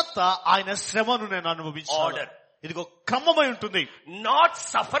 తర్వాత ఆయన శ్రమను నేను అనుభవించాలి. Order. ఇదిగో క్రమమై ఉంటుంది. Not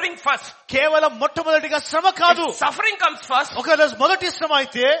suffering first. కేవలం మొట్టమొదటిగా శ్రమ కాదు. If suffering comes first. ఒకవేళ మొదటి శ్రమ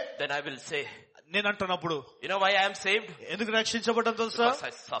అయితే then I will say, నేను అంటున్నప్పుడు, you know why I am saved? ఎందుకు రక్షించబడ్డాను తెలుసా? Because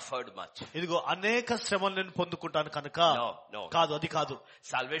I suffered much. ఇదిగో అనేక శ్రమలు నేను పొందుకుంటాను కనుక. No. కాదు, అది కాదు.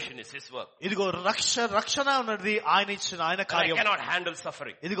 Salvation is his work. ఇదిగో రక్షణ ఉన్నది ఆయన ఇచ్చిన ఆయన కార్యం. I cannot handle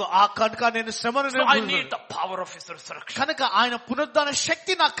suffering. ఇదిగో ఆ కనుక నేను శ్రమను So I need the power of his resurrection. కనుక ఆయన పునరుద్ధాన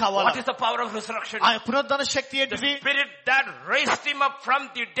శక్తి నాకు కావాలి. What is the power of resurrection? ఆయన పునరుద్ధాన శక్తి ఏంటిది? The spirit that raised him up from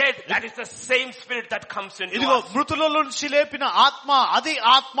the dead, that is the same spirit that comes into ఇదిగో us. మృతులలో నుంచి లేపిన ఆత్మ, అది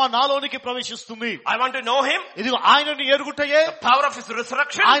ఆత్మ నాలోనికి ప్రవేశిస్తుంది. I want to know him. ఇదిగో ఆయనను ఎరుగుటయే the power of his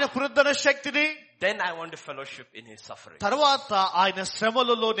resurrection. ఆయన పునరుద్ధాన శక్తిని. Then I want to fellowship in his suffering. తర్వాత ఆయన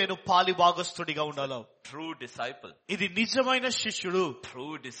శ్రమలలో నేను పాలి భాగస్తుడిగా ఉండాలి. True disciple. ఇది నిజమైన శిష్యుడు.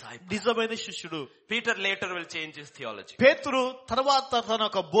 True disciple. నిజమైన శిష్యుడు. Peter later will change his theology. పేతురు తర్వాత తన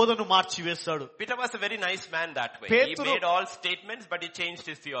ఒక బోధను మార్చి వేస్తాడు. Peter was a very nice man that way. He made all statements but he changed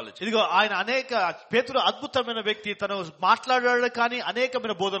his theology. ఇదిగో ఆయన పేతురు అద్భుతమైన వ్యక్తి. తను మాట్లాడాడు కానీ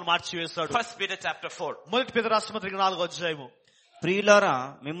అనేకమైన బోధను మార్చి వేస్తాడు. 1 Peter chapter 4. మొదటి పేతురు రాసిన పత్రిక 4:4 ప్రియులారా,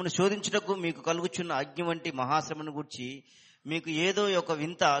 మిమ్మల్ని శోధించుటకు మీకు కలుగుచున్న అగ్ని వంటి మహాశ్రమను గూర్చి మీకు ఏదో ఒక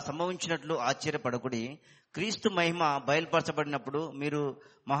వింత సంభవించినట్లు ఆశ్చర్యపడకుడి. క్రీస్తు మహిమ బయలుపరచబడినప్పుడు మీరు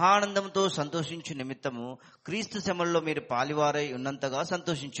మహానందంతో సంతోషించు నిమిత్తము క్రీస్తు శ్రమల్లో మీరు పాలివారై ఉన్నంతగా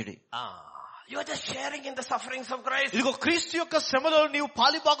సంతోషించుడి. You are just sharing in the sufferings of Christ. ఇదిగో క్రీస్తు యొక్క శ్రమలో నీవు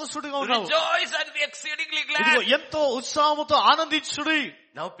పాలిభాగస్తుడిగా ఉన్నావు. Rejoice and be exceedingly glad. ఇదిగో ఎంతో ఉత్సాహంతో ఆనందించుడి.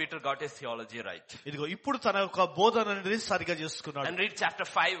 Now Peter got his theology right. ఇదిగో ఇప్పుడు తన యొక్క బోధన అనేది సరిగా చేసుకున్నాడు. And read chapter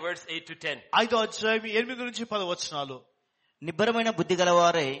 5 verse 8 to 10. 5వ అధ్యాయం 8 నుంచి 10 వచనాలు. నిబ్బరమైన బుద్ధి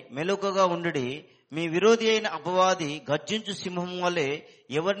గలవారై మెలకువగా ఉండుడి. మీ విరోధి అయిన అపవాది గర్జించు సింహం వలె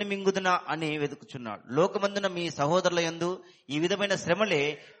ఎవరిని మింగుదునా అని వెతుకుచున్నాడు. లోకమందున మీ సహోదరుల యందు ఈ విధమైన శ్రమలే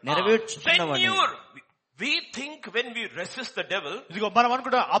నెరవేర్చుచున్నవని. We think when we resist the devil, ఇదిగో మనం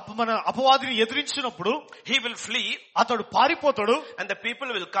అనుకుంటా మన అపవాదిని ఎదిరించినప్పుడు he will flee, అతడు పారిపోతాడు, and the people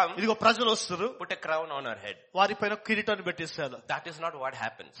will come, ఇదిగో ప్రజలు వస్తారు, put a crown on our head. వారిపైన కిరీటాన్ని పెట్టేస్తారు. That is not what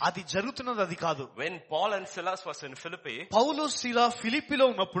happens. అది జరుగుతున్నది అది కాదు. When Paul and Silas was in Philippi, పౌలు శీల ఫిలిప్పిలో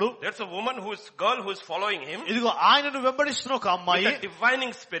ఉన్నప్పుడు there's a woman girl who is following him, ఇదిగో ఆయనను వెంబడిస్తున్న ఒక అమ్మాయి, with a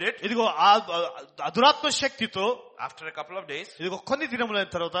divining spirit, ఇదిగో అదురాత్మ శక్తితో. After a couple of days, ఇదిగో కొన్ని దినములైన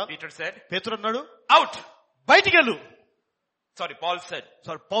తర్వాత Peter said, పేతురు అన్నాడు, out, బయటికి వెళ్ళు. Paul said,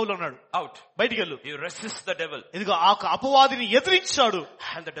 పౌలు అన్నాడు, out, బయటికి వెళ్ళు. You resist the devil. ఇదిగో ఆ అపవాదిని ఎదిరించాడు,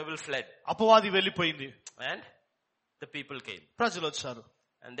 and the devil fled. అపవాది వెళ్ళిపోయింది, and the people came, ప్రజలు వచ్చారు,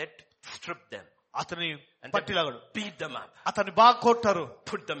 and they stripped them, అతని పట్టిలాగాడు, beat them up, అతన్ని బాగా కొట్టారు,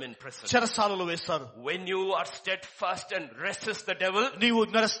 put them in prison, చెరసాలలో వేస్తారు. When you are steadfast and resist the devil, నీవు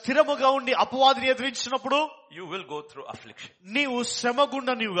స్థిరముగా ఉండి అపవాదిని ఎదిరించినప్పుడు you will go through affliction. నీవు శ్రమ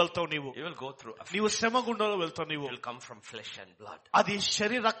గుండా నీవు వెళ్తావు. You will go through affliction. నీవు శ్రమ గుండాలో వెళ్తావు. నీవు will come from flesh and blood. అది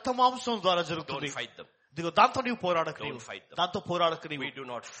శరీర రక్త మాంసం ద్వారా జరుగుతుంది. Don't fight them. ఇదిగో దాంతో నీవు పోరాడకు, Don't fight them. దాంతో పోరాడకు నీవు. We do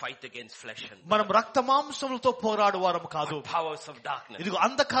not fight against flesh and blood. మనం రక్త మాంసములతో పోరాడు వారం కాదు. Powers of darkness. ఇదిగో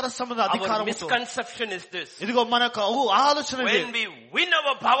అంధకార సంబంధ Our అధికారముతో. misconception is this. ఇదిగో మనకు ఆలోచన When we win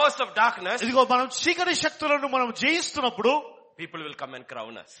our powers of darkness, ఇదిగో మనం చీకటి శక్తులను మనం జయిస్తున్నప్పుడు people will come and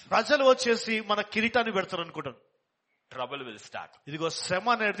crown us. ప్రజలు వచ్చేసి మన కిరీటాన్ని పెడతారు అనుకుంటారు. Trouble will start. ఇదిగో శ్రమ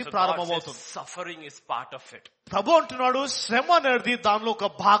అనేది So God ప్రారంభమవుతుంది. says suffering is part of it. ప్రభు అంటున్నాడు శ్రమ అనేది దానిలో ఒక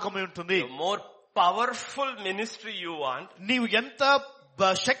భాగమే ఉంటుంది. The more powerful ministry you want, నీవు ఎంత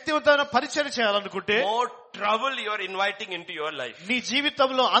శక్తివంతమైన పరిచయం చేయాలనుకుంటే more trouble you are inviting into your life. నీ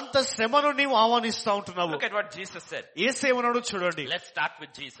జీవితంలో అంత శ్రమను నీవు ఆహ్వానిస్తా ఉంటున్నావు. Look at what Jesus said. యేసేమన్నాడు చూడండి. Let's start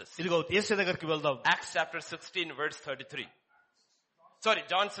with Jesus. ఇదిగో యేసే దగ్గరికి వెళ్దాం. Acts chapter 16 verse 33. Sorry,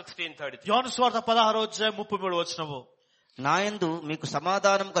 John 16:33. యోహాను సువార్త 16:33. నాయందు మీకు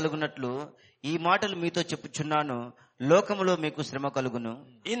సమాధానం కలుగునట్లు ఈ మాటలు మీతో చెప్పుచున్నాను, లోకములో మీకు శ్రమ కలుగును.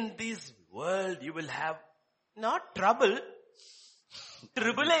 In this world you will have not trouble,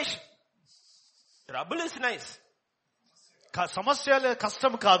 tribulation. Trouble is nice. సమస్య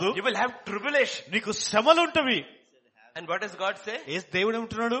కష్టం కాదు. You will have tribulation. నీకు శ్రమలు ఉంటవి. And what does God say? దేవుడు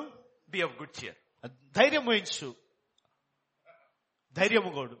ఏమంటున్నాడు? Be of good cheer. ధైర్యం వహించు. ధైర్యము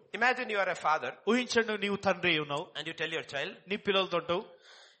గోడు. Imagine you are a father. ఊహించండి నీవు తండ్రి ఉన్నావు. And you tell your child, నీ పిల్లలతో ఉంటావు.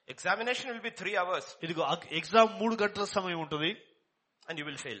 examination will be 3 hours. ఇదిగో ఎగ్జామ్ 3 గంటల సమయం ఉంటుంది. And you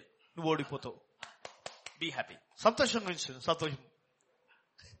will fail. నువ్వు ఓడిపోతావు. Be happy. సంతోషంగా ఉంచు. సంతోషం.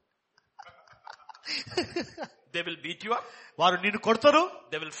 They will beat you up. వారు నిన్ను కొడతారు.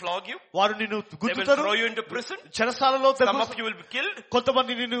 They will flog you. వారు నిన్ను They will గుద్దుతారు. throw you into prison. చెరసాలలో Some of you will be killed.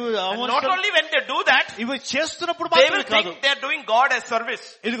 కొంతమంది నిన్ను And not only when they do that, ఇవి చేస్తున్నప్పుడు they will మాత్రమే కాదు. think they are doing God a service.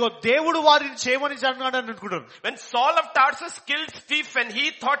 ఇదిగో దేవుడు వారిని చేయమని జరగాడు అని అనుకుంటారు. When Saul of Tarsus killed Stephen, he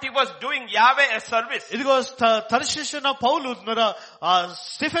thought he was doing Yahweh a service. ఇదిగో తర్షీషున పౌలు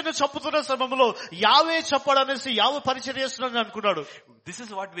స్టీఫెన్ చంపుతున్న సమయంలో యావే చెప్పడనేసి యావే పరిచయం చేస్తున్నాడని అనుకున్నాడు. This is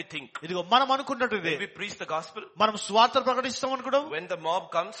what we think. ఇదిగో మనం అనుకున్నట్టు ఇదే. We preach the gospel. మనం స్వార్థ ప్రకటిస్తాం అనుకున్నాం. When the mob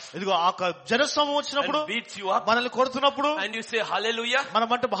comes, ఇదిగో ఆ జనసమూహం వచ్చినప్పుడు and beats you up, మనల్ని కొడుతున్నప్పుడు, and you say hallelujah, మనం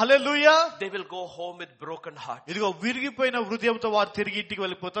అంటే హల్లెలూయా, they will go home with broken heart. ఇదిగో విరిగిపోయిన హృదయంతో వారు తిరిగి ఇంటికి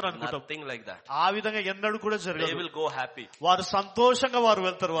వెళ్ళిపోతారు అనుకుంటాం. Nothing like that. ఆ విధంగా ఎన్నడూ కూడా They జరగదు. will go happy. వారు సంతోషంగా వారు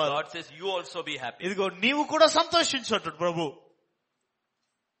వెళ్తారు. వారు God says you also be happy. ఇదిగో నీవు కూడా సంతోషించు ప్రభు.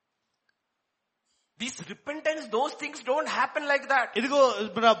 This repentance, those things don't happen like that. ఇదిగో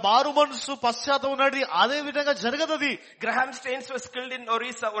మారు మనసు పశ్చాత్తాపం ఉన్నది అదే విధంగా జరగదు. అది Graham Staines was killed in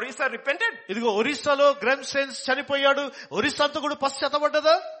Orissa. Orissa repented. ఇదిగో ఒరిస్సాలో గ్రామ్ స్టెయిన్స్ చనిపోయాడు. ఒరిస్సా అంతా కూడా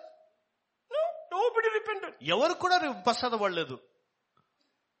పశ్చాత్తపడ్డదా? No, nobody repented. ఎవరు కూడా పశ్చాత్తపడలేదు.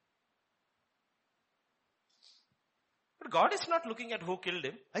 But God is not looking at who killed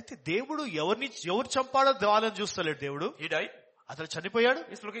him. అయితే దేవుడు ఎవరు చంపాడో వాళ్ళని చూస్తలేడు. దేవుడు He died. అతను చనిపోయాడు.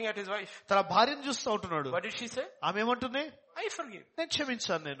 He's looking at his wife. తన భార్యను చూస్తూ ఉంటున్నాడు. What did she say? ఆమె ఏమంటుంది? I forgive. నేను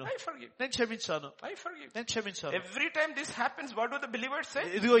క్షమించాను. I forgive. నేను క్షమించాను. I forgive. నేను క్షమించాను. Every time this happens, what do the believers say?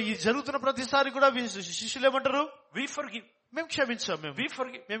 ఇదిగో ఈ జరుగుతున్న ప్రతిసారి కూడా శిష్యులు ఏమంటారు? We forgive. మేము క్షమించాం. We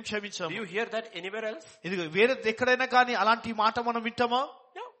forgive. మేము క్షమించాం. Do you hear that anywhere else? ఇదిగో వేరే ఎక్కడైనా కానీ అలాంటి మాట మనం వింటామా?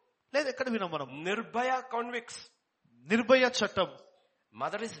 No. లేదు, ఎక్కడ వినాం మనం. Nirbhaya convicts. నిర్భయ చట్టం.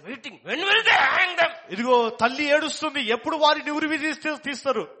 Mother is waiting. When will they hang them? ఇదిగో తల్లి ఏడుస్తుంది, ఎప్పుడు వారిని ఉరి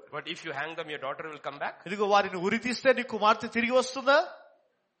తీస్తారు. But if you hang them, your daughter will come back. ఇదిగో వారిని ఉరి తీస్తే నీ కుమార్తె తిరిగి వస్తుందా?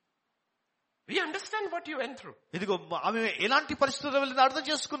 We understand what you went through. ఇదిగో ఆమె ఎలాంటి పరిస్థితుల్లో వెళ్ళిందో అర్థం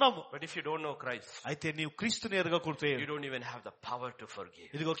చేసుకున్నాము. But if you don't know Christ, అయితే నీవు క్రీస్తుని ఎరగకుంటే you don't even have the power to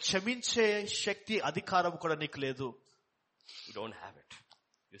forgive. ఇదిగో క్షమించే శక్తి అధికారం కూడా నీకు లేదు. You don't have it.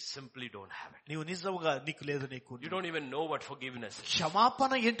 You simply don't have it. నీవు నిజంగా నీకు లేదు. నీకు You don't even know what forgiveness is.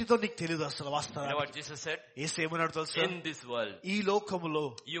 క్షమాపణ ఏంటిదో నీకు తెలియదు అసలు. You know వాస్తవం what Jesus said? యేసు ఏమన్నాడు తెలుసా? In this world, ఈ లోకములో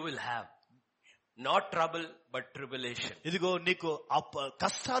you will have not trouble but tribulation. ఇదిగో నీకు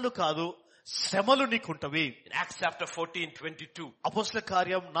కష్టాలు కాదు, శ్రమలు నీకుంటవి. In Acts chapter 14:22. అపోస్తల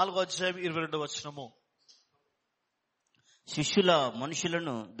కార్యం 4:22. శిష్యుల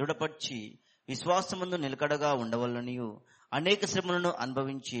మనుషులను దృఢపర్చి విశ్వాసమందు నిలకడగా ఉండవలనియు అనేక శ్రమలను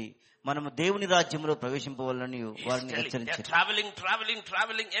అనుభవించి మనము దేవుని రాజ్యంలో ప్రవేశింపవలనని వారిని హెచ్చరించారు.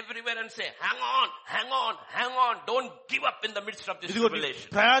 Traveling everywhere and say, hang on, don't give up in the midst of this tribulation.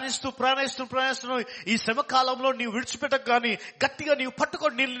 ప్రయాణిస్తూ ఈ శ్రమ కాలంలో నీవు విడిచిపెట్టక గాని గట్టిగా నీవు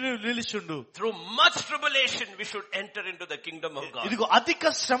పట్టుకొని నిలిచుండు. Through much tribulation we should enter into the kingdom of God. ఇదిగో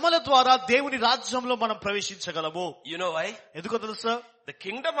అధిక శ్రమల ద్వారా దేవుని రాజ్యంలో మనం ప్రవేశించగలము. You know why? ఎందుకో తెలుసా? The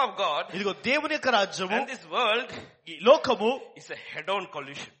kingdom of God, ఇదిగో దేవుని యొక్క రాజ్యము, and this world, ఈ లోకము is a head-on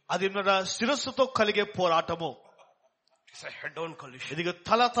collision. అది మన శిరస్సుతో కలిగే పోరాటము. It's a head-on collision. ఇదిగో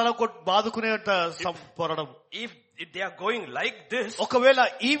తల బాదుకునే పోరాటం. If they are going like this, ఒకవేళ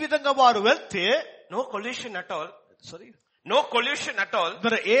ఈ విధంగా వారు వెళ్తే no collision at all, sorry, no collision at all,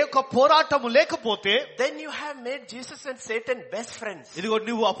 మరి ఏ ఒక్క పోరాటము లేకపోతే, then you have made Jesus and Satan best friends. ఇదిగో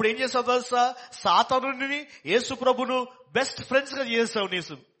నువ్వు అప్పుడు ఏం చేసావు తెలుసా? సాతానుని యేసు ప్రభును బెస్ట్ ఫ్రెండ్స్ గా చేసావు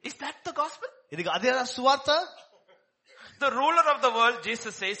నీసు. Is that the gospel? ఇదిగో అదే సువార్త. The ruler of the world,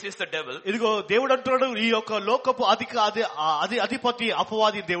 Jesus says, is the devil. ఇదిగో దేవుడు అంటున్నాడు ఈ యొక్క లోకపు అధిపతి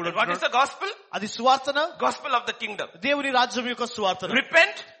అపవాది దేవుడు. What is the gospel? అది సువార్తన, gospel of the kingdom. దేవుని రాజ్యం యొక్క సువార్త.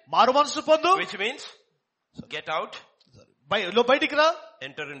 Repent, మారు మనసు పొందు, which means get out, బయటికి రా,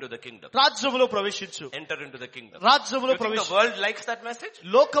 enter into the kingdom. రాజ్యములో ప్రవేశించు, enter into the kingdom. రాజ్యములో ప్రవేశించు. The world likes that message.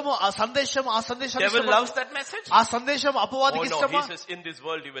 లోకము ఆ సందేశం devil loves that message. ఆ సందేశం అపవాదికి ఇష్టమా? He says, in this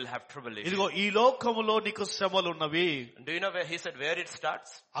world you will have tribulation. ఇదిగో ఈ లోకములో నీకు శ్రమలు ఉన్నవి. Do you know where he said where it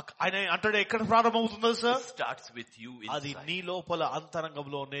starts? ఆయన అంటే ఎక్కడ ప్రారంభమవుతుందో sir? It starts with you inside. అది నీ లోపల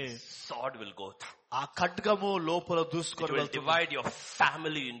అంతరంగంలోనే. sword will go through. ఆ ఖడ్గము లోపల దూసుకొని వెళ్తుంది. It will divide your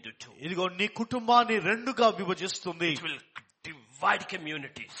family into two. ఇదిగో నీ కుటుంబాన్ని రెండుగా విభజిస్తుంది. It will divide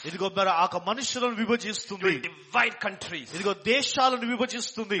communities. ఇదిగో మరి ఆ మనుషులను విభజిస్తుంది. It will divide countries. ఇదిగో దేశాలను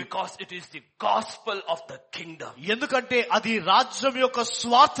విభజిస్తుంది. Because it is the gospel of the kingdom. ఎందుకంటే అది రాజ్యం యొక్క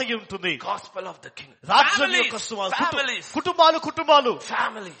స్వార్థ ఉంటుంది. gospel of the kingdom. రాజ్యం యొక్క families. కుటుంబాలు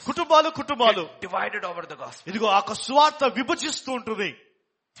families divided over the gospel. ఇదిగో ఆ స్వార్థ విభజిస్తూ ఉంటుంది.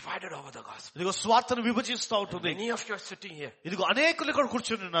 divided over the gospel. ఇదిగో స్వార్థను విభజిస్తూ ఉంటుంది. Many of you are sitting here. ఇదిగో అనేకులు ఇక్కడ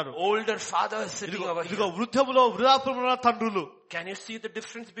కూర్చొని ఉన్నారు. older fathers sitting over here. ఇదిగో వృద్ధాప్యములో తండ్రులు. Can you see the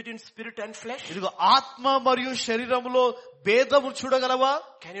difference between spirit and flesh? ఇదిగో ఆత్మ మరియు శరీరములో భేదము చూడగలవా?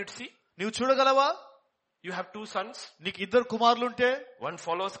 Can you see? నీవు చూడగలవా? You have two sons. నీకు ఇద్దరు కుమారులుంటే, one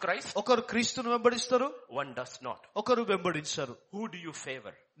follows Christ, ఒకరు క్రీస్తును వెంబడిస్తారు, one does not. ఒకరు వెంబడించారు. Who do you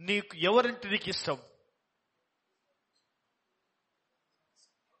favor? నీకు ఎవరంటే నీకు ఇష్టం?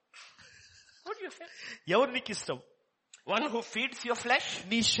 Who do you favor? ఎవరు నీకు ఇష్టం? one who feeds your flesh,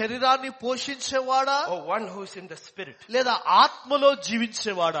 నీ శరీరాన్ని పోషించేవాడా, or one who is in the spirit? లేదా ఆత్మలో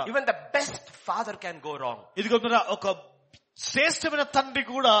జీవించేవాడా? Even the best father can go wrong. ఇదిగో ఒక శ్రేష్టమైన తండ్రి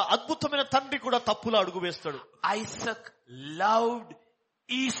కూడా, అద్భుతమైన తండ్రి కూడా తప్పులో అడుగు వేస్తాడు. Isaac loved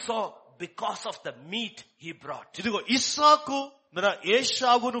Esau because of the meat he brought. ఇదిగో ఇస్సాకు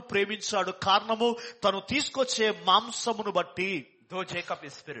ఏశావును ప్రేమించాడు, కారణము తను తీసుకొచ్చే మాంసమును బట్టి. though Jacob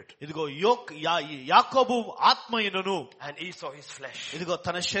is spirit, ఇదిగో యాకోబు ఆత్మయును, and Esau is flesh. ఇదిగో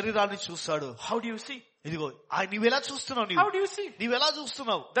తన శరీరాన్ని చూశాడు. How do you see? ఇదిగో నీవెలా చూస్తున్నావు? How do you see? నీవెలా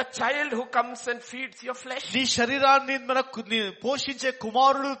చూస్తున్నావు? The child who comes and feeds your flesh, నీ శరీరాన్ని పోషించే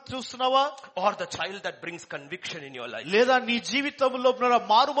కుమారుడు చూస్తున్నావా? or the child that brings conviction in your life? లేదా నీ జీవితంలో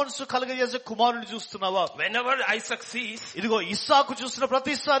మారు మనసు కలగజేసే కుమారుని చూస్తున్నావా? Whenever Isaac sees, ఇదిగో ఇస్సాకు చూసిన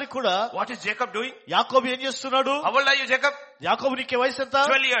ప్రతిసారి కూడా, what is Jacob doing? యాకోబు ఏం చేస్తున్నాడు? How old are you, Jacob? యాకోబు నీకే వయసు ఎంత?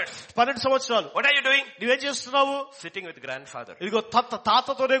 12 years. 12 సంవత్సరాలు. What are you doing? నువ్వేం చేస్తున్నావు? Sitting with grandfather. ఇదిగో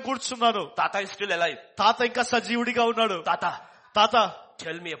తాతతోనే కూర్చున్నాను. Tata is still alive. తాత ఇంకా సజీవుడిగా ఉన్నాడు. తాత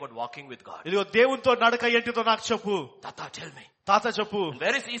tell me about walking with God. ఇదిగో దేవునితో నడక ఏంటితో నాకు చెప్పు. Tata tell me. తాత చెప్పు.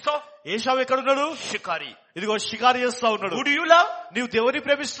 Where is Esau? ఏశావు ఎక్కడున్నాడు? షికారి. ఇదిగో షికారి చేస్తా ఉన్నాడు. Who do you love? నీవు దేవుని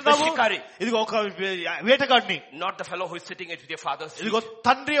ప్రేమిస్తున్నావు? షికారి. ఇదిగో ఒక వేటగాడిని. Not the fellow who is sitting at your father's feet. ఇదిగో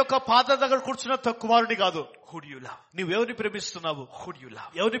తండ్రి యొక్క పాద దగ్గర కూర్చున్న కుమారుని కాదు. Who do you love? నీవు ఎవరిని ప్రేమిస్తున్నావు? Who do you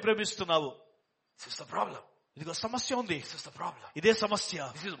love? ఎవరిని ప్రేమిస్తున్నావు? This is the problem. ఇదిగో సమస్య ఉంది. This is the problem. ఇదే సమస్య.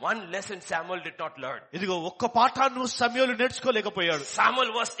 This is one lesson Samuel did not learn. ఇదిగో ఒక్క పాఠాన్ని సమూయేలు నేర్చుకోలేకపోయాడు. Samuel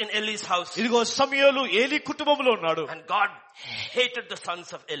was in Eli's house. ఇదిగో సమూయేలు ఏలీ కుటుంబంలో ఉన్నాడు. And God hated the sons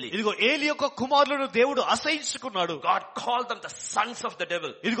of Eli. ఇదిగో ఏలీ యొక్క కుమారులను దేవుడు అసహించుకున్నాడు. God called them the sons of the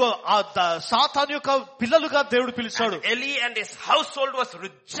devil. ఇదిగో ఆ సాతాను యొక్క పిల్లలుగా దేవుడు పిలిచాడు. And Eli and his household was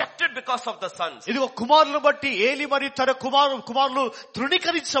rejected because of the sons. ఇదిగో కుమారులను బట్టి ఏలీ మరియు తన కుమారులు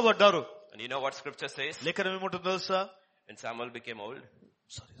తృణీకరించబడ్డారు. And you know what scripture says? లేఖనం ఏమంటుందో తెలుసా? When Samuel became old.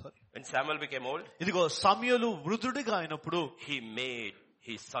 Sorry. When Samuel became old. ఇదిగో సమూయేలు వృద్ధుడిగా అయినప్పుడు he made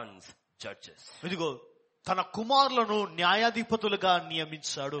his sons judges. ఇదిగో తన కుమారులను న్యాయాధిపతులుగా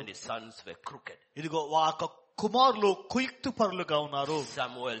నియమించాడు. And his sons were crooked. ఇదిగో ఆ కుమారులు కుయుక్తు పరులుగా ఉన్నారు.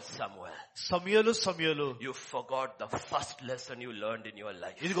 సమూయేలు you forgot the first lesson you learned in your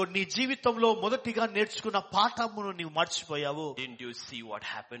life. ఇదిగో నీ జీవితంలో మొదటిగా నేర్చుకున్న పాఠమును నీవు మర్చిపోయావు. Didn't you see what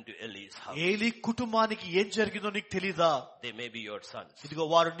happened to Eli's house? Eli కుటుంబానికి ఏం జరిగిందో నీకు తెలీదా? They may be your sons. ఇదిగో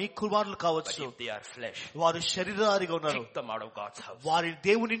వారు నీ కుమారులు కావచ్చు. But if they are flesh, వారు శరీరారిగా ఉన్నారు. kick them out of God's house. వారి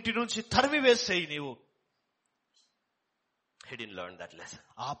దేవుని ఇంటి నుంచి తరిమి వేసేయి నీవు. He didn't learn that lesson.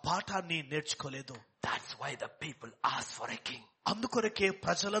 ఆ పాఠాన్ని నేర్చుకోలేదు. That's why the people asked for a king. అందుకొరకే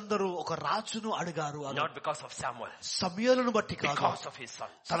ప్రజలందరూ ఒక రాజును అడిగారు. Not because of Samuel. సమూయేలును బట్టి కాదు, because of his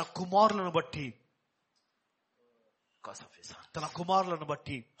sons. తన కుమారులను బట్టి. Because of his son. తన కుమారులను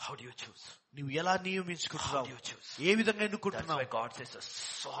బట్టి. How do you choose? నువ్వు ఎలా నియమించుకుంటున్నావు? How do you choose? ఏ విధంగా That's ఎన్నుకుంటున్నావు? why God says a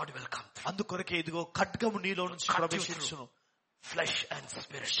sword will come through. అందుకొరకే ఇదిగో ఖడ్గము నీలో నుంచి Cut you ప్రవేశించును. Flesh and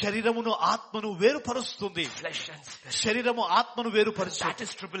spirit. శరీరమును ఆత్మను వేరుపరుస్తుంది. Flesh and spirit. శరీరము ఆత్మను వేరుపరుస్తుంది. That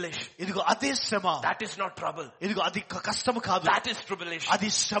is tribulation. ఇదిగో అదే శ్రమ. That is not trouble. ఇదిగో అది కష్టము కాదు. That is tribulation. అది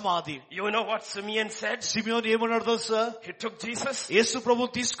శ్రమ. అది You know what Simeon said? Simeon ఏమన్నాడు తెలుసా? He took Jesus. యేసు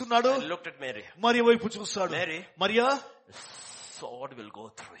ప్రభువు తీసుకున్నాడు. And looked at Mary. మరియ వైపు చూస్తాడు. Mary. Mariya, Sword will go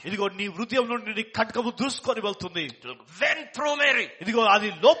through you. ఇదిగో నీ హృదయం నుండి ఖడ్గము దూసుకొని వెళ్తుంది. It will went through Mary. ఇదిగో అది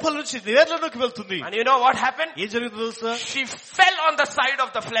లోపల నుంచి నేర్లలోకి వెళ్తుంది. And you know what happened? ఏం జరిగిందో తెలుసా? She fell on the side of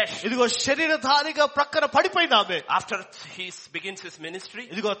the flesh. ఇదిగో శరీరధారిగా ప్రక్కన పడిపోయింది ఆమె. After he begins his ministry,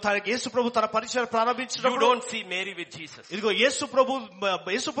 ఇదిగో యేసు ప్రభు తన పరిచయం you ప్రారంభించినప్పుడు don't see Mary with Jesus. ఇదిగో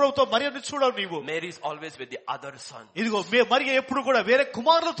యేసు ప్రభుతో మరియను చూడవు నీవు. Mary is always with the other son. ఇదిగో మరియ ఎప్పుడు కూడా వేరే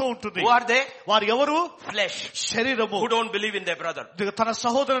కుమారులతో ఉంటుంది. Who are they? వారు ఎవరు? Flesh. శరీరము. Who don't believe in their brother. తన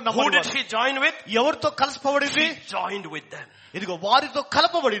సహోదరుని Who did she join with? ఎవరితో కలపబడింది? She joined with them. ఇదిగో వారితో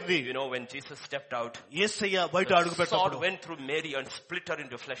కలపబడింది. You know, when Jesus stepped out, యేసయ్య బయట అడుగు the sword పెట్టాడు. went through Mary and split her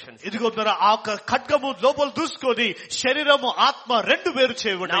into flesh and spirit. ఇదిగో ఆ ఖడ్గము లోపల దూసుకొని శరీరము ఆత్మ రెండు వేరు Now they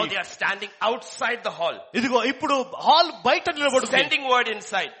చేయబడ్డాయి. are standing outside the hall, ఇదిగో ఇప్పుడు హాల్ బయట నిలబడుతుంది. sending word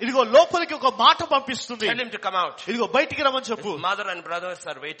inside. ఇదిగో లోపలికి ఒక మాట పంపిస్తుంది. Tell him to come out. ఇదిగో బయటికి రమ్మని చెప్పు. His mother and brothers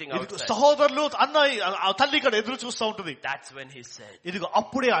are waiting ఇదిగో outside. సహోదరులు తల్లి ఇక్కడ ఎదురు చూస్తూ ఉంటుంది. That's when he said, ఇదిగో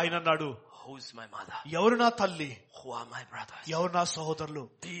అప్పుడే ఆయన అన్నాడు, who's my mother? ఎవరు నా తల్లి? Who are my brothers? ఎవరు నా సహోదరులు?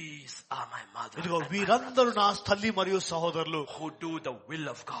 These are my mother ఇదిగో and my వీరందరూ నా తల్లి మరియు సహోదరులు. who do the will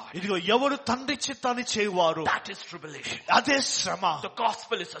of God. ఇదిగో ఎవరు తండ్రి చిత్తాన్ని చేయువారు. That is tribulation. అదే శ్రమ. The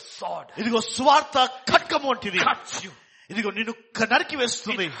gospel is a sword. ఇదిగో స్వార్థ ఖడ్గము వంటిది. Cuts you. ఇదిగో నిన్ను నరికి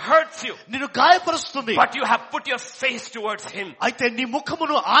వేస్తుంది. It hurts you. నిన్ను గాయపరుస్తుంది. But you have put your face towards him. అయితే నీ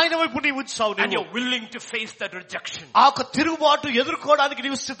ముఖమును ఆయన వైపు నీవు ఉంచావు. And you're willing to face that rejection. ఆ ఒక తిరుగుబాటు ఎదుర్కోవడానికి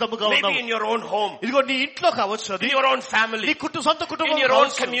నీవు సిద్ధముగా Maybe ఉన్నావు. in your own home. ఇదిగో నీ ఇంట్లో కావచ్చు, అది In your own నీ family. సొంత కుటుంబం In your own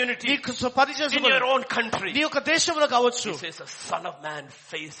కావచ్చు, community. నీ పరిచయం In your own country. నీ యొక్క దేశంలో కావచ్చు. He says a son of man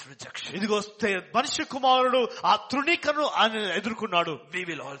faced rejection. ఇదిగో మనిషి కుమారుడు ఆ తృణీకరణను ఆయన ఎదుర్కొన్నాడు. We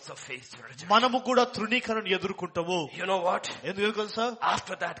will also face rejection. మనము కూడా తృణీకరణను ఎదుర్కొంటాము. You know what? ఎందుకు తెలుసా?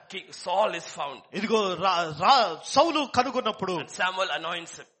 After that, King Saul is found. ఇదిగో సౌలు కనుగొన్నప్పుడు And Samuel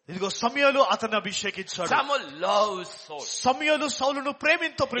anoints him. ఇదిగో సమూయేలు అతన్ని అభిషేకించాడు. Samuel loves Saul. సమూయేలు సౌలును ప్రేమతో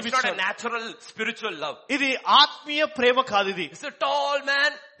It's not a ప్రేమించాడు. natural spiritual love. ఇది ఆత్మీయ ప్రేమ కాదు. ఇది He's a tall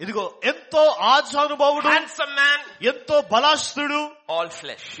man, ఇదిగో ఎంతో ఆజానుభావుడు, handsome man, ఎంతో బలాస్తుడు, all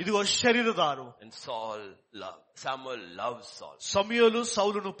flesh. ఇదిగో శరీరదారు. And Samuel loves Saul. సమూయేలు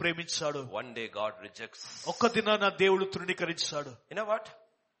సౌలును ప్రేమించాడు. One day God rejects. ఒక్క దినాన దేవుడు తృణీకరించాడు. You know what?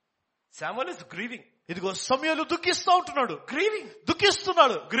 Samuel is grieving. ఇదిగో సమూయేలు దుఃఖిస్తూ ఉంటున్నాడు.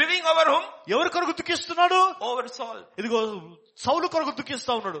 దుఃఖిస్తున్నాడు. Grieving over whom? ఎవరి కొరకు దుఃఖిస్తున్నాడు? Over Saul. ఇదిగో సౌలు కొరకు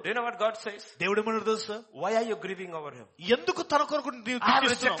దుఃఖిస్తా ఉన్నాడు. Do you know what God says? దేవుడు ఏమన్నాడు తెలుసా? Why are you grieving over him? ఎందుకు తన కొరకు నీవు I have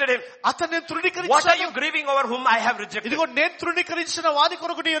దుఃఖిస్తున్నావు? rejected him. అతన్ని నేను What are తృణీకరించాను. you grieving over whom I have rejected? ఇదిగో నేను తృణీకరించిన వాని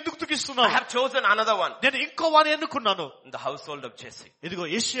కొరకు నీ ఎందుకు I దుఃఖిస్తున్నావు? have chosen another one. నేను ఇంకో వాని ఎన్నుకున్నాను. In the household of Jesse. ఇదిగో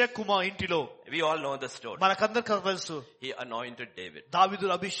యెషయా కుమార్ ఇంటిలో We all know the story. మనకందరికీ తెలుసు. He anointed David.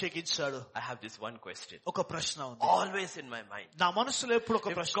 దావీదును అభిషేకించాడు. I have this one question. ఒక ప్రశ్న ఉంది Always in my mind. నా మనసులో ఎప్పుడు ఒక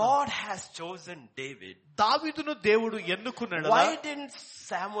If ప్రశ్న. God has chosen David, దావీదును దేవుడు ఎన్నుకున్నాడు. why didn't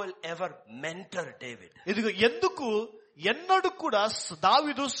Samuel ever mentor David? ఇదిగో ఎందుకు ఎన్నడూ కూడా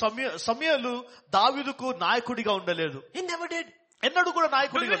దావీదు సమూయేలు దావీదుకు నాయకుడిగా ఉండలేదు. He never did. ఎన్నడూ కూడా Do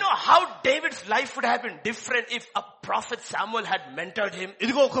నాయకుడిగా. you know how David's life would have been different if a prophet Samuel had mentored him?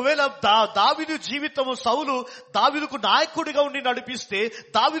 ఇదిగో ఒకవేళ దావీదు జీవితము సౌలు దావీదుకు నాయకుడిగా ఉండి నడిపిస్తే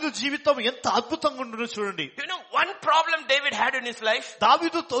దావీదు జీవితం ఎంత అద్భుతంగా ఉంటుందో చూడండి. You know, one problem David had in his life.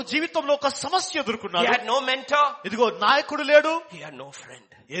 దావీదు జీవితంలో ఒక సమస్య ఎదుర్కొన్నాడు. He had no mentor. ఇదిగో నాయకుడు లేడు. He had no friend.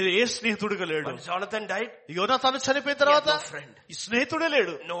 ఏ స్నేహితుడుగా లేడు. When Jonathan died, యోనాతాను చనిపోయిన తర్వాత he had no friend. ఈ స్నేహితుడే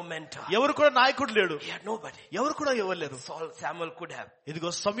లేడు. No mentor. ఎవరు కూడా నాయకుడు లేడు. He had nobody. ఎవరు కూడా ఇవ్వలేరు. Samuel could have. ఇదిగో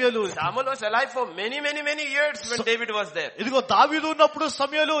సమూయేలు Samuel was alive for many years when David was there. ఇదిగో దావీదు ఉన్నప్పుడు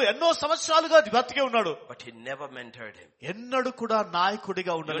సమూయేలు ఎన్నో సంవత్సరాలుగా బ్రతికే ఉన్నాడు. But he never mentored him. ఎన్నడూ కూడా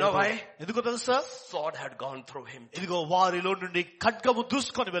నాయకుడిగా You know ఉండలేదు. why? ఎందుకో తెలుసా? Sword had gone through him. ఇదిగో వారిలో నుండి ఖడ్గము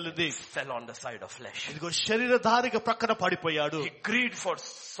దూసుకొని వెళ్ళింది. Fell on the side of flesh. ఇదిగో శరీరధారిగా ప్రక్కన పడిపోయాడు. He grieved for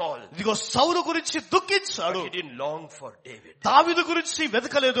Saul. ఇదిగో సౌలు గురించి దుఃఖించాడు. He didn't long for David. దావీదు గురించి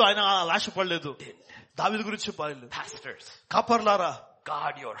వెతకలేదు. ఆయన ఆశపడలేదు. దావీదు గురించి పడలేదు. Pastors, కాపర్లారా,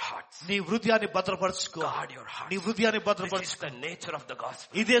 guard your hearts. నీ హృదయాన్ని భద్రపరచుకో. Guard your hearts. నీ హృదయాన్ని This is భద్రపరచుకో. the nature of the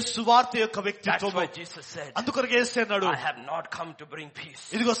gospel. ఇదే సువార్త యొక్క That's వ్యక్తిత్వం. why Jesus said, అందుకొరకు యేసు అన్నాడు, I have not come to bring peace.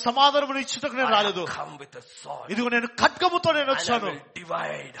 ఇదిగో సమాధానమును ఇచ్చుటకు నేను I రాలేదు, have come with a sword. ఇదిగో నేను ఖడ్గముతో నేను And I వచ్చాను, will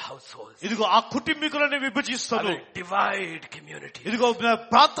divide households. ఇదిగో ఆ కుటుంబీకులని I విభజిస్తాను, will divide communities. ఇదిగో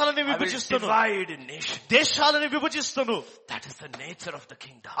ప్రాంతాలని I will విభజిస్తాను, divide nations. దేశాలని విభజిస్తాను. That is the nature of the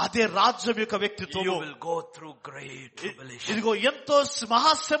kingdom. అదే రాజ్యం యొక్క వ్యక్తిత్వం. You will go through great tribulation ఇదిగో ఎంతో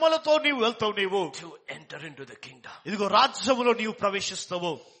మహాశ్రమలతో నీవు వెళ్తావు, నీవు to enter into the kingdom. ఇదిగో రాజ్యములో నీవు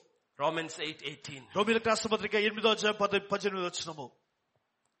ప్రవేశిస్తావు. Romans 8:18. రోమీయులకు రాసిన పత్రిక 8:18.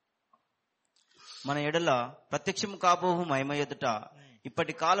 మన ఎడల ప్రత్యక్షము కాబోవు మహిమ ఎదుట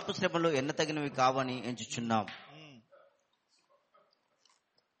ఇప్పటి కాలపు శ్రమలు ఎన్న తగినవి కావని ఎంచుచున్నాం.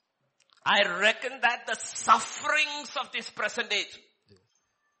 I reckon that the sufferings of this present age,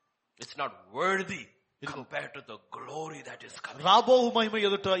 it's not worthy compared to the glory that is coming. రాబోవు మహిమ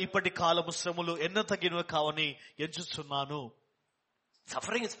ఎదుట ఇప్పటి కాలము శ్రమలు ఎన్న తగినవి కావని ఎంచుచున్నాను.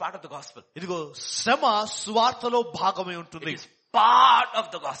 Suffering is part of the gospel. ఇదిగో శ్రమ సువార్తలో భాగమై ఉంటుంది. It is part of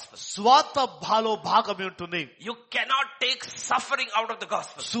the gospel. సువార్త భాగమై ఉంటుంది. You cannot take suffering out of the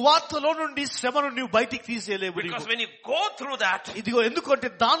gospel. సువార్తలో నుండి శ్రమను నీవు బయటికి తీసేయలేవు. Because when you go through that, ఇదిగో ఎందుకంటే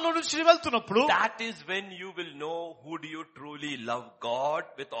దానిలో నుంచి నీవు వెళ్తున్నప్పుడు, that is when you will know who do you truly love, God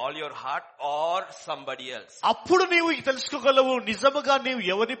with all your heart or somebody else. అప్పుడు నీవు తెలుసుకోగలవు నిజముగా నీవు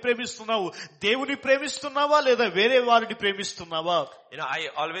ఎవరిని ప్రేమిస్తున్నావు, దేవుని ప్రేమిస్తున్నావా లేదా వేరే వారిని ప్రేమిస్తున్నావా. You know, I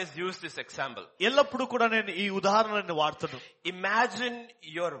always use this example. ఎల్లప్పుడూ కూడా నేను ఈ ఉదాహరణని వాడుతాను. Imagine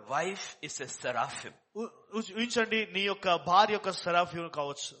your wife is a seraphim. ఊహించండి, నీ యొక్క భార్య యొక్క సెరాఫిం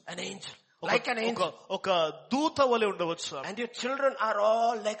కావచ్చు, an angel, like an angel. ఒక దూత వలె ఉండవచ్చు. And your children are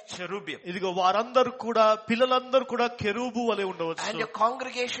all like cherubim. ఇదిగో వారందరూ కూడా, పిల్లలందరూ కూడా కెరూబు వలె ఉండవచ్చు. And your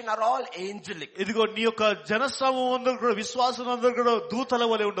congregation are all angelic. ఇదిగో నీ యొక్క జనసమూహం అందరూ కూడా, విశ్వాసులందరూ కూడా దూతల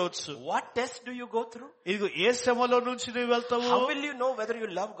వలె ఉండవచ్చు. What test do you go through? ఇదిగో ఏ శ్రమలో నుంచి నువ్వు వెళ్తావు? How will you know whether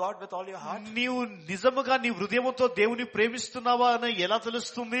you love God with all your heart? నీవు నిజముగా నీ హృదయంతో దేవుని ప్రేమిస్తున్నావా అని ఎలా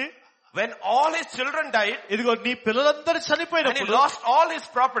తెలుస్తుంది? When all his children died, ఇదిగో నీ పిల్లలందరూ and he చనిపోయినప్పుడు, lost all his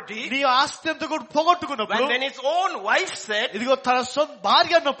property, నీ ఆస్తి అంతా కూడా పోగొట్టుకున్నప్పుడు, when his own wife said, ఇదిగో తన సొంత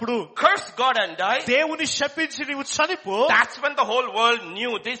భార్య అన్నప్పుడు, curse God and die, దేవుని శపించి నీవు చనిపో, that's when the whole world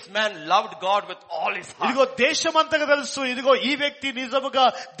knew this man loved God with all his heart. ఇదిగో దేశమంతగా తెలుసు, ఇదిగో ఈ వ్యక్తి నిజముగా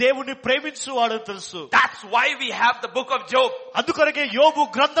దేవుని ప్రేమించువాడని తెలుసు. That's why we have the book of Job. అందుకొరకే యోబు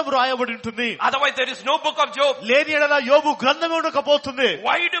గ్రంథం రాయబడి ఉంటుంది. Otherwise there is no book of Job. లేని ఎడల యోబు గ్రంథమే ఉండకపోతుంది.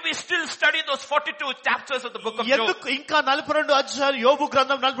 Why do we still study those 42 chapters of the book of Job? ఎందుకు ఇంకా 42 అధ్యాయాలు యోబు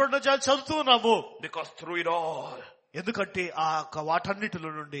గ్రంథం 42 అధ్యాయాలు చదువుతున్నాము? Because through it all, ఎందుకంటే ఆ వాటన్నిటిలో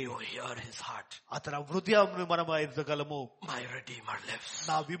నుండి you hear his heart. అతని హృదయం మనం ఎదుగలము. My Redeemer lives.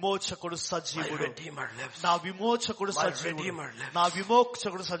 నా విమోచకుడు My సజీవుడు, Redeemer lives. నా విమోచకుడు My సజీవుడు, Redeemer lives. నా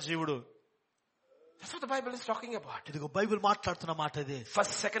విమోచకుడు సజీవుడు. That's what the Bible is talking about. ఇదిగో బైబిల్ మాట్లాడుతున్న మాట ఇది.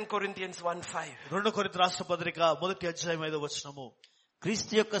 2 Corinthians 1:5. 2 కొరింథీ రాష్ట్ర పత్రిక 1వ అధ్యాయం 5వ వచనము.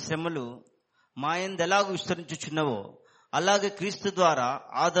 క్రీస్తు యొక్క శ్రమలు మాయందు ఎలాగూ విస్తరించుచున్నవో అలాగే క్రీస్తు ద్వారా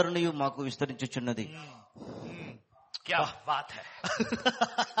ఆదరణయు మాకు విస్తరించుచున్నది. Kya baat hai.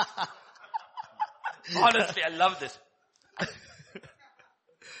 Honestly, I love this.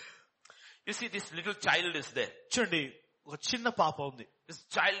 You see, this little child is there. చూడండి, ఒక చిన్న పాప ఉంది. This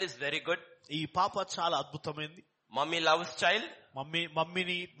child is very good. ఈ పాప చాలా అద్భుతమైంది. Mommy loves child.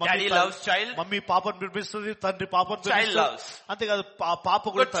 Daddy loves child. Mummy పాపను పిలిపిస్తుంది, తండ్రి పాపను Child పిలిపిస్తుంది. loves. అంతేకాదు పాప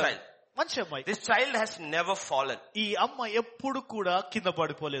కూడా Good child. మంచి అమ్మాయి. This child has never fallen. ఈ అమ్మ ఎప్పుడు కూడా కింద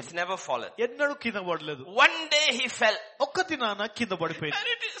పడిపోలేదు, It's never fallen. ఎన్నడూ కింద పడలేదు. One day he fell. ఒక్క దినాన కింద పడిపోయింది. And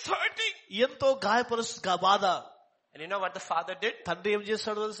it is hurting. ఎంతో గాయపరుస్తు బాధ. And you know what the father did? తండ్రి ఏం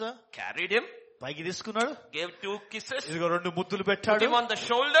చేస్తాడు తెలుసా? Carried him. పైకి తీసుకున్నాడు, Gave 2 kisses. ఇదిగో 2 ముద్దులు Put పెట్టాడు, him on the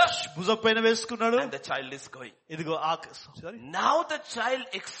shoulder. భుజం పైన వేసుకున్నాడు. And the child is going. ఇదిగో Now the child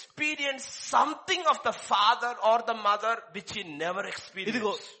experienced something of the father or the mother which he never experienced.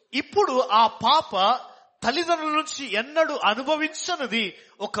 ఇదిగో ఇప్పుడు ఆ పాప తల్లిదండ్రుల నుంచి ఎన్నడూ అనుభవించనిది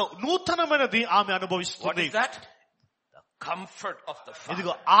ఒక నూతనమైనది ఆమె What అనుభవిస్తుంది. is that? The comfort of the father.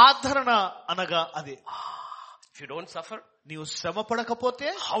 ఇదిగో ఆదరణ అనగా అది. If you don't suffer, నీవు శ్రమ పడకపోతే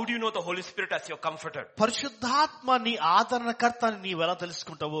how do you know the Holy Spirit as your comforter? పరిశుద్ధాత్మ నీ ఆదరణకర్త అని నీవు ఎలా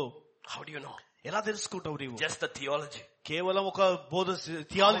తెలుసుకుంటావు? How do you know? ఎలా తెలుసుకుంటావు నీవు? Just the theology. కేవలం ఒక బోధ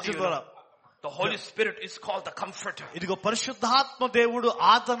థియాలజీ ద్వారా. The Holy Spirit is called the comforter. ఇదిగో పరిశుద్ధాత్మ దేవుడు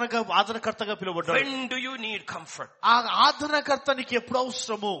ఆదరణకర్తగా పిలువబడ్డాడు. When do you need comfort? ఆ ఆదరణకర్త నీకు ఎప్పుడు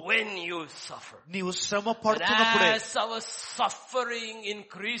అవసరము? When you suffer. నీవు శ్రమ పడుతున్నప్పుడే. As our suffering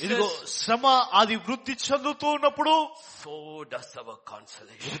increases, ఇదిగో శ్రమ అది వృద్ధి చెందుతూ ఉన్నప్పుడు so does our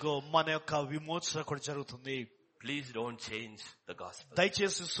consolation. ఇదిగో మన యొక్క విమోచన కూడా జరుగుతుంది. please don't change the gospel.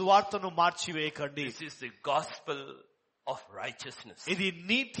 దయచేసి సువార్తను మార్చివేయకండి. This is the gospel of righteousness. ఇది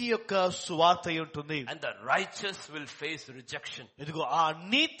నీతి యొక్క సువార్త అయి ఉంటుంది. And the righteous will face rejection. ఇదిగో ఆ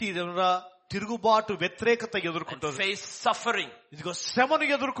నీతి తిరుగుబాటు వ్యతిరేకత ఎదుర్కొంటారు. Face suffering. ఇదిగో శ్రమను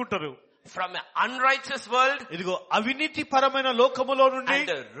ఎదుర్కొంటారు. From an unrighteous world, ఇదిగో అవినీతి పరమైన లోకములో నుండి,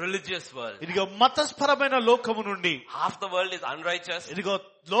 and a religious world. ఇదిగో మతపరమైన లోకము నుండి. Half the world is unrighteous, ఇదిగో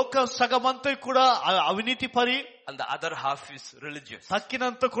లోక సగమంతా కూడా అవినీతి పరి, and the other half is religious.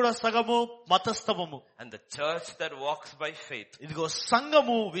 తక్కినంత కూడా సగము మతస్థవము. And the church that walks by faith, ఇదిగో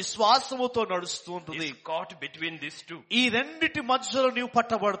సంఘము విశ్వాసముతో నడుస్తూ ఉంటుంది. is caught between these two. ఈ రెండిటి మధ్యలో నీవు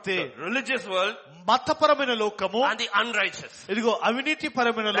పట్టబడితే, The religious world మతపరమైన లోకము and the unrighteous. ఇదిగో అవినీతి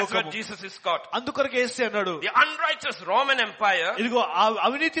పరమైన That's లోకము. what Jesus is caught. అందుకొరకు యేసు అన్నాడు, The unrighteous Roman Empire ఇదిగో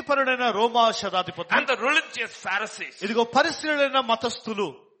అవినీతి పరుడైన రోమా శతాధిపతి, and the religious Pharisees. ఇదిగో పరిశీలన మతస్థులు.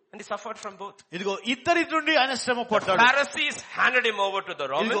 And he suffered from both. ఇదిగో ఇద్దరి నుండి ఆయన శ్రమ పడ్డాడు. Pharisees handed him over to the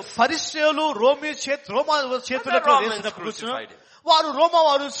ఇదిగో Romans. పరిసయ్యులు రోమా చేతులతో వేసినప్పుడు వారు రోమా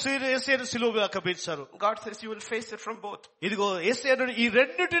వారు యేసును సిలువకు అప్పగించారు. God says you will face it from both. ఇదిగో యేసు అన్నాడు, ఈ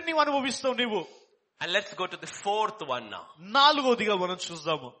రెండిటిని నీవు అనుభవిస్తావు నీవు. And let's go to the fourth one now. నాలుగోదిగా మనం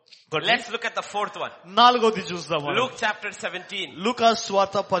చూద్దాము. Let's look at the fourth one. నాలుగోది చూద్దాము. Luke chapter 17. లూకా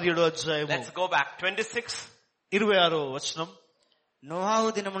సువార్త 17వ అధ్యాయము. Let's go back. 26. 26వ వచనం. నోహావు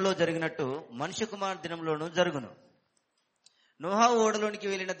దినములో జరిగినట్టు మనుష్య కుమార్ దినంలోనూ జరుగును. నోహావు ఓడలోనికి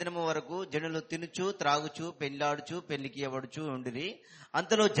వెళ్లిన దినము వరకు జనులు తినుచు త్రాగుచు పెళ్లాడుచు పెళ్లికి ఎవడుచు ఉండిరి.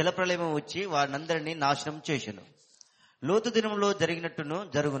 అంతలో జలప్రళయం వచ్చి వారినందరినీ నాశనం చేసెను. లోతు దినములో జరిగినట్టును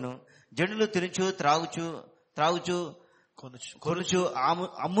జరుగును. జనులు తినుచు త్రాగుచు కొనుచు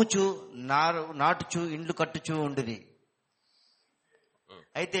అమ్ముచు నాటుచు ఇండ్లు కట్టుచు ఉండిరి.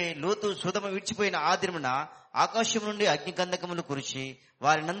 అయితే లోతు సొదొమ విడిచిపోయిన ఆ దినమున ఆకాశం నుండి అగ్నికందకములు కురిసి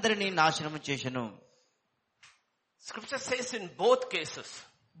వారినందరినీ నాశనము చేసెను. Scripture says in both cases,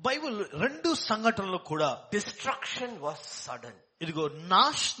 Bible రెండు సంఘటనలు కూడా destruction was sudden. ఇదిగో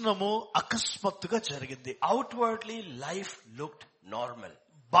నాశనము అకస్మాత్తుగా జరిగింది. Outwardly life looked normal.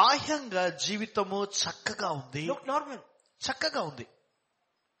 బాహ్యంగా జీవితము చక్కగా ఉంది. Looked normal. చక్కగా ఉంది.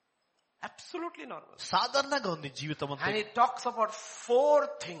 Absolutely normal. సాధారణంగా ఉంది జీవితం అంతా. And he talks about four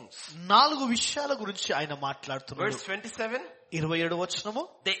things. 4 విషయాల గురించి ఆయన మాట్లాడుతున్నాడు. Verse 27. 27వ వచనము.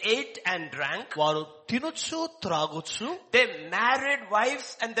 They ate and drank. వారు తినుచు త్రాగుచు. They married wives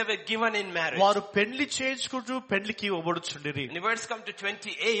and they were given in marriage. వారు పెళ్లి చేసుకుంటూ పెళ్లికి ఇవ్వబడుచుండిరి. And the verse come to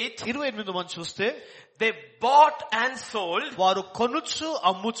 28. 28 మనం చూస్తే they bought and sold. వారు కొనుచు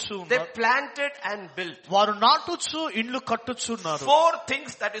అమ్ముచు. They planted and built. వారు నాటుచు ఇండ్లు కట్టుచున్నారు. 4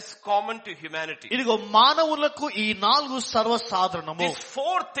 things that is common to humanity. ఇదిగో మానవులకు ఈ 4 సర్వసాధారణము. These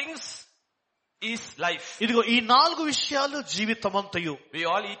 4 things is life. ఇదిగో ఈ 4 విషయాలు జీవితమంతయు. We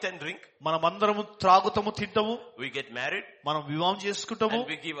all eat and drink. మనమందరము త్రాగుతాము, తింటాము. We get married. మనం వివాహం చేసుకుంటాము.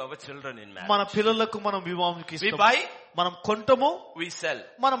 And we give our children in marriage. మన పిల్లలకు మనం వివాహంకి We ఇస్తాము. buy. మనం కొంటాము. We sell.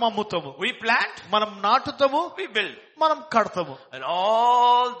 మనం అమ్ముతాము. We plant. మనం నాటుతాము. We build. మనం కడతాము. And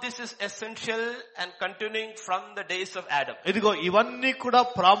all this is essential and continuing from the days of Adam. ఇదిగో ఇవన్నీ కూడా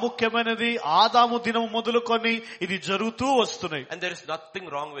ప్రాముఖ్యమైనది. ఆదాము దినం మొదలుకొని ఇది జరుగుతూ వస్తున్నాయి. And there is nothing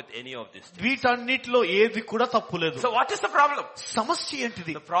wrong with any of this. వీటన్నిటిలో ఏది కూడా తప్పులేదు. So what is the problem? సమస్య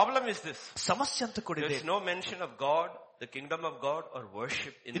ఏంటిది? The problem is this. సమస్య అంతా కూడా There ఇదే. is no mention of God, the kingdom of God or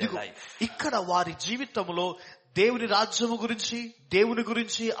worship in their life. ఇక్కడ వారి జీవితంలో దేవుని రాజ్యము గురించి, దేవుని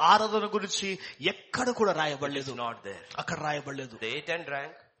గురించి, ఆరాధన గురించి ఎక్కడ కూడా రాయబడలేదు. Not there. అక్కడ రాయబడలేదు. They ate and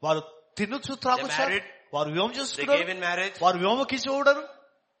drank. వారు తినుచు త్రాగుచారు. వారు వివాహం They చేసుకున్నారు. gave in marriage. వారు వివాహంకి చూడరు.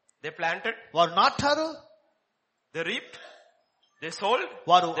 They planted. వారు నాటారు. They reaped. They sold.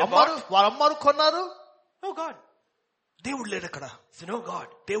 వారు They అమ్మారు. bought. వారు అమ్మారు, కొన్నారు. No God. దేవుడు లేడు అక్కడ. So no God.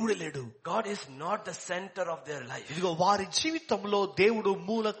 దేవుడు లేడు. God is not the center of their life. ఇదిగో వారి జీవితంలో దేవుడు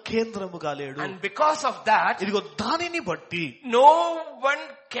మూల కేంద్రముగా లేడు. And because of that, ఇదిగో దానిని బట్టి no one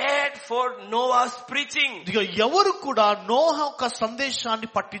cared for Noah's preaching. ఇదిగో ఎవరు కూడా నోహ యొక్క సందేశాన్ని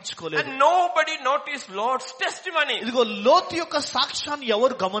పట్టించుకోలేదు. And nobody noticed Lord's testimony. ఇదిగో లోతు యొక్క సాక్ష్యాన్ని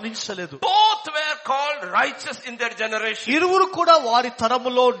ఎవరు గమనించలేదు. Both were called righteous in their generation. ఇరువురు కూడా వారి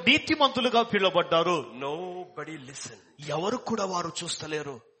తరములో నీతిమంతులుగా పిలువబడ్డారు. Nobody listened. ఎవరు కూడా వారు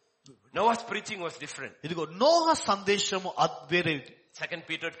చూస్తలేరు. Noah's preaching was different. ఇదిగో నోహ సందేశము వేరేది. 2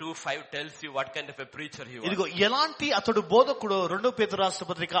 Peter 2:5 tells you what kind of a preacher he was. ఇదిగో ఎలాంటి అతడు బోధకుడు. 2 పేతురు రాసిన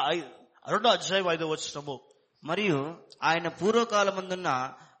పత్రిక 2వ అధ్యాయం 5వ వచనము. మరియు ఆయన పూర్వకాలమందున్న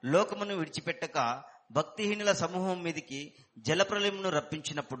లోకమును విడిచిపెట్టక భక్తిహీనుల సమూహం మీదికి జలప్రలయమును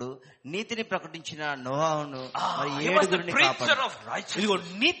రప్పించినప్పుడు నీతిని ప్రకటించిన నోవాహును మరి 7 కాపాడు. ఇదిగో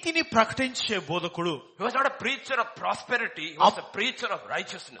నీతిని ప్రకటించే బోధకుడు. He was not a preacher of prosperity, he was a preacher of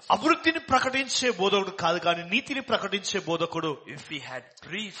righteousness. అభివృద్ధిని ప్రకటించే బోధకుడు కాదు కానీ నీతిని ప్రకటించే బోధకుడు. If he had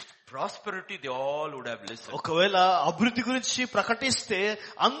preached prosperity, they all would have listened. ఒకవేళ అభివృద్ధి గురించి ప్రకటిస్తే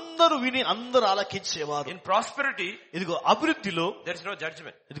అందరూ విని అందరూ ఆలకించేవారు. In prosperity, ఇదిగో అభివృద్ధిలో there is no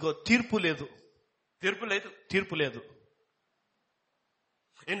judgment. ఇదిగో తీర్పు లేదు. తీర్పు లేదు.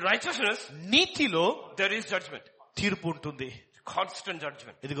 In righteousness, నీతిలో there is judgment. తీర్పు ఉంటుంది. Constant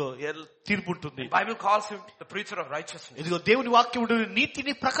judgment. ఇదిగో తీర్పు ఉంటుంది. The Bible calls him the preacher of righteousness. ఇదిగో దేవుని వాక్యముడు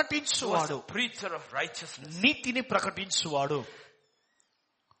నీతిని ప్రకటించువాడు. Preacher of righteousness. నీతిని ప్రకటించువాడు.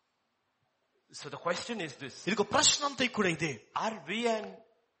 So the question is this. ఇదిగో ప్రశ్న అంతా ఇక్కడ ఇదే. Are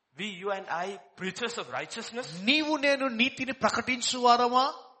you and I preachers of righteousness? నీవు నేను నీతిని ప్రకటించువారమా?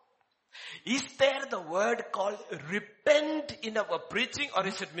 Is there the word called repent in our preaching or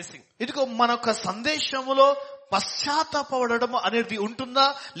is it missing? ఇదిగో మనొక సందేశములో పశ్చాత్తాపపడడం అనేది ఉంటుందా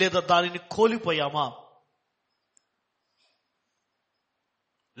లేదా దానిని కోల్పోయామా?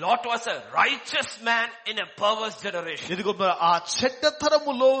 Lot was a righteous man in a perverse generation. ఇదిగో ఆ చెడ్డ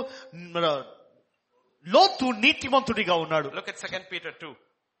తరములో లోతు నీతిమంతుడిగా ఉన్నాడు. Look at 2 Peter 2.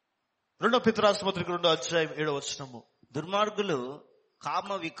 2 పేతురు పత్రిక 2:7 దుర్మార్గులు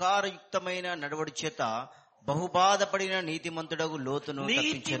కామ వికారయుక్తమైన నడవడి చేత బహుబాధపడిన నీతిమంతుడగు లోతును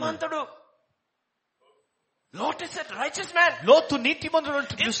నీతిమంతుడు. Lot is a righteous man. లోతు నీతిమంతుడు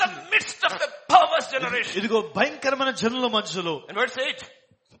in the midst of a perverse generation. ఇదిగో భయంకరమైన జనుల మధ్యలో. In verse 8.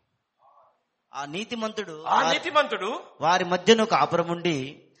 ఆ నీతిమంతుడు వారి మధ్యను కాపురముండి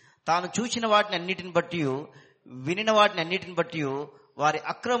తాను చూసిన వాటిని అన్నిటిని బట్టి వినిన వాటిని అన్నిటిని బట్టి వారి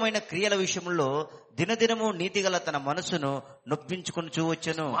అక్రమమైన క్రియల విషయంలో దినదినము నీతిగల తన మనస్సును నొప్పించుకొని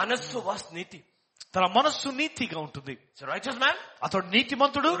చూవచ్చును. మనస్సు వాస్ నీతి. తన మనస్సు నీతిగా ఉంటుంది. righteous man, అతడు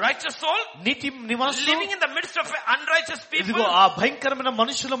నీతిమంతుడు. righteous soul, నీతి నివాసి living in the midst of unrighteous people. ఇదిగో ఆ భయంకరమైన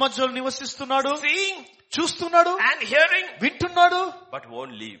మనుషుల మధ్యలో నివసిస్తున్నాడు. seeing, చూస్తున్నాడు and hearing, వింటున్నాడు, but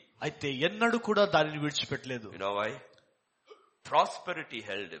won't leave. అయితే ఎన్నడూ కూడా దానిని విడిచిపెట్టలేదు. You know why? Prosperity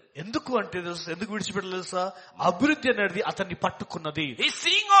held him. ఎందుకు అంటే ఎందుకు విడిచిపెట్టలేదు సార్? అభివృద్ధి అనేది అతన్ని పట్టుకున్నది. He's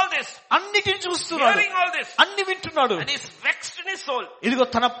seeing all this, అన్నిటిని చూస్తున్నాడు, hearing all this, అన్ని వింటున్నాడు, and he's vexed in his soul. ఇదిగో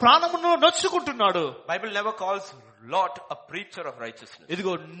తన ప్రాణమును నొచ్చుకుంటున్నాడు. Bible never calls Lot a preacher of righteousness.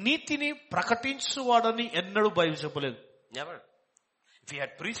 ఇదిగో నీతిని ప్రకటించువాడని ఎన్నడూ బైబిల్ చెప్పలేదు. Never. If he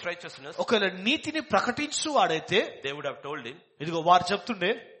had preached righteousness, ఒకవేళ నీతిని ప్రకటించువాడైతే they would have told him, ఇదిగో వారు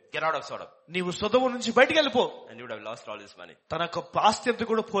చెప్తుండే, get out of Sodom. నీవు సొదొమ నుంచి బయటికి వెళ్ళిపో. And he would have lost all his money. తన ఆస్తి అంతా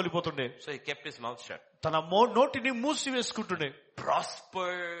కూడా పోలిపోతుండే. So he kept his mouth shut. తన నోటిని మూసి వేసుకుంటుండే.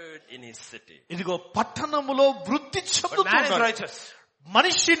 Prospered in his city. ఇదిగో పట్టణములో వృద్ధి చెందుతున్నాడు. righteous.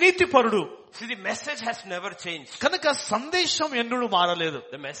 మనిషి నీతిపరుడు. See, the message has never changed. కనుక సందేశం ఎన్నడూ మారలేదు.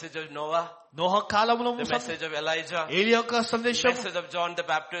 The message of Noah, నోహ కాలంలో the message of Elijah, ఏలియా యొక్క సందేశం, the message of John the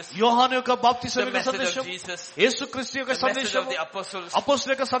Baptist, యోహాను యొక్క బాప్తిసం the యొక్క message సందేశం, of Jesus, యేసుక్రీస్తు యొక్క the message సందేశం, of the apostles,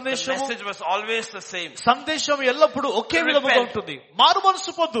 అపోస్తలుల యొక్క the సందేశం, message was always the same. సందేశం ఎల్లప్పుడూ ఒకే విధముగా ఉంటుంది. మారు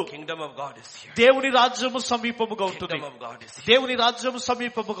మనసు పొందు. Kingdom of God is here. దేవుని రాజ్యము సమీపముగా ఉంటుంది. Kingdom of God is here. దేవుని రాజ్యము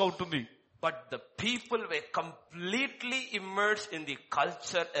సమీపముగా ఉంటుంది. But the people were completely immersed in the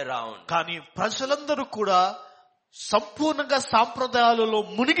culture around. కానీ ప్రజలందరూ కూడా సంపూర్ణంగా సాంప్రదాయాలలో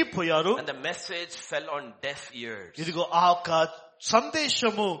మునిగిపోయారు. And the message fell on deaf ears. ఇదిగో ఆ యొక్క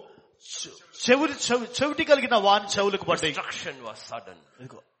సందేశము చెవిటి కలిగిన వాని చెవులకు పడ్డాయి. Destruction was sudden.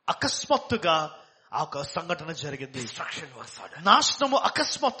 ఇదిగో అకస్మాత్తుగా ఆ ఒక సంఘటన జరిగింది. Destruction was sudden. నాశనము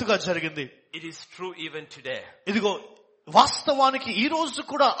అకస్మాత్తుగా జరిగింది. It is true even today. ఇదిగో వాస్తవానికి ఈ రోజు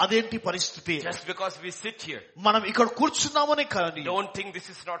కూడా అదేంటి పరిస్థితి? Just because we sit here, మనం ఇక్కడ కూర్చున్నామనే కానీ don't think this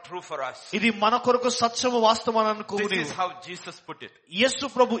is not true for us. ఇది మన కొరకు సత్యము వాస్తవం అనుకోని. This is how Jesus put it.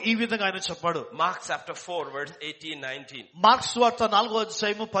 యేసు ప్రభు ఈ విధంగా ఆయన చెప్పాడు. Mark chapter 4 verse 18-19. మార్క్స్ వార్త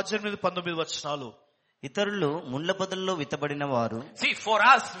 4:18-19 వచనాలు. ఇతరులు ముళ్ళ పొదల్లో విత్తబడిన వారు. See, for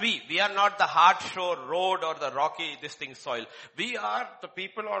us, we are not the hard shore road or the rocky soil. We are the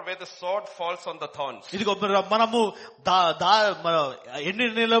people or where the sword falls on the thorns. ఇదిగో మనము ఎన్ని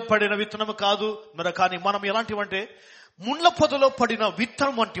నెలలు పడిన విత్తనము కాదు మరి, కానీ మనం ఎలాంటివంటే ముళ్ళ పొదలో పడిన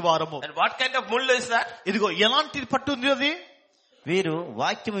విత్తనం వంటి వారము. And what kind of mull is that? ఇదిగో ఎలాంటి పట్టు ఉంది అది? వీరు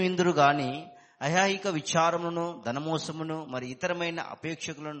వాక్యము విందురు గాని అయాహిక విచారమును ధనమోసమును మరి ఇతరమైన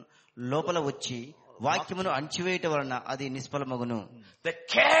అపేక్షకులను లోపల వచ్చి వాక్యమును అణచివేయట వలన అది నిష్ఫలమగును. The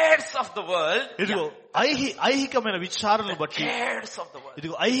cares of the world, ఇదిగో ఐహికమైన విచారణను బట్టి, cares of the world.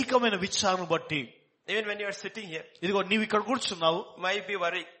 ఇదిగో ఐహికమైన విచారణను బట్టి, even when you are sitting here, ఇదిగో నీవు ఇక్కడ కూర్చున్నావు, might be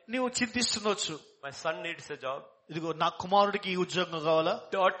worried. నీవు చింతిస్తుండొచ్చు, my son needs a job. ఇదిగో నా కుమారుడికి ఈ ఉద్యోగం కావాలా,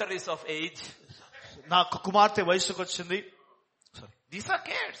 daughter is of age, నాకు కుమార్తె వయసుకు వచ్చింది. These are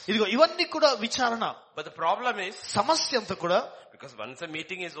cares. ఇదిగో ఇవన్నీ కూడా విచారణ. But the problem is, సమస్య అంతా కూడా, because once a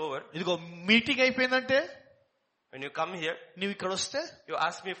meeting is over, ఇదిగో మీటింగ్ అయిపోయిందంటే, when you come here, నువ్వు ఇక్కడ వస్తే, you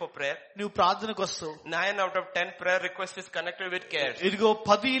ask me for prayer. నువ్వు ప్రార్థనకు వస్తావు. 9 out of 10 prayer request is connected with cares. ఇదిగో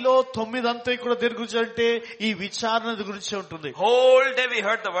 10లో 9 అంతా కూడా దేని గురించి అంటే ఈ విచారణ గురించి ఉంటుంది. Whole day we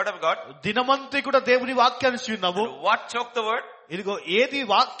heard the word of God. దినమంతా కూడా దేవుని వాక్యాన్ని విన్నాము. What choked the word? ఇదిగో ఏది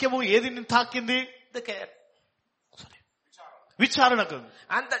వాక్యము ఏది నిన్ను తాకింది? The care. విచారణకు.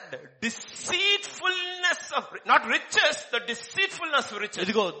 And the deceitfulness of, not riches, the deceitfulness of riches.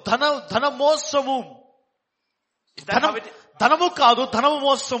 ఇదిగో ధన మోసము. Is that how it is? ధనము కాదు, ధనము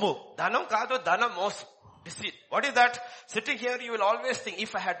మోసము. ధనం కాదు, ధన మోసం. Deceit. What is that? Sitting here, you will always think,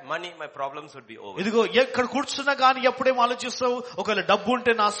 if I had money, my problems would be over. ఇదిగో ఎక్కడ కూర్చున్నా గానీ ఎప్పుడేం ఆలోచిస్తావు, ఒకవేళ డబ్బు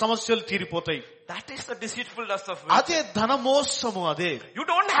ఉంటే నా సమస్యలు తీరిపోతాయి. That is the deceitfulness of అదే ధన మోసము. అదే. You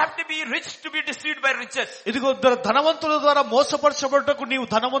don't have to be rich to be deceived by riches. ఇదిగో ధనవంతుల ద్వారా మోసపరచబడటకు నీవు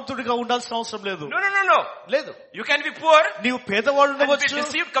ధనవంతుడిగా ఉండాల్సిన అవసరం లేదు. No. లేదు. You can be poor. నీవు పేదవాడు And be ఉండవచ్చు.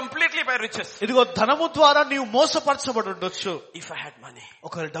 deceived completely by riches. ఇదిగో ధనము ద్వారా నీవు మోసపరచబడి ఉండొచ్చు. If I had money,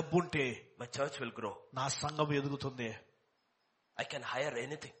 ఒకవేళ డబ్బు ఉంటే my church will grow. నా సంఘం ఎదుగుతుంది. I can hire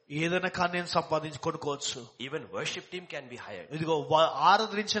anything. ఏదైనా కానీ నేను సంపాదించి కొనుక్కోవచ్చు. Even worship team can be hired. ఇదిగో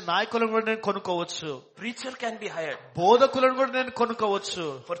ఆరాధించే నాయకులను కూడా నేను కొనుక్కోవచ్చు. Preacher can be hired. బోధకులను కూడా నేను కొనుక్కోవచ్చు.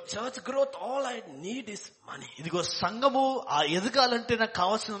 For church growth, all I need is money. ఇదిగో సంఘము ఎదగాలంటే నాకు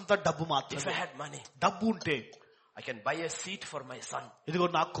కావాల్సినంత డబ్బు మాత్రమే. If I had money, డబ్బు ఉంటే I can buy a seat for my son. ఇదిగో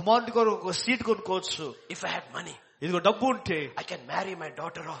నా కుమారుడి కొరకు ఒక సీట్ కొనుక్కోవచ్చు. If I had money, ఇదిగో డబ్బు ఉంటే I can marry my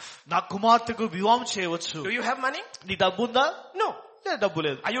daughter off. నా కుమార్తెకు వివాహం చేయవచ్చు. Do you have money? నీ డబ్బు ఉందా? No. డబ్బు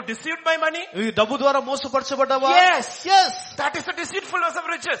లేదు. Are you deceived by money? డబ్బు ద్వారా మోసపరచబడ్డావా? Yes. That is the deceitfulness of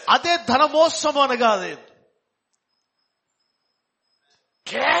riches. అదే ధన మోసం అనగా అదే.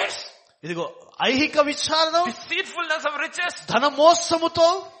 Cares. ఇదిగో ఐహిక విచారణ, Deceitfulness of riches. ధన మోసముతో.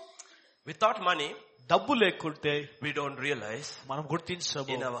 Without money, డబ్బు లేకుంటే we don't realize మనం గుర్తించము.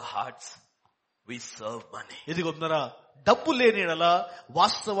 in our hearts we serve money. ఇదిగో డబ్బు లేని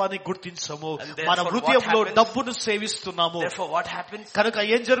వాస్తవాన్ని గుర్తించము. And మన therefore హృదయంలో what happens? డబ్బును సేవిస్తున్నాము. Therefore what happens? కనుక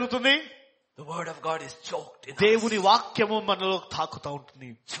ఏం జరుగుతుంది? The word of God is choked in దేవుని us. వాక్యము మనలో తాకుతా ఉంటుంది.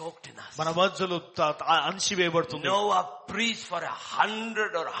 Choked in us. మన మధ్యలో అణిచివేయబడుతుంది. Noah preached for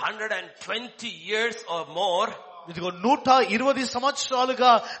 100 or 120 years or more. ఇదిగో 120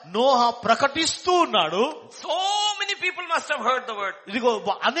 సంవత్సరాలుగా నోహా ప్రకటిస్తూ ఉన్నాడు. So many people must have heard the word. ఇదిగో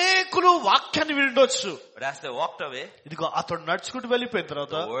అనేకులు వాక్యాన్ని వినొచ్చు. But as they walked away, ఇదిగో అతడు నడుచుకుంటూ వెళ్ళిపోయిన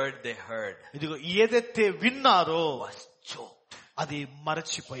తర్వాత the word they heard ఇదిగో ఏదైతే విన్నారో was choked. అది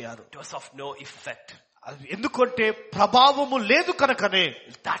మరచిపోయారు. It was of no effect. ఎందుకంటే ప్రభావము లేదు కనుకనే.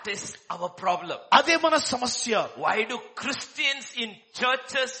 That is our problem. అదే మన సమస్య. Why do Christians in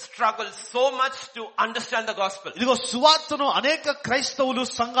churches struggle so much to understand the gospel? ఇదిగో సువార్తను అనేక క్రైస్తవులు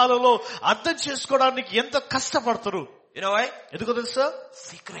సంఘాలలో అర్థం చేసుకోవడానికి ఎంత కష్టపడతారు. You know why? ఎందుకో తెలుసా?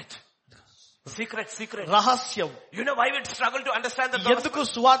 Secret. రహస్యం. You know why we struggle to understand the gospel? ఎందుకు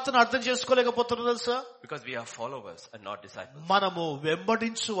సువార్తను అర్థం చేసుకోలేకపోతున్నారు తెలుసా? Because we are followers and not disciples. మనము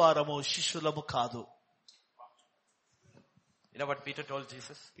వెంబడించు వారము, శిష్యులము కాదు. You know what Peter told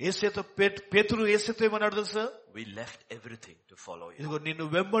Jesus? పేతురు యేసుతో ఏమన్నాడు తెలుసా? We left everything to follow you. ఇదిగో నిన్ను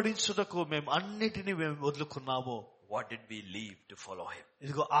వెంబడించుటకు మేము అన్నిటిని వదులుకున్నాము. What did we leave to follow him?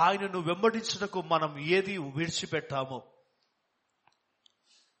 ఇదిగో ఆయనను వెంబడించుటకు మనం ఏది విడిచిపెట్టాము.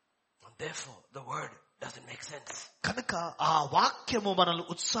 Therefore, the word doesn't make sense. కనుక ఆ వాక్యము మనల్ని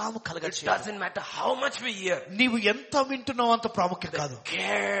ఉత్సాహం కలగచేయదు. It doesn't matter how much we hear. నీవు ఎంత వింటున్నావు అంత ప్రాముఖ్యం కాదు.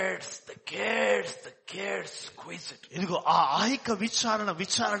 The cares squeeze it. ఇదిగో ఆ ఐహిక విచారణ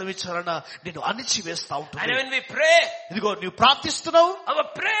నిన్ను అణిచి వేస్తా ఉంటుంది. And when we pray, ఇదిగో నీవు ప్రార్థిస్తున్నావు, our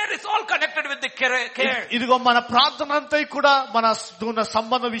prayer is all connected with the care. ఇదిగో మన ప్రార్థన అంతా కూడా మన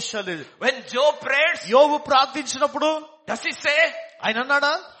సంబంధ విషయాలు. When Job prayed, యోబు ప్రార్థించినప్పుడు does he say, ఆయన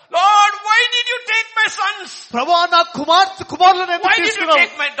అన్నాడా, Lord, why did you take my sons? ప్రభువా నా కుమారులను ఎందుకు Why did you తీసుకున్నావు?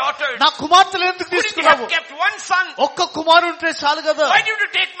 take my daughters? నా కుమార్తెలు ఎందుకు Couldn't you తీసుకున్నావు? have kept one son? ఒక్క కుమారుడు ఉంటే చాలు కదా. Why did you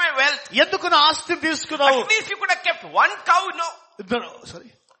take my wealth? ఎందుకు నా ఆస్తిని తీసుకున్నావు? At least you could have kept one cow, no? Sorry,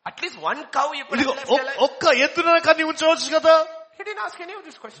 At least one cow you could ఇదిగో have left alive. ఒక్క ఎద్దున కానీ ఉంచవచ్చు కదా. He didn't ask any of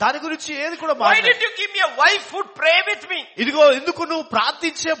this question. దాని గురించి ఏది కూడా Why మాట్లాడలేదు. did you give me a wife who would pray with me? ఇదిగో ఎందుకు నువ్వు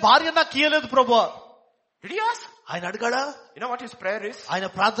ప్రార్థించే భార్య నాకు ఇయ్యలేదు ప్రభువా? Did he ask? ఆయన అడగాడా? You know what his prayer is? ఆయన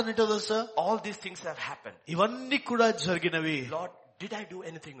ప్రార్థన ఏంటో తెలుసా? All these things have happened. ఇవన్నీ కూడా జరిగినవి. Lord, did I do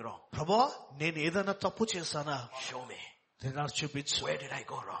anything wrong? ప్రభువా నేను ఏదైనా తప్పు చేశానా? Show me. చూపించు. Where did I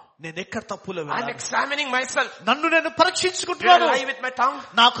go wrong? నేను ఎక్కడ తప్పులో I'm వెళ్ళాను? examining myself. నన్ను నేను Did I పరీక్షించుకుంటున్నాను. lie with my tongue?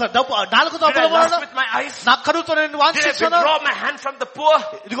 నాకు నాలుగు Did I తప్పులు lust with my eyes? నా కరుతో నేను Did I వాంఛించాను. withdraw my hand from the poor?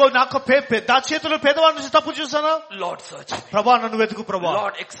 ఇదిగో నాకు నా చేతులు పేదవాడి నుంచి తప్పు చూసాను. Lord, search me. ప్రభా నన్ను వెతుకు ప్రభా.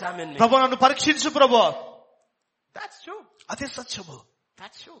 Lord, examine me. ప్రభా నన్ను పరీక్షించు ప్రభా. That's true. అదే సత్యము.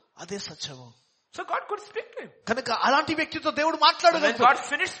 That's true. అదే సత్యము. So God could speak to him. కనుక అలాంటి వ్యక్తితో దేవుడు When మాట్లాడగలడు. God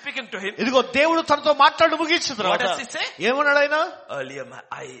finished speaking to him, ఇదిగో దేవుడు తనతో మాట్లాడు ముగించిన what తర్వాత does he say? ఏమన్నాడు ఆయన? Earlier my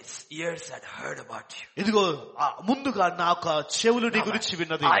ears had heard about you. ఇదిగో ముందుగా నా చెవులు నీ గురించి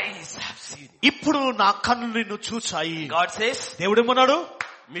విన్నది. Eyes have seen you. ఇప్పుడు నా కన్నులు నిన్ను చూచాయి. God says, దేవుడు ఏమన్నాడు?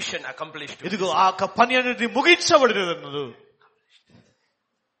 mission accomplished. ఇదిగో ఆ పని అనేది ముగించబడినది అన్నాడు.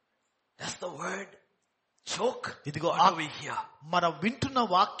 That's the word choke. ఇదిగో What do we hear? మనం వింటున్న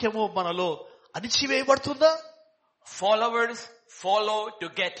వాక్యము మనలో అణిచివేయబడుతుందా? Followers follow to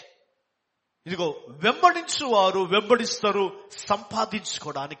get. ఇదిగో వెంబడించు వారు వెంబడిస్తారు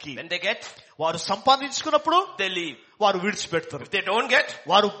సంపాదించుకోవడానికి. When they get, వారు సంపాదించుకున్నప్పుడు they leave. వారు విడిచిపెడతారు. If they don't get,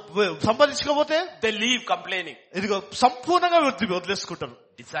 వారు సంపాదించుకోకపోతే they leave complaining. ఇదిగో సంపూర్ణంగా వదిలేసుకుంటారు.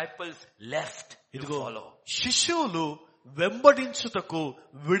 Disciples left to ఇదిగో follow. శిష్యులు వెంబడించుటకు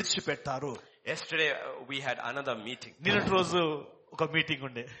విడిచిపెట్టారు. Yesterday we had another meeting. నిన్నటి రోజు ఒక మీటింగ్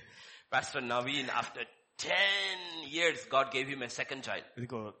ఉండే. Pastor Naveen, after 10 years, God gave him a second child.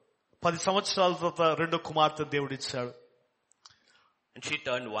 ఇదిగో 10 సంవత్సరాల తర్వాత రెండో కుమార్తె దేవుడు ఇచ్చాడు. And she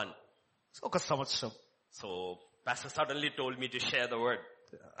turned 1. ఒక సంవత్సరం. So Pastor suddenly told me to share the word.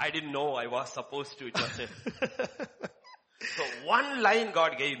 I didn't know I was supposed to. It was so one line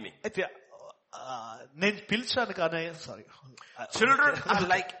God gave me. అయితే నేను పిలిచాను కానీ sorry. Children are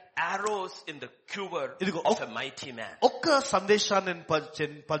like arrows in the quiver of a mighty man. ఒక్క సందేశాన్ని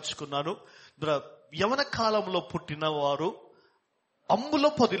నేను పంచుకున్నాను. యవన కాలంలో పుట్టిన వారు అంబుల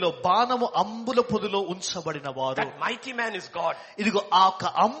పొదిలో బాణము అంబుల పొదిలో ఉంచబడిన వారు. That mighty man is God. ఇదిగో ఆ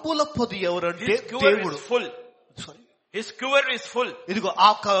అంబుల పొది ఎవరంటే దేవుడు. His quiver is full. ఇదిగో ఆ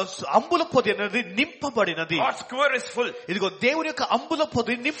అంబుల పొది అనేది నింపబడినది. God's quiver is full. ఇదిగో దేవుని యొక్క అంబుల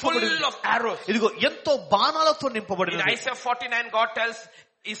పొది నింపబడినది. Full of arrows. ఇదిగో ఎంతో బాణాలతో In నింపబడినది. Isaiah 49 God tells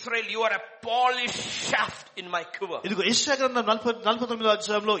Israel, you are a polished shaft in my quiver. ఇదిగో యెషయా గ్రంథం 49వ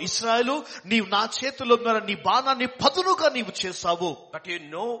అధ్యాయంలో ఇశ్రాయేలు నీవు నా చేతిలో ఉన్న నీ బాణాన్ని పదునుగా నీవు చేసావు. But you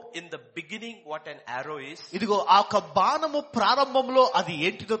know in the beginning what an arrow is? ఇదిగో ఆ బాణము ప్రారంభంలో అది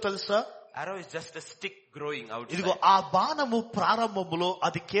ఏంటిదో తెలుసా? Arrow is just a stick growing outside. ఇదిగో ఆ బాణము ప్రారంభములో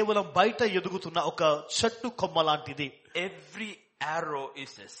అది కేవలం బయట ఎదుగుతున్న ఒక చెట్టు కొమ్మ లాంటిది. Every arrow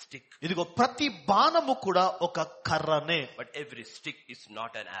is a stick. ఇదిగో ప్రతి బాణము కూడా ఒక కర్రనే. But every stick is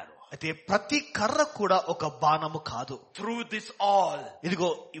not an arrow. అయితే ప్రతి కర్ర కూడా ఒక బాణము కాదు. Through this all, ఇదిగో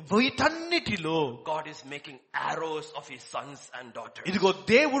వీటన్నిటిలో God is making arrows of his sons and daughters. ఇదిగో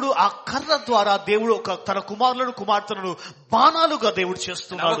దేవుడు ఆ కర్ర ద్వారా దేవుడు ఒక తన కుమారులను కుమార్తెలను బాణాలుగా దేవుడు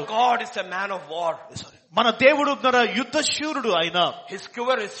చేస్తున్నాడు. Our God is a man of war. మన దేవుడు యుద్ధ శూరుడు ఆయన. His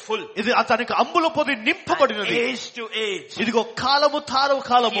quiver is full. ఇది అతనికి అంబుల పొది నింపబడినది. Age to age, ఇదిగో కాలము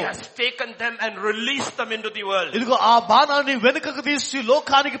కాలము he has taken them and released them into the world. ఇదిగో ఆ బాణాన్ని వెనుకకు తీసి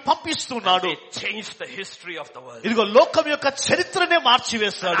లోకానికి పంపిస్తున్నాడు. They changed the history of the world. ఇదిగో లోకం యొక్క చరిత్రనే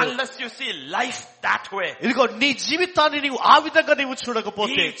మార్చివేస్తాడు. Unless you see life that way, ఇదిగో నీ జీవితాన్ని నీవు ఆ విధంగా నీవు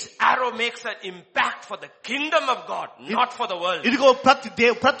చూడకపోతే, each arrow makes an impact for the kingdom of God, not for the world. ఇదిగో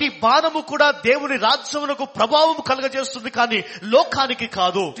ప్రతి బాణము కూడా దేవుని రాజ్యమునకు ప్రభావం కలుగజేస్తుంది కానీ లోకానికి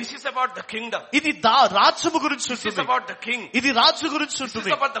కాదు. This is about the kingdom. ఇది రాజ్యము గురించి This is ఉంటుంది. about the king. ఇది రాజు గురించి This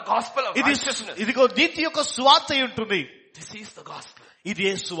ఉంటుంది. is about the gospel of righteousness. ఇదిగో నీతి యొక్క సువార్త ఉంటుంది. This is the gospel. ఇదే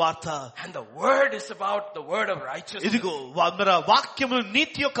సువార్త. And the word is about the word of righteousness. ఇదిగో వాక్యము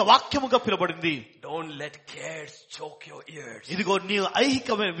నీతి యొక్క వాక్యముగా పిలువబడింది. Don't let cares choke your ears. ఇదిగో నీ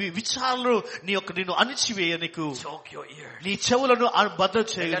ఐహికమైన విచారాలు నిన్ను అణిచివేయ, నీకు choke your ears. నీ చెవులను భద్ర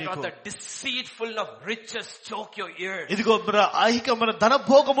చేయ. Let not the deceitful of riches choke your ears. ఇదిగో ఐహికమైన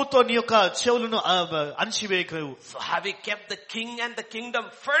ధనభోగముతో నీ యొక్క చెవులను అణిచివేయకు. So have we kept the king and the kingdom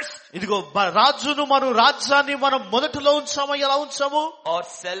first? ఇదిగో రాజును మనం రాజ్యాన్ని మనం మొదటిలో ఉంచామా? ఎలా ఉంచాము? Or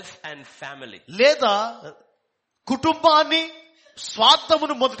self and family? లేదా కుటుంబాన్ని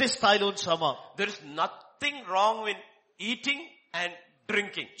స్వార్థమును మొదటి స్థాయిలో ఉంచామా? There is nothing wrong with eating and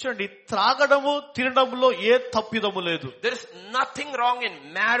drinking. చూడండి, త్రాగడము తినడంలో ఏ తప్పిదము లేదు. There is nothing wrong in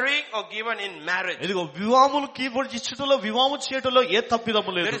marrying or given in marriage. ఇదిగో వివాహములకి ఇచ్చుటలో వివాహం చేయటంలో ఏ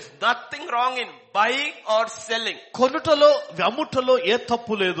తప్పిదము లేదు. There is nothing wrong in buying or selling. కొనుటలో అమ్ముటలో ఏ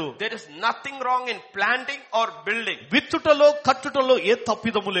తప్పు లేదు. There is nothing wrong in planting or building. విత్తుటలో కట్టుటలో ఏ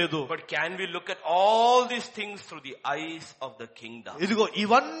తప్పిదము లేదు. But can we look at all these things through the eyes of the kingdom? ఇదిగో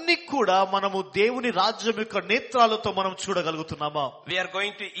ఇవన్నీ కూడా మనము దేవుని రాజ్యం యొక్క నేత్రాలతో మనం చూడగలుగుతున్నామా? We are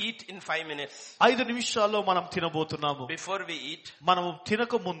going to eat in 5 minutes. 5 నిమిషాల్లో మనం తినబోతున్నాము. Before we eat, మనము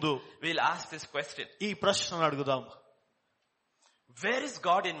తినక ముందు we'll ask this question. ఈ ప్రశ్నను అడుగుదాం. Where is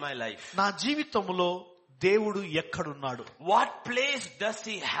God in my life? నా జీవితంలో దేవుడు ఎక్కడున్నాడు? What place does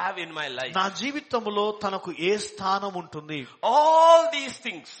he have in my life? నా జీవితంలో తనకు ఏ స్థానం ఉంటుంది? All these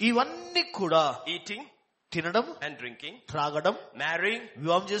things, ఇవన్నీ కూడా eating, తినడం and drinking, త్రాగడం, marrying,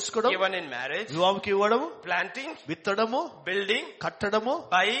 వివాహం చేసుకోవడం, given in marriage, వివాహంకి ఇవ్వడము, planting, విత్తడము, building, కట్టడము,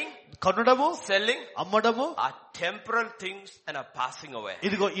 buying, కొనడము, selling, అమ్మడము are temporal things and are passing away.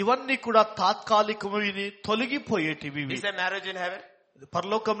 ఇదిగో ఇవన్నీ కూడా తాత్కాలికమైనవి, తొలగిపోయేటివి. Is there marriage in heaven?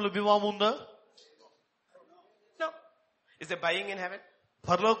 పరలోకంలో వివాహం ఉందా? No. Is there buying in heaven?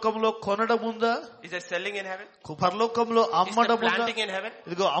 పరలోకంలో కొనడం ఉందా? Is there selling in heaven? పరలోకంలో Is there అమ్మడం ఉందా? planting in heaven?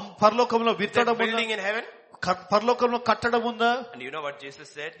 ఇదిగో పరలోకంలో Is there విత్తడం ఉందా? building in heaven? పరలోకంలో కట్టడం ఉందా? And you know what Jesus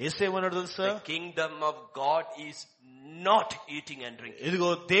said? యేసేమన్నాడు తెలుసా? The kingdom of God is not eating and drinking. ఇదిగో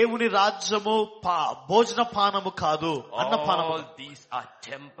దేవుని రాజ్యము భోజన పానము కాదు, అన్నపానము. All these are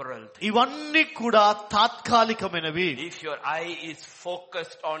temporal things. ఇవన్నీ కూడా తాత్కాలికమైనవి. If your eye is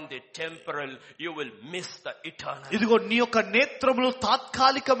focused on the temporal, you will miss the eternal. ఇదిగో నీ యొక్క నేత్రములు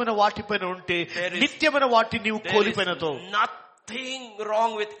తాత్కాలికమైన వాటిపైన ఉంటే నిత్యమైన వాటిని నీవు కోల్పోయినతో. Nothing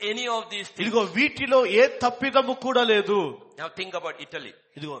wrong with any of these things. ఇదిగో వీటిలో ఏ తప్పిదము కూడా లేదు. Now think about Italy.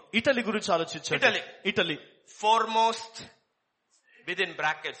 ఇదిగో ఇటలీ గురించి ఆలోచించండి. Italy foremost within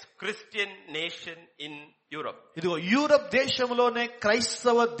brackets Christian nation in Europe. ఇదిగో యూరప్ దేశంలోనే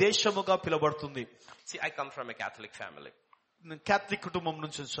క్రైస్తవ దేశముగా పిలువబడుతుంది. See, I come from a Catholic family. Catholic కుటుంబం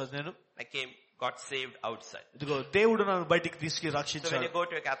నుంచి వచ్చాను నేను. I got saved outside. ఇదిగో దేవుడు నన్ను బయటికి తీసుకు So when రక్షించాడు. you go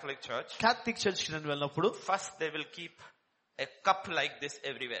to a Catholic church, Catholic church కి నేను వెళ్ళినప్పుడు first they will keep a cup like this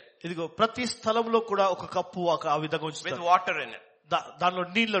everywhere ఇదిగో ప్రతి స్థలంలో కూడా ఒక కప్పు ఆ విధంగా with ఉంచుతారు. water in it. దానిలో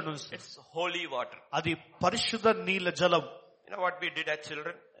నీళ్లను ఉంచుతారు. It's holy water. అది పరిశుద్ధ నీళ్ల జలం. You know what we did as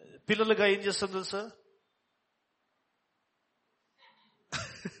children? పిల్లలుగా ఏం చేస్తాం తెలుసా?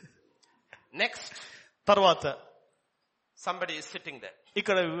 Next, తర్వాత somebody is sitting there.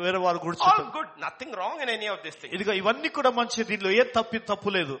 ఇక్కడ వేరే వారు All కూర్చుంటారు. good, nothing wrong in any of these things. ఇదిగో ఇవన్నీ కూడా మంచి, దీనిలో ఏ తప్పు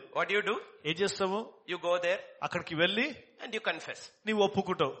లేదు. What do you do? ఏం చేస్తాము? You go there అక్కడికి వెళ్ళి and you confess. నీవు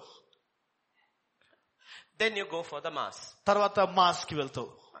ఒప్పుకుంటావు. Then you go for the mass. తర్వాత మాస్ కి వెళ్తావు.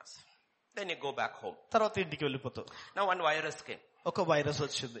 Then you go back home. తర్వాత ఇంటికి వెళ్ళిపోతావు. Now one virus came. ఒక వైరస్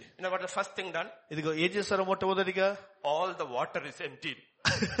వచ్చింది. You know what the first thing done? ఇదిగో ఏం చేస్తారో మొట్టమొదటిగా All the water is emptied.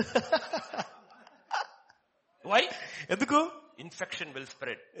 Why? ఎందుకు? Infection will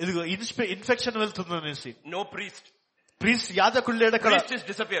spread. ఇదిగో ఇన్ఫెక్షన్ వెళ్తుంది అనేసి. No priest. యాజకుడు లేడు అక్కడ. Priest is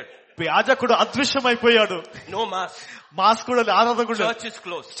disappeared. యాజకుడు అదృశ్యమైపోయాడు. No mass. మాస్ కూడా ఆరాధకుడు. Church is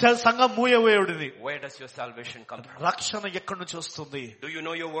closed. సంఘం మూయబోయేది. Where does your salvation come from? రక్షణ ఎక్కడి నుంచి వస్తుంది? Do you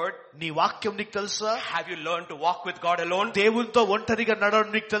know your word? నీ వాక్యం నీకు తెలుసా? Have you learned to walk with God alone? దేవునితో ఒంటరిగా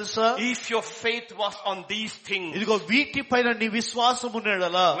నడవడం నీకు తెలుసా? If your faith was on these things, ఇదిగో వీటిపైన నీ విశ్వాసం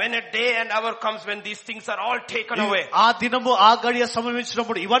ఉన్నడలా, when a day and hour comes when these things are all taken away, ఆ దినము ఆ గడియ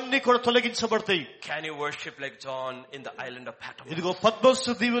సంభవించినప్పుడు ఇవన్నీ కూడా తొలగించబడతాయి. can you worship like John in the island of Patmos? ఇదిగో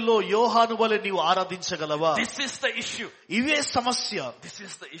పద్మోసు దీవులో యోహాను వలె నీవు ఆరాధించగలవా? This is the issue. ఇవే సమస్య. This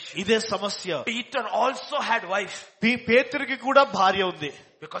is the issue. ఇదే సమస్య. Peter also had wife. పేతురుకి కూడా భార్య ఉంది.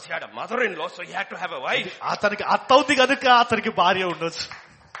 Because he had a mother-in-law, so he had to have a wife. అతనికి అత్త ఉంది కనుక అతనికి భార్య ఉండొచ్చు.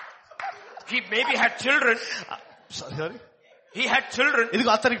 He maybe had children. Sorry. He had children.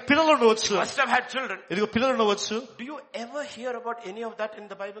 ఇదిగో అతనికి పిల్లలు ఉండవచ్చు. Must have had children. ఇదిగో పిల్లలు ఉండవచ్చు. Do you ever hear about any of that in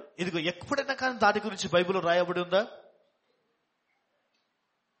the Bible? ఇదిగో ఎప్పుడైనా కానీ దాని గురించి బైబిల్లో రాయబడి ఉందా?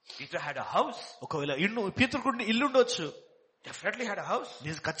 Peter had a house. ఒకవేళ పేతురుకు ఇల్లు ఉండవచ్చు. Definitely had a house.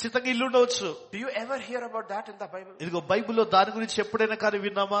 ఖచ్చితంగా ఇల్లు ఉండవచ్చు. Do you ever hear about that in the Bible? ఇదిగో బైబిల్లో దాని గురించి ఎప్పుడైనా కానీ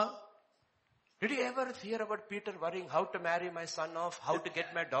విన్నామా? Did you ever hear about Peter worrying how to marry my son off, how to get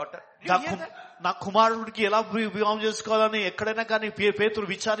my daughter? నా కుమారుడికి ఎలా వివాహం చేసుకోవాలని ఎక్కడైనా కానీ పేతురు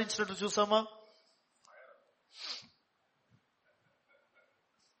విచారించినట్టు చూసామా?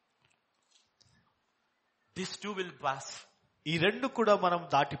 These two will pass. ఈ రెండు కూడా మనం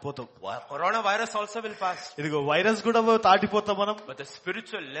దాటిపోతాం. Corona virus also will pass. ఇదిగో వైరస్ కూడా దాటిపోతాం మనం. But the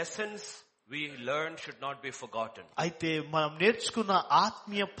spiritual lessons we learn should not be forgotten. అయితే మనం నేర్చుకున్న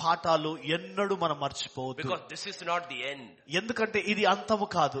ఆత్మీయ పాఠాలు ఎన్నడూ మనం మర్చిపోవద్దు. Because this is not the end. ఎందుకంటే ఇది అంతము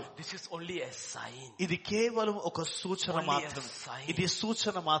కాదు. This is only a sign. ఇది కేవలం ఒక సూచన మాత్రమే. ఇది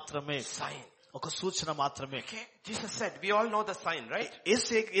సూచన మాత్రమే. Sign. ఒక సూచన మాత్రమే. Okay, Jesus said, we all know the sign, right?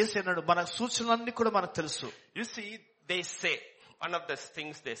 యేసు అన్నాడు మన సూచనలన్నీ కూడా మనకు తెలుసు. You see, they say, one of the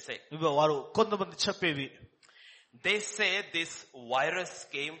things they say. వారు కొంతమంది చెప్పేవి, they say this virus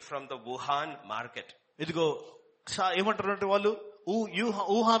came from the Wuhan market. ఇదిగో ఏమంటారంటే వాళ్ళు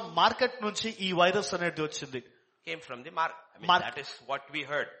వుహాన్ మార్కెట్ నుంచి ఈ వైరస్ అనేది వచ్చింది. Came from the market. I mean, that is what we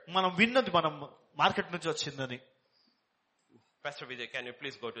heard. మనం విన్నది మనం మార్కెట్ నుంచి వచ్చిందని. Pastor Vijay, can you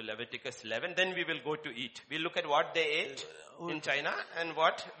please go to Leviticus 11? Then we will go to eat. We'll look at what they ate in China and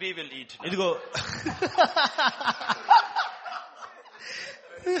what we will eat now. ఇదిగో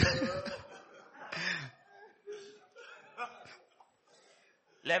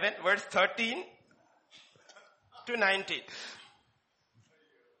 11 verse 13 to 19.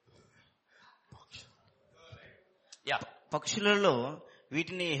 Yeah. పక్షులలో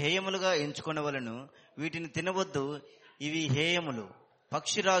వీటిని హేయములుగా ఎంచుకొనవలెను, వీటిని తినవద్దు, ఇవి హేయములు.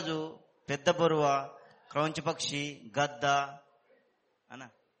 పక్షిరాజు, పెద్ద బొరువ, క్రౌంచి పక్షి, గద్ద అనా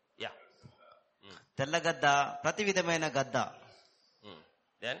తెల్ల గద్ద, ప్రతి విధమైన గద్ద,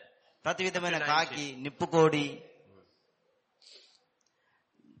 ప్రతి విధమైన కాకి, నిప్పుకోడి,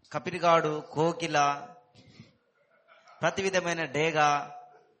 కపిరిగాడు, కోకిల, ప్రతి విధమైన డేగ,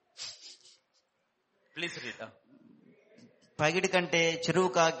 ప్లీజ్ రీడ్, పగిడి కంటే, చెరువు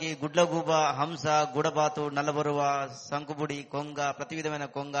కాకి, గుడ్లగూబ, హంస, గుడబాతు, నల్లబొరువ, సంకుబుడి, కొంగ, ప్రతి విధమైన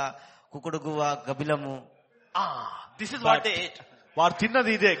కొంగ, కుకుడుగువ, గబిలము. This is what they ate. వారు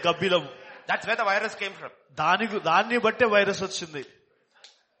తిన్నది ఇదే గబ్బిలం. That's where the virus came from. దాన్ని బట్టే వైరస్ వచ్చింది.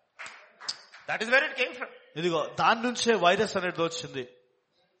 That is where it came from. ఇదిగో దాని నుంచే వైరస్ అనేది వచ్చింది.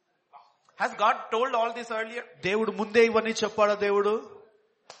 Has God told all this earlier? దేవుడు ముందే ఇవన్నీ చెప్పాడా దేవుడు?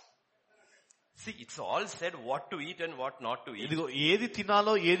 See, it's all said what to eat and what not to eat. ఇదిగో ఏది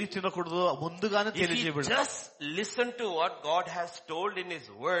తినాలో ఏది తినకూడదో ముందుగానే తెలియజేయబడింది. Just listen to what God has told in His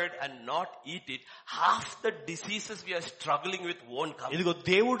Word and not eat it, half the diseases we are struggling with won't come. ఇదిగో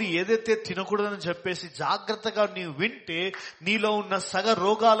దేవుడు ఏదైతే తినకూడదని చెప్పేసి జాగ్రత్తగా నీవు వింటే నీలో ఉన్న సగ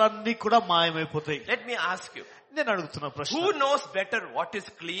రోగాలన్నీ కూడా మాయమైపోతాయి. Let me ask you. నేను అడుగుతున్న ప్రశ్న, who knows better what is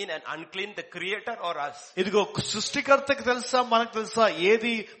clean and unclean, the Creator or us? ఇదిగో సృష్టికర్తకి తెలుసా మనకు తెలుసా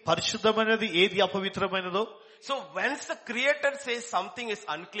ఏది పరిశుద్ధమైనది ఏది అపవిత్రమైనదో? So once the Creator says something is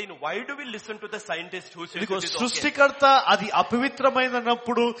unclean, why do we listen to the scientist who says it is okay? సృష్టికర్త అది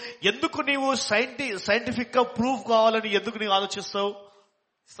అపవిత్రమైనప్పుడు ఎందుకు నీవు సైంటిఫిక్ గా ప్రూఫ్ కావాలని ఎందుకు నీవు ఆలోచిస్తావు?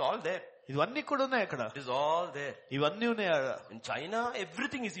 It's all there. ఇవన్నీ కూడా ఉన్నాయి అక్కడ. It is all there. ఇవన్నీ ఉన్నాయి. In China,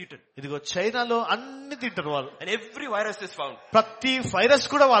 everything is eaten. ఇదిగో చైనాలో అన్ని తింటారు వాళ్ళు. And every virus is found. ప్రతి వైరస్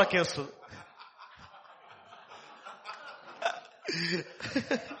కూడా వాళ్ళకే వస్తుంది.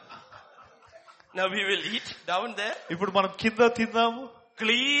 Now we will eat down there. ఇప్పుడు మనం కింద తిందాము.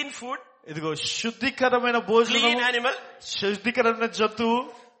 Clean food. ఇదిగో శుద్ధికరమైన భోజనం. Clean animal. శుద్ధికరమైన జంతువు.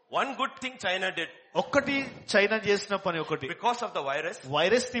 One good thing China did. ఒక్కటి చైనా చేసిన పని ఒకటి. Because of the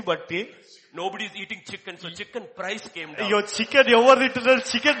వైరస్ ని బట్టి nobody is eating chicken, so chicken price came down. అయ్యో చికెన్ ఎవరు తింటున్నారు?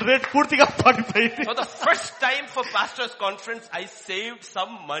 చికెన్ రేట్ పూర్తిగా పడిపోయింది. For the first time for pastors conference, I saved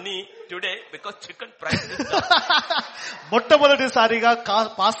some money today because chicken price is down. మొట్టమొదటిసారిగా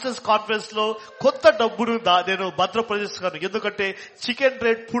pastors conference లో కొత్త డబ్బును నేను భద్రపరుస్తున్నాను, ఎందుకంటే చికెన్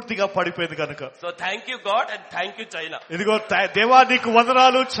రేట్ పూర్తిగా పడిపోయింది కనుక. So thank you God and thank you China. ఇదిగో దేవా నీకు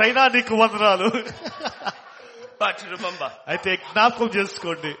వందనాలు, చైనా నీకు వందనాలు. But remember, అయితే జ్ఞాపకం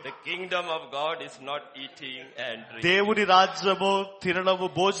చేసుకోండి, the kingdom of God is not eating and drinking. దేవుని రాజ్యము తినడము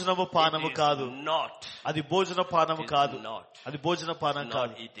భోజనము పానము కాదు. అది భోజన పానము కాదు. అది భోజన పానం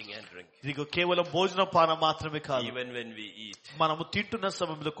కాదు. ఇదిగో కేవలం భోజన పానం మాత్రమే కాదు. Even when we eat, మనము తింటున్న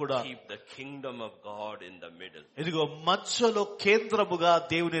సమయంలో కూడా keep the kingdom of God in the middle. ఇదిగో మధ్యలో కేంద్రముగా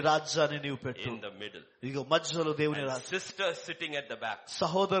దేవుని రాజ్యాన్ని నీవు పెట్టు. In the middle. ఇదిగో మధ్యలో దేవుని రాజ్యం. Sisters sitting at the back.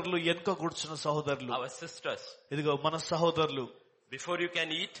 సహోదరులు వెనుక కూర్చున్న సహోదరులు. Our sisters. ఇదిగో మన సహోదరులు. Before you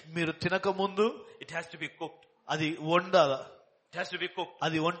can eat, మీరు తినక ముందు it has to be cooked. అది వండాల. It has to be cooked.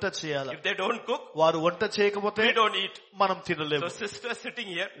 అది వంట చేయాలి. If they don't cook, వారు వంట చేయకపోతే we don't eat. మనం తినలేము. So sisters sitting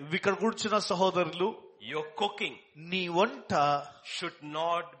here, ఇక్కడ కూర్చున్న సహోదరులు, your cooking నీ వంట should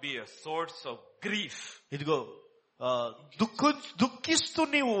not be a source of grief. ఇదిగో దుఃఖిస్తూ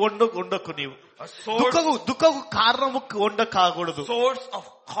నీవు వండకు. నీవు దుఃఖకు కారణము వండ కాకూడదు. Source of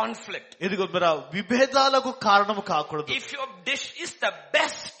conflict. ఇదిగో మరి విభేదాలకు కారణము కాకూడదు. If your dish is the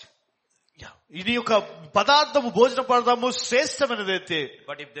best, ఇది ఒక పదార్థము భోజన పదార్థము శ్రేష్టమైనదైతే,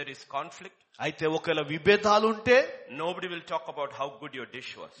 but if there is conflict, అయితే ఒకవేళ విభేదాలు ఉంటే nobody will talk about how good your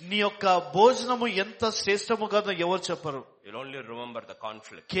dish was. నీ యొక్క భోజనము ఎంత శ్రేష్టము కాదో ఎవరు చెప్పరు. You'll only remember the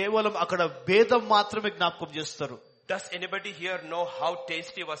conflict. కేవలం అక్కడ భేదం మాత్రమే జ్ఞాపకం చేస్తారు. Does anybody here know how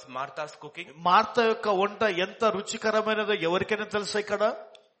tasty was Martha's cooking? Martha యొక్క వంట ఎంత రుచికరమైనదో ఎవరికైనా తెలుసా ఇక్కడ?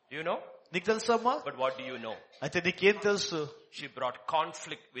 You know? నీకు తెలుసమ్మా? But what do you know? అయితే నీకేం తెలుసు? She brought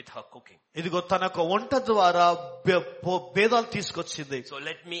conflict with her cooking. ఇదిగో తన యొక్క వంట ద్వారా భేదాలు తీసుకొచ్చింది. So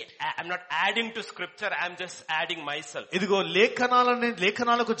I'm not adding to scripture, I'm just adding myself. ఇదిగో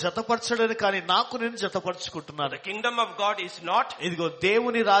లేఖనాలకు జతపరచడని కానీ నాకు నేను జతపరచుకుంటున్నాను. The kingdom of God is not ఇదిగో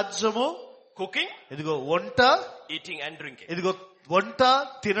దేవుని రాజ్యము cooking, ఇదిగో వంట, eating and drinking. ఇదిగో వంట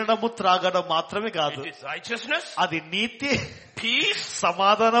తినడము త్రాగడం మాత్రమే కాదు. It is righteousness, అది నీతి, peace,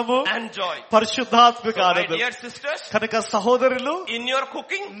 సమాధానము and joy. పరిశుద్ధాత్మిక So my ఆనందం. dear sisters, కనుక సహోదరులు, in your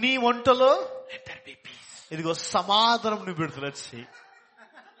cooking, నీ వంటలో let there be peace. ఇదిగో సమాధానం ని విడుదల చేయి.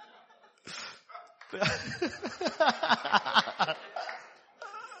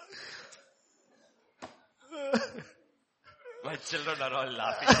 My children are all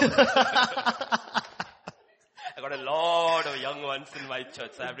laughing. I got a lot of young ones in my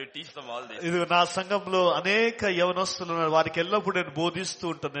church. I have to teach them all this. ఇది నా సంఘంలో అనేక యవనస్తులు ఉన్నారు. వారికి ఎల్లప్పుడూ నేను బోధిస్తూ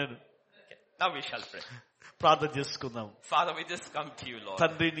ఉంటాను. నేను Now we shall pray. ప్రార్థన చేసుకుందాం. Father, we just come to you, Lord.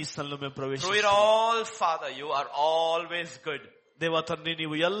 తండ్రి, నీ స్థలంలో మేము Through it ప్రవేశిస్తాం. all, Father, you are always good. దేవా తండ్రి,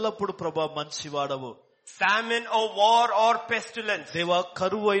 నీవు ఎల్లప్పుడు ప్రభా మంచివాడవు. Famine or war or pestilence, దేవా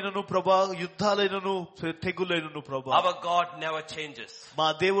కరువు అయినను ప్రభా, యుద్ధాలైనను తెగులైనను ప్రభా, our God never changes. మా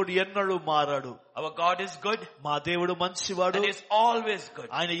దేవుడు ఎన్నడూ మారాడు. Our God is good మా దేవుడు మంచివాడు. and is always good.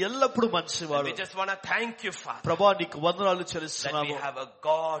 ఆయన ఎల్లప్పుడు And మంచివాడు. we just want to thank you, Father, ప్రభా నీకు వందనాలు that we చెల్లిస్తున్నాము. have a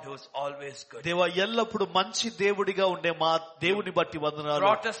God who is always good. దేవా ఎల్లప్పుడు మంచి దేవుడిగా ఉండే మా దేవుని బట్టి వందనాలు.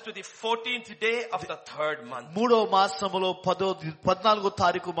 Brought us to the 14th day of the 3rd month. 3వ మాసములో 14వ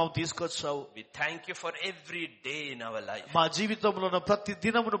తారీఖు మేము తీసుకొచ్చావు. We thank you for every day in our life. మా జీవితంలో ఉన్న ప్రతి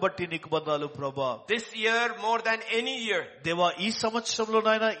దినమును బట్టి నీకు వందనాలు ప్రభా. This year more than any year, దేవా ఈ సంవత్సరంలో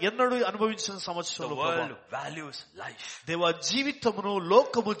నాయన ఎన్నడూ అనుభవించిన the సంవత్సరంలో world values life. దేవా జీవితమును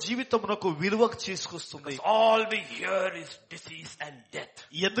లోకము జీవితమునకు విలువ తీసుకొస్తుంది. Because all we hear is disease and death.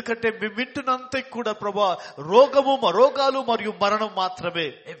 ఎందుకంటే మేము వింటున్నంత కూడా ప్రభా రోగాలు మరియు మరణం మాత్రమే.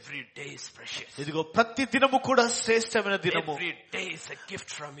 Every day is precious. ఇదిగో ప్రతి దినము కూడా శ్రేష్టమైన దినము. Every day is a gift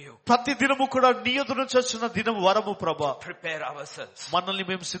from you. ప్రతి దినము కూడా నీ యొద్ద నుంచి వచ్చిన దినము వరము ప్రభా. Prepare ourselves మనల్ని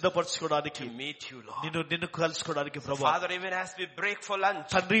మేము సిద్ధపరచుకోవడానికి, to meet you, Lord. నిన్ను కలుసుకోవడానికి ప్రభా. Father, even as we break for lunch,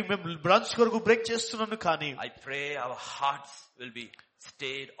 తండ్రి మేము లంచ్ కొరకు బ్రేక్ చేస్తున్నాను కానీ I pray our hearts will be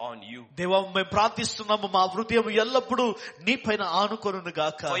stayed on you. దేవా మేము ప్రార్థిస్తున్నాము, మా హృదయం ఎల్లప్పుడూ నీ పైన ఆనుకొనును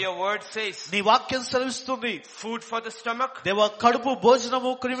గాక. For your word says, నీ వాక్యం సెలవిస్తుంది, food for the stomach, దేవా కడుపు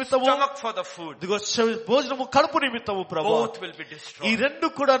భోజనము నిమిత్తము, stomach for the food, ఇదిగో భోజనము కడుపు నిమిత్తము ప్రభా. both will be ఈ destroyed. రెండు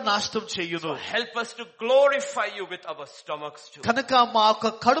కూడా నాశనం చేయును. Help us to glorify you with our stomachs too. కనుక మా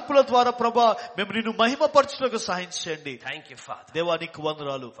యొక్క కడుపుల ద్వారా ప్రభా మేము నిన్ను మహిమపరచుటకు సహాయం చేయండి. Thank you, Father. దేవా నీకు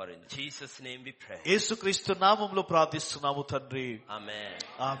వందనాలు. For in Jesus' name we pray. యేసుక్రీస్తు నామములో ప్రార్థిస్తున్నాము తండ్రి. Amen.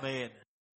 ఆమేన్.